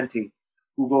vigilante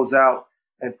who goes out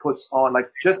and puts on,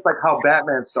 like, just like how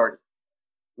Batman started.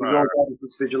 He goes out as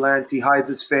this vigilante, hides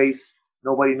his face,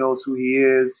 nobody knows who he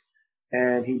is,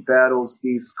 and he battles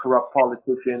these corrupt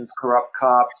politicians, corrupt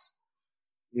cops,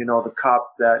 you know, the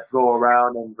cops that go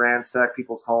around and ransack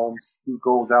people's homes. He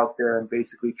goes out there and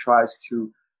basically tries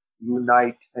to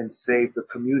unite and save the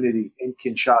community in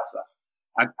Kinshasa.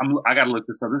 I got to look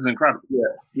this up. This is incredible.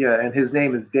 Yeah, and his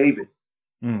name is David.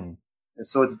 And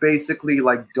so it's basically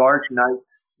like Dark Knight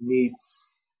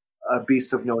meets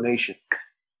Beast of No Nation.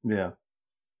 Yeah.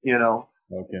 You know?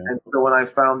 Okay. And so when I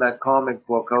found that comic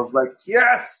book, I was like,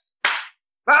 yes!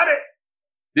 Found it!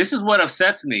 This is what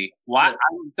upsets me. Why?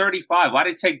 I'm 35. Why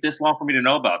did it take this long for me to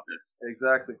know about this?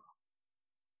 Exactly.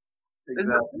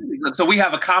 So we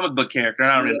have a comic book character.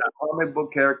 A comic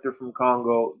book character from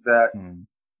Congo that,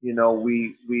 you know,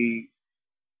 we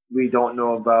don't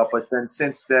know about. But then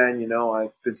since then, you know,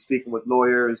 I've been speaking with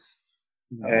lawyers,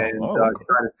 and trying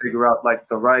to figure out like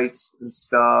the rights and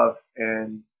stuff.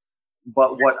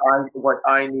 But what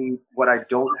I need, what I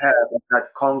don't have, is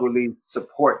that Congolese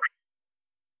support.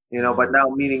 But now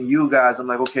meeting you guys, I'm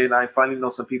like, okay, now I finally know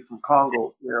some people from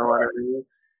Congo. You know what I mean?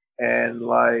 And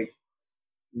like,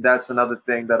 that's another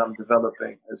thing that I'm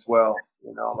developing as well.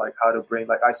 Like how to bring,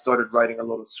 like I started writing a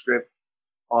little script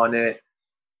on it,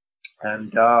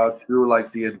 and through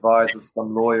like the advice of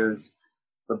some lawyers,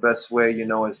 the best way,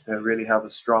 is to really have a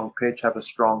strong pitch, have a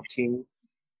strong team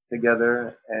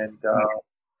together. And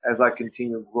as I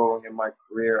continue growing in my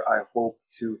career, I hope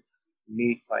to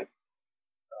meet like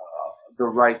the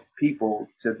right people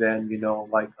to then,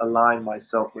 like align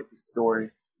myself with the story.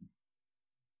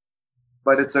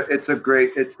 But it's a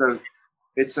great story.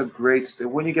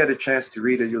 When you get a chance to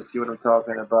read it, you'll see what I'm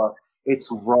talking about. It's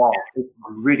raw, it's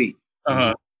gritty.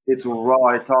 Uh-huh. It's raw.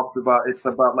 It's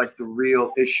about like the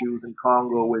real issues in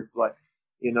Congo with like,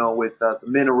 with the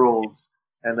minerals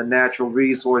and the natural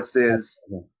resources,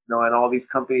 and all these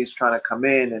companies trying to come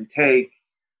in and take,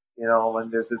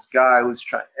 and there's this guy who's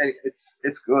trying. It's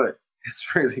good.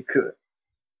 It's really good.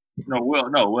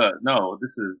 No.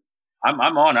 This is. I'm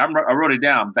on. I wrote it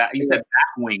down. You said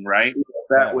Batwing, right?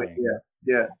 Batwing.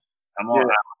 Yeah. I'm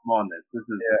on this. This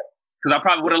is because I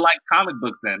probably would have liked comic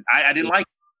books then. I didn't like.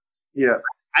 Yeah.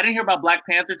 I didn't hear about Black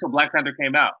Panther till Black Panther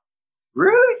came out.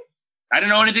 Really? I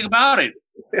didn't know anything about it.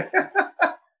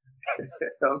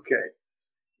 Okay.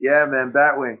 Yeah, man.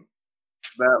 Batwing.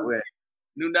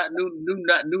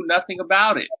 Knew nothing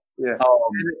about it. Yeah.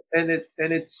 And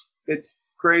it's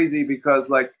crazy because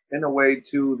like in a way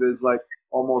too, there's like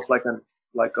almost like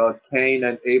a Cain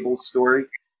and Abel story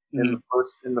in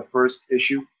the first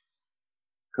issue,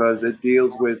 because it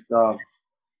deals with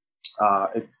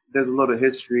there's a little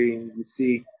history, and you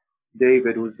see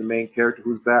David, who's the main character,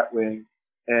 who's Batwing,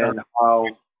 and how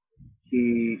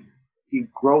he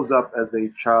grows up as a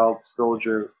child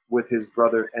soldier with his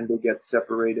brother, and they get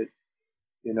separated,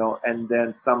 and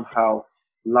then somehow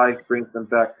life brings them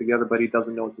back together, but he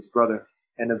doesn't know it's his brother,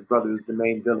 and his brother is the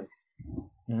main villain.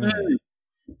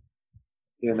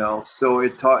 So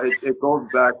it goes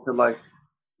back to like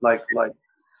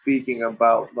speaking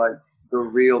about like the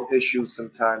real issue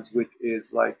sometimes, which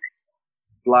is like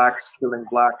blacks killing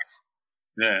blacks.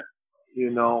 Yeah.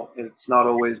 It's not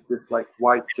always just like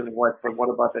whites killing whites, but what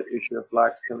about that issue of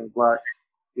blacks killing blacks?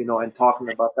 And talking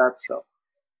about that stuff,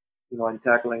 and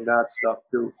tackling that stuff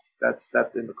too.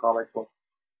 That's in the comic book.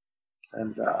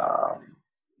 And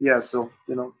so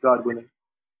God willing,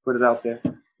 put it out there.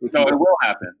 No, it will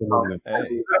happen.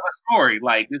 You have a story.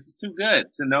 Like, this is too good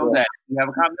to know that you have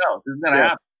a comic. No, this is going to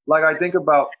happen. Like, I think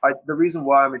about, the reason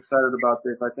why I'm excited about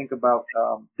this, I think about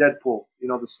Deadpool,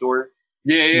 the story?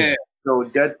 Yeah. So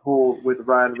Deadpool with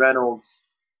Ryan Reynolds,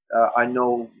 I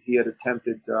know he had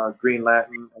attempted Green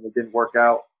Lantern and it didn't work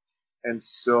out. And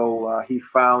so he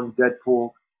found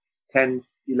Deadpool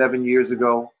 11 years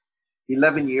ago.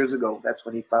 11 years ago, that's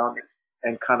when he found it,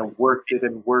 and kind of worked it.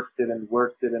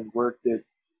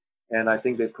 And I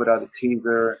think they put out a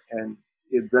teaser, and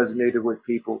it resonated with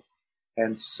people.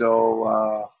 And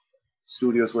so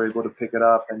studios were able to pick it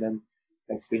up, and then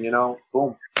next thing you know,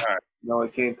 boom.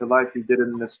 It came to life. He did it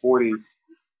in his 40s.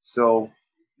 So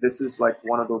this is like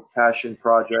one of those passion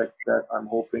projects that I'm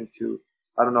hoping to,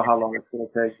 I don't know how long it's going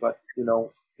to take, but,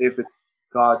 if it's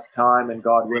God's time and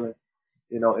God willing,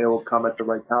 it will come at the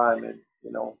right time. And,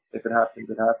 if it happens,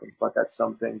 it happens. But that's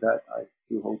something that I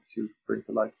do hope to bring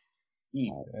to life.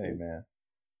 Hey, man.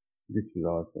 This is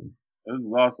awesome. This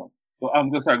is awesome. Well,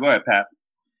 sorry. Go ahead, Pat.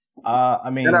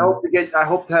 And I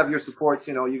hope to have your supports.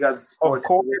 You guys support. Of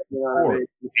course.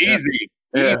 Easy.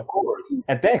 Yeah, of course.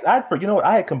 And thanks. I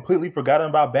had completely forgotten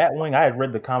about Batwing. I had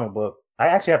read the comic book. I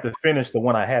actually have to finish the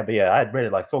one I have. But yeah, I had read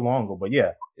it like so long ago. But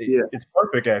yeah, it's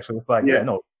perfect. Actually, it's like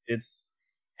it's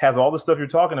has all the stuff you're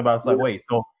talking about. It's like wait,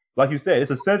 so like you said,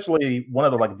 it's essentially one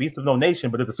of the like Beasts of No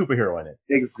Nation, but there's a superhero in it.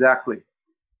 Exactly.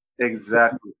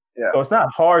 Yeah. So it's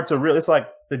not hard to really. It's like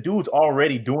the dude's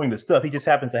already doing the stuff. He just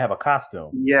happens to have a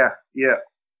costume. Yeah.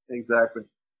 Exactly.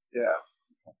 Yeah.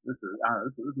 This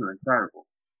is incredible.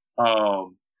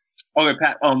 Okay,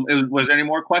 Pat. Was there any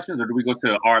more questions, or do we go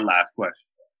to our last question?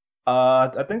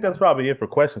 I think that's probably it for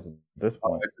questions at this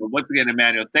point. Okay, so once again,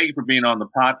 Emmanuel, thank you for being on the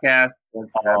podcast. This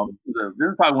is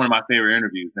probably one of my favorite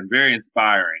interviews and very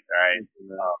inspiring. All right,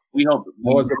 we hope it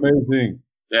was amazing.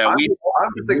 Yeah, I'm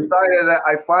just excited that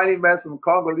I finally met some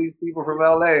Congolese people from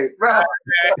LA. Bro.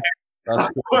 That's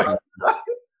cool.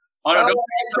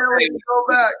 Go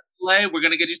back. We're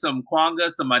gonna get you some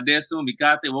kwanga, some madesu, and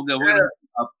mikate. We'll go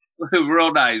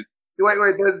real nice.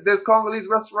 Wait. There's Congolese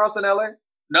restaurants in LA?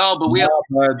 No, but we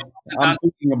but I'm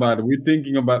thinking about it. We're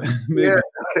thinking about it. Yeah.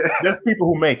 There's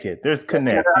people who make it. There's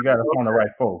connects. You got to find the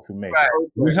right folks who make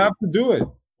it. We have to do it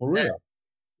for real.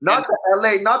 Not the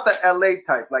LA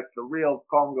type, like the real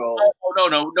Congo. Oh,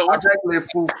 no. Exactly,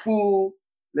 fufu.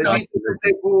 No.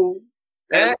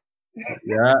 Eh?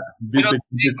 Yeah,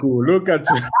 cool. Look at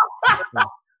you.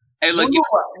 Hey, look,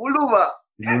 Muluba.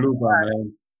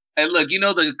 Man. hey, look, you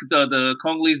know the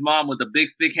Congolese mom with the big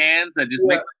thick hands that just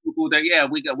makes the food that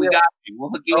we got you. We'll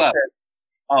hook you up.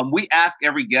 We ask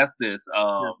every guest this.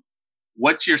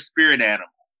 What's your spirit animal?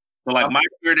 So like my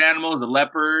spirit animal is a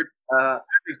leopard,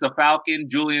 Patrick's a falcon,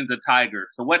 Julian's a tiger.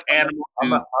 So what animal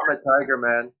I'm a tiger,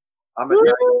 man. I'm a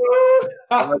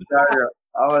tiger.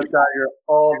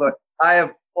 I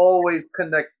have always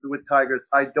connected with tigers.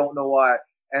 I don't know why.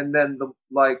 And then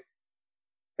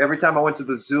every time I went to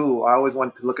the zoo, I always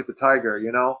wanted to look at the tiger,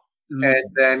 you know? Mm-hmm. And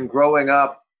then growing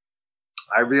up,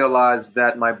 I realized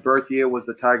that my birth year was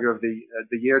the tiger of the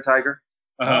year tiger.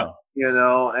 Uh-huh. You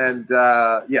know, and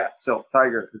so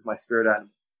tiger is my spirit animal.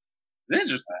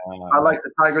 Interesting. I like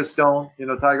the tiger stone, you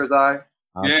know, tiger's eye.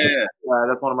 Yeah,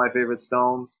 that's one of my favorite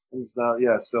stones and stuff.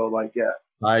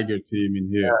 Tiger team in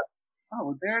here. Yeah. Oh,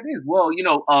 well, there it is. Well, you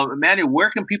know, Emmanuel, where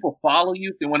can people follow you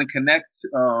if they want to connect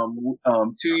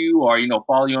to you, or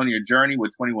follow you on your journey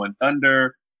with 21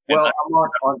 Thunder? Well, I'm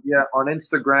on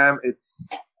Instagram. It's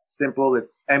simple.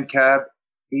 It's MKAB,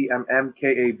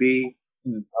 EMMKAB.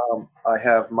 I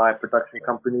have my production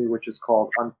company, which is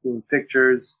called Unseen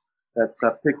Pictures. That's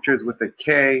pictures with a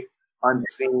K,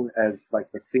 unseen as like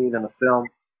the scene in a film.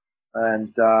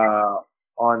 And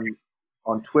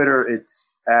on Twitter,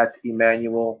 it's at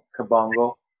Emmanuel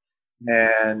Kabongo.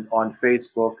 And on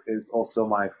Facebook is also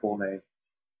my full name.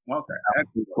 Okay.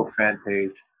 Facebook fan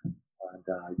page. And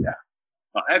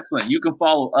excellent. You can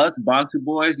follow us, Bantu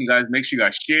Boys. You guys make sure you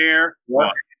guys share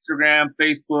on Instagram,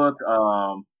 Facebook,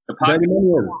 the podcast.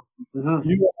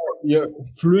 You're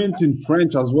fluent in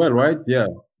French as well, right? Yeah.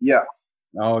 Yeah.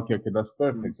 Oh, okay. That's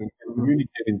perfect. So you can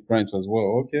communicate in French as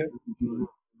well. Okay. You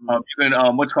can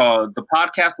what's called the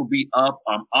podcast will be up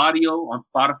on audio on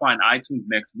Spotify and iTunes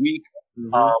next week.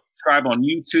 Subscribe on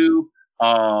YouTube.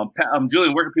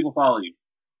 Julian, where can people follow you?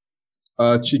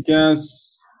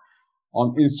 Chikens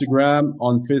on Instagram,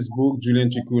 on Facebook, Julian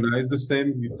Chikuna. It's the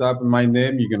same. You type in my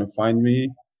name, you're gonna find me.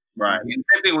 Right. And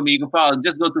same thing with me. You can follow.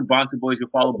 Just go through Bantu Boys. You'll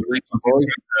follow Blake.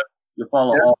 You'll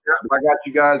follow all. I got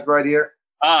you guys right here.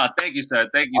 Thank you, sir.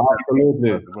 Thank you, sir.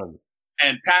 Absolutely.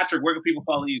 And Patrick, where can people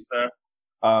follow you, sir?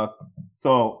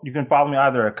 So you can follow me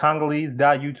either at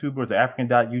Congolese.YouTubers or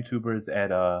African.YouTubers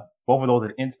at both of those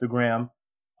at Instagram.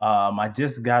 I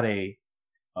just got a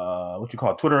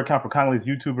Twitter account for Congolese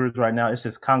YouTubers right now. It's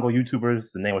just Congo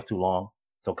YouTubers. The name was too long.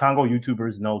 So Congo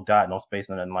YouTubers, no dot, no space,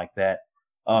 nothing like that.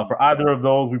 For either of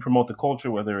those, we promote the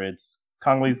culture, whether it's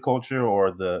Congolese culture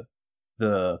or the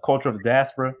culture of the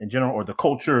diaspora in general, or the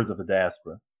cultures of the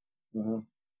diaspora. All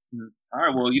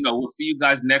right. Well, we'll see you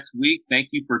guys next week. Thank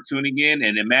you for tuning in.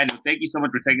 And Emmanuel, thank you so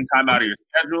much for taking time out of your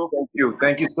schedule.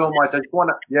 Thank you so much. I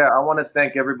want to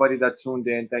thank everybody that tuned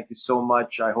in. Thank you so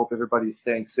much. I hope everybody's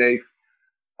staying safe.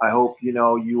 I hope,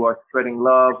 you are spreading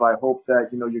love. I hope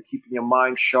that, you're keeping your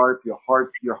mind sharp, your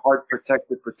heart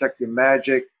protected, protect your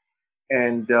magic,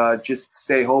 and just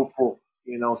stay hopeful,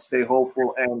 stay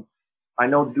hopeful. And I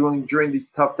know during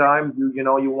these tough times, you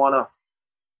want to,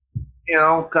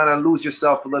 kind of lose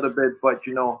yourself a little bit, but,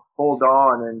 hold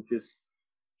on and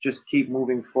just keep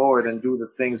moving forward and do the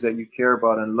things that you care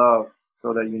about and love,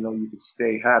 so that, you can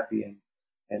stay happy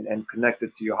and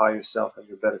connected to your higher self and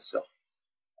your better self.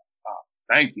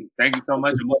 Thank you. Thank you so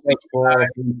much. Thank you for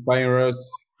inspiring us.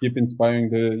 Keep inspiring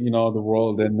the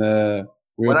world. And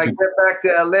when I get back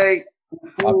to LA,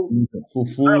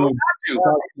 fufu.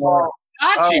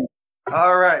 Got you.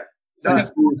 All right.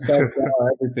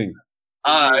 Everything.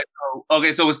 All right.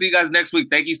 Okay, so we'll see you guys next week.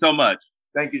 Thank you so much.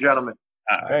 Thank you, gentlemen.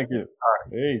 Thank you. All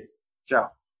right. Peace. Ciao.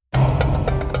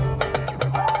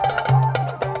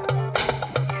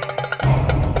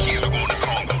 Keys, we're going to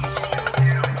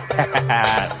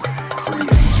Congo.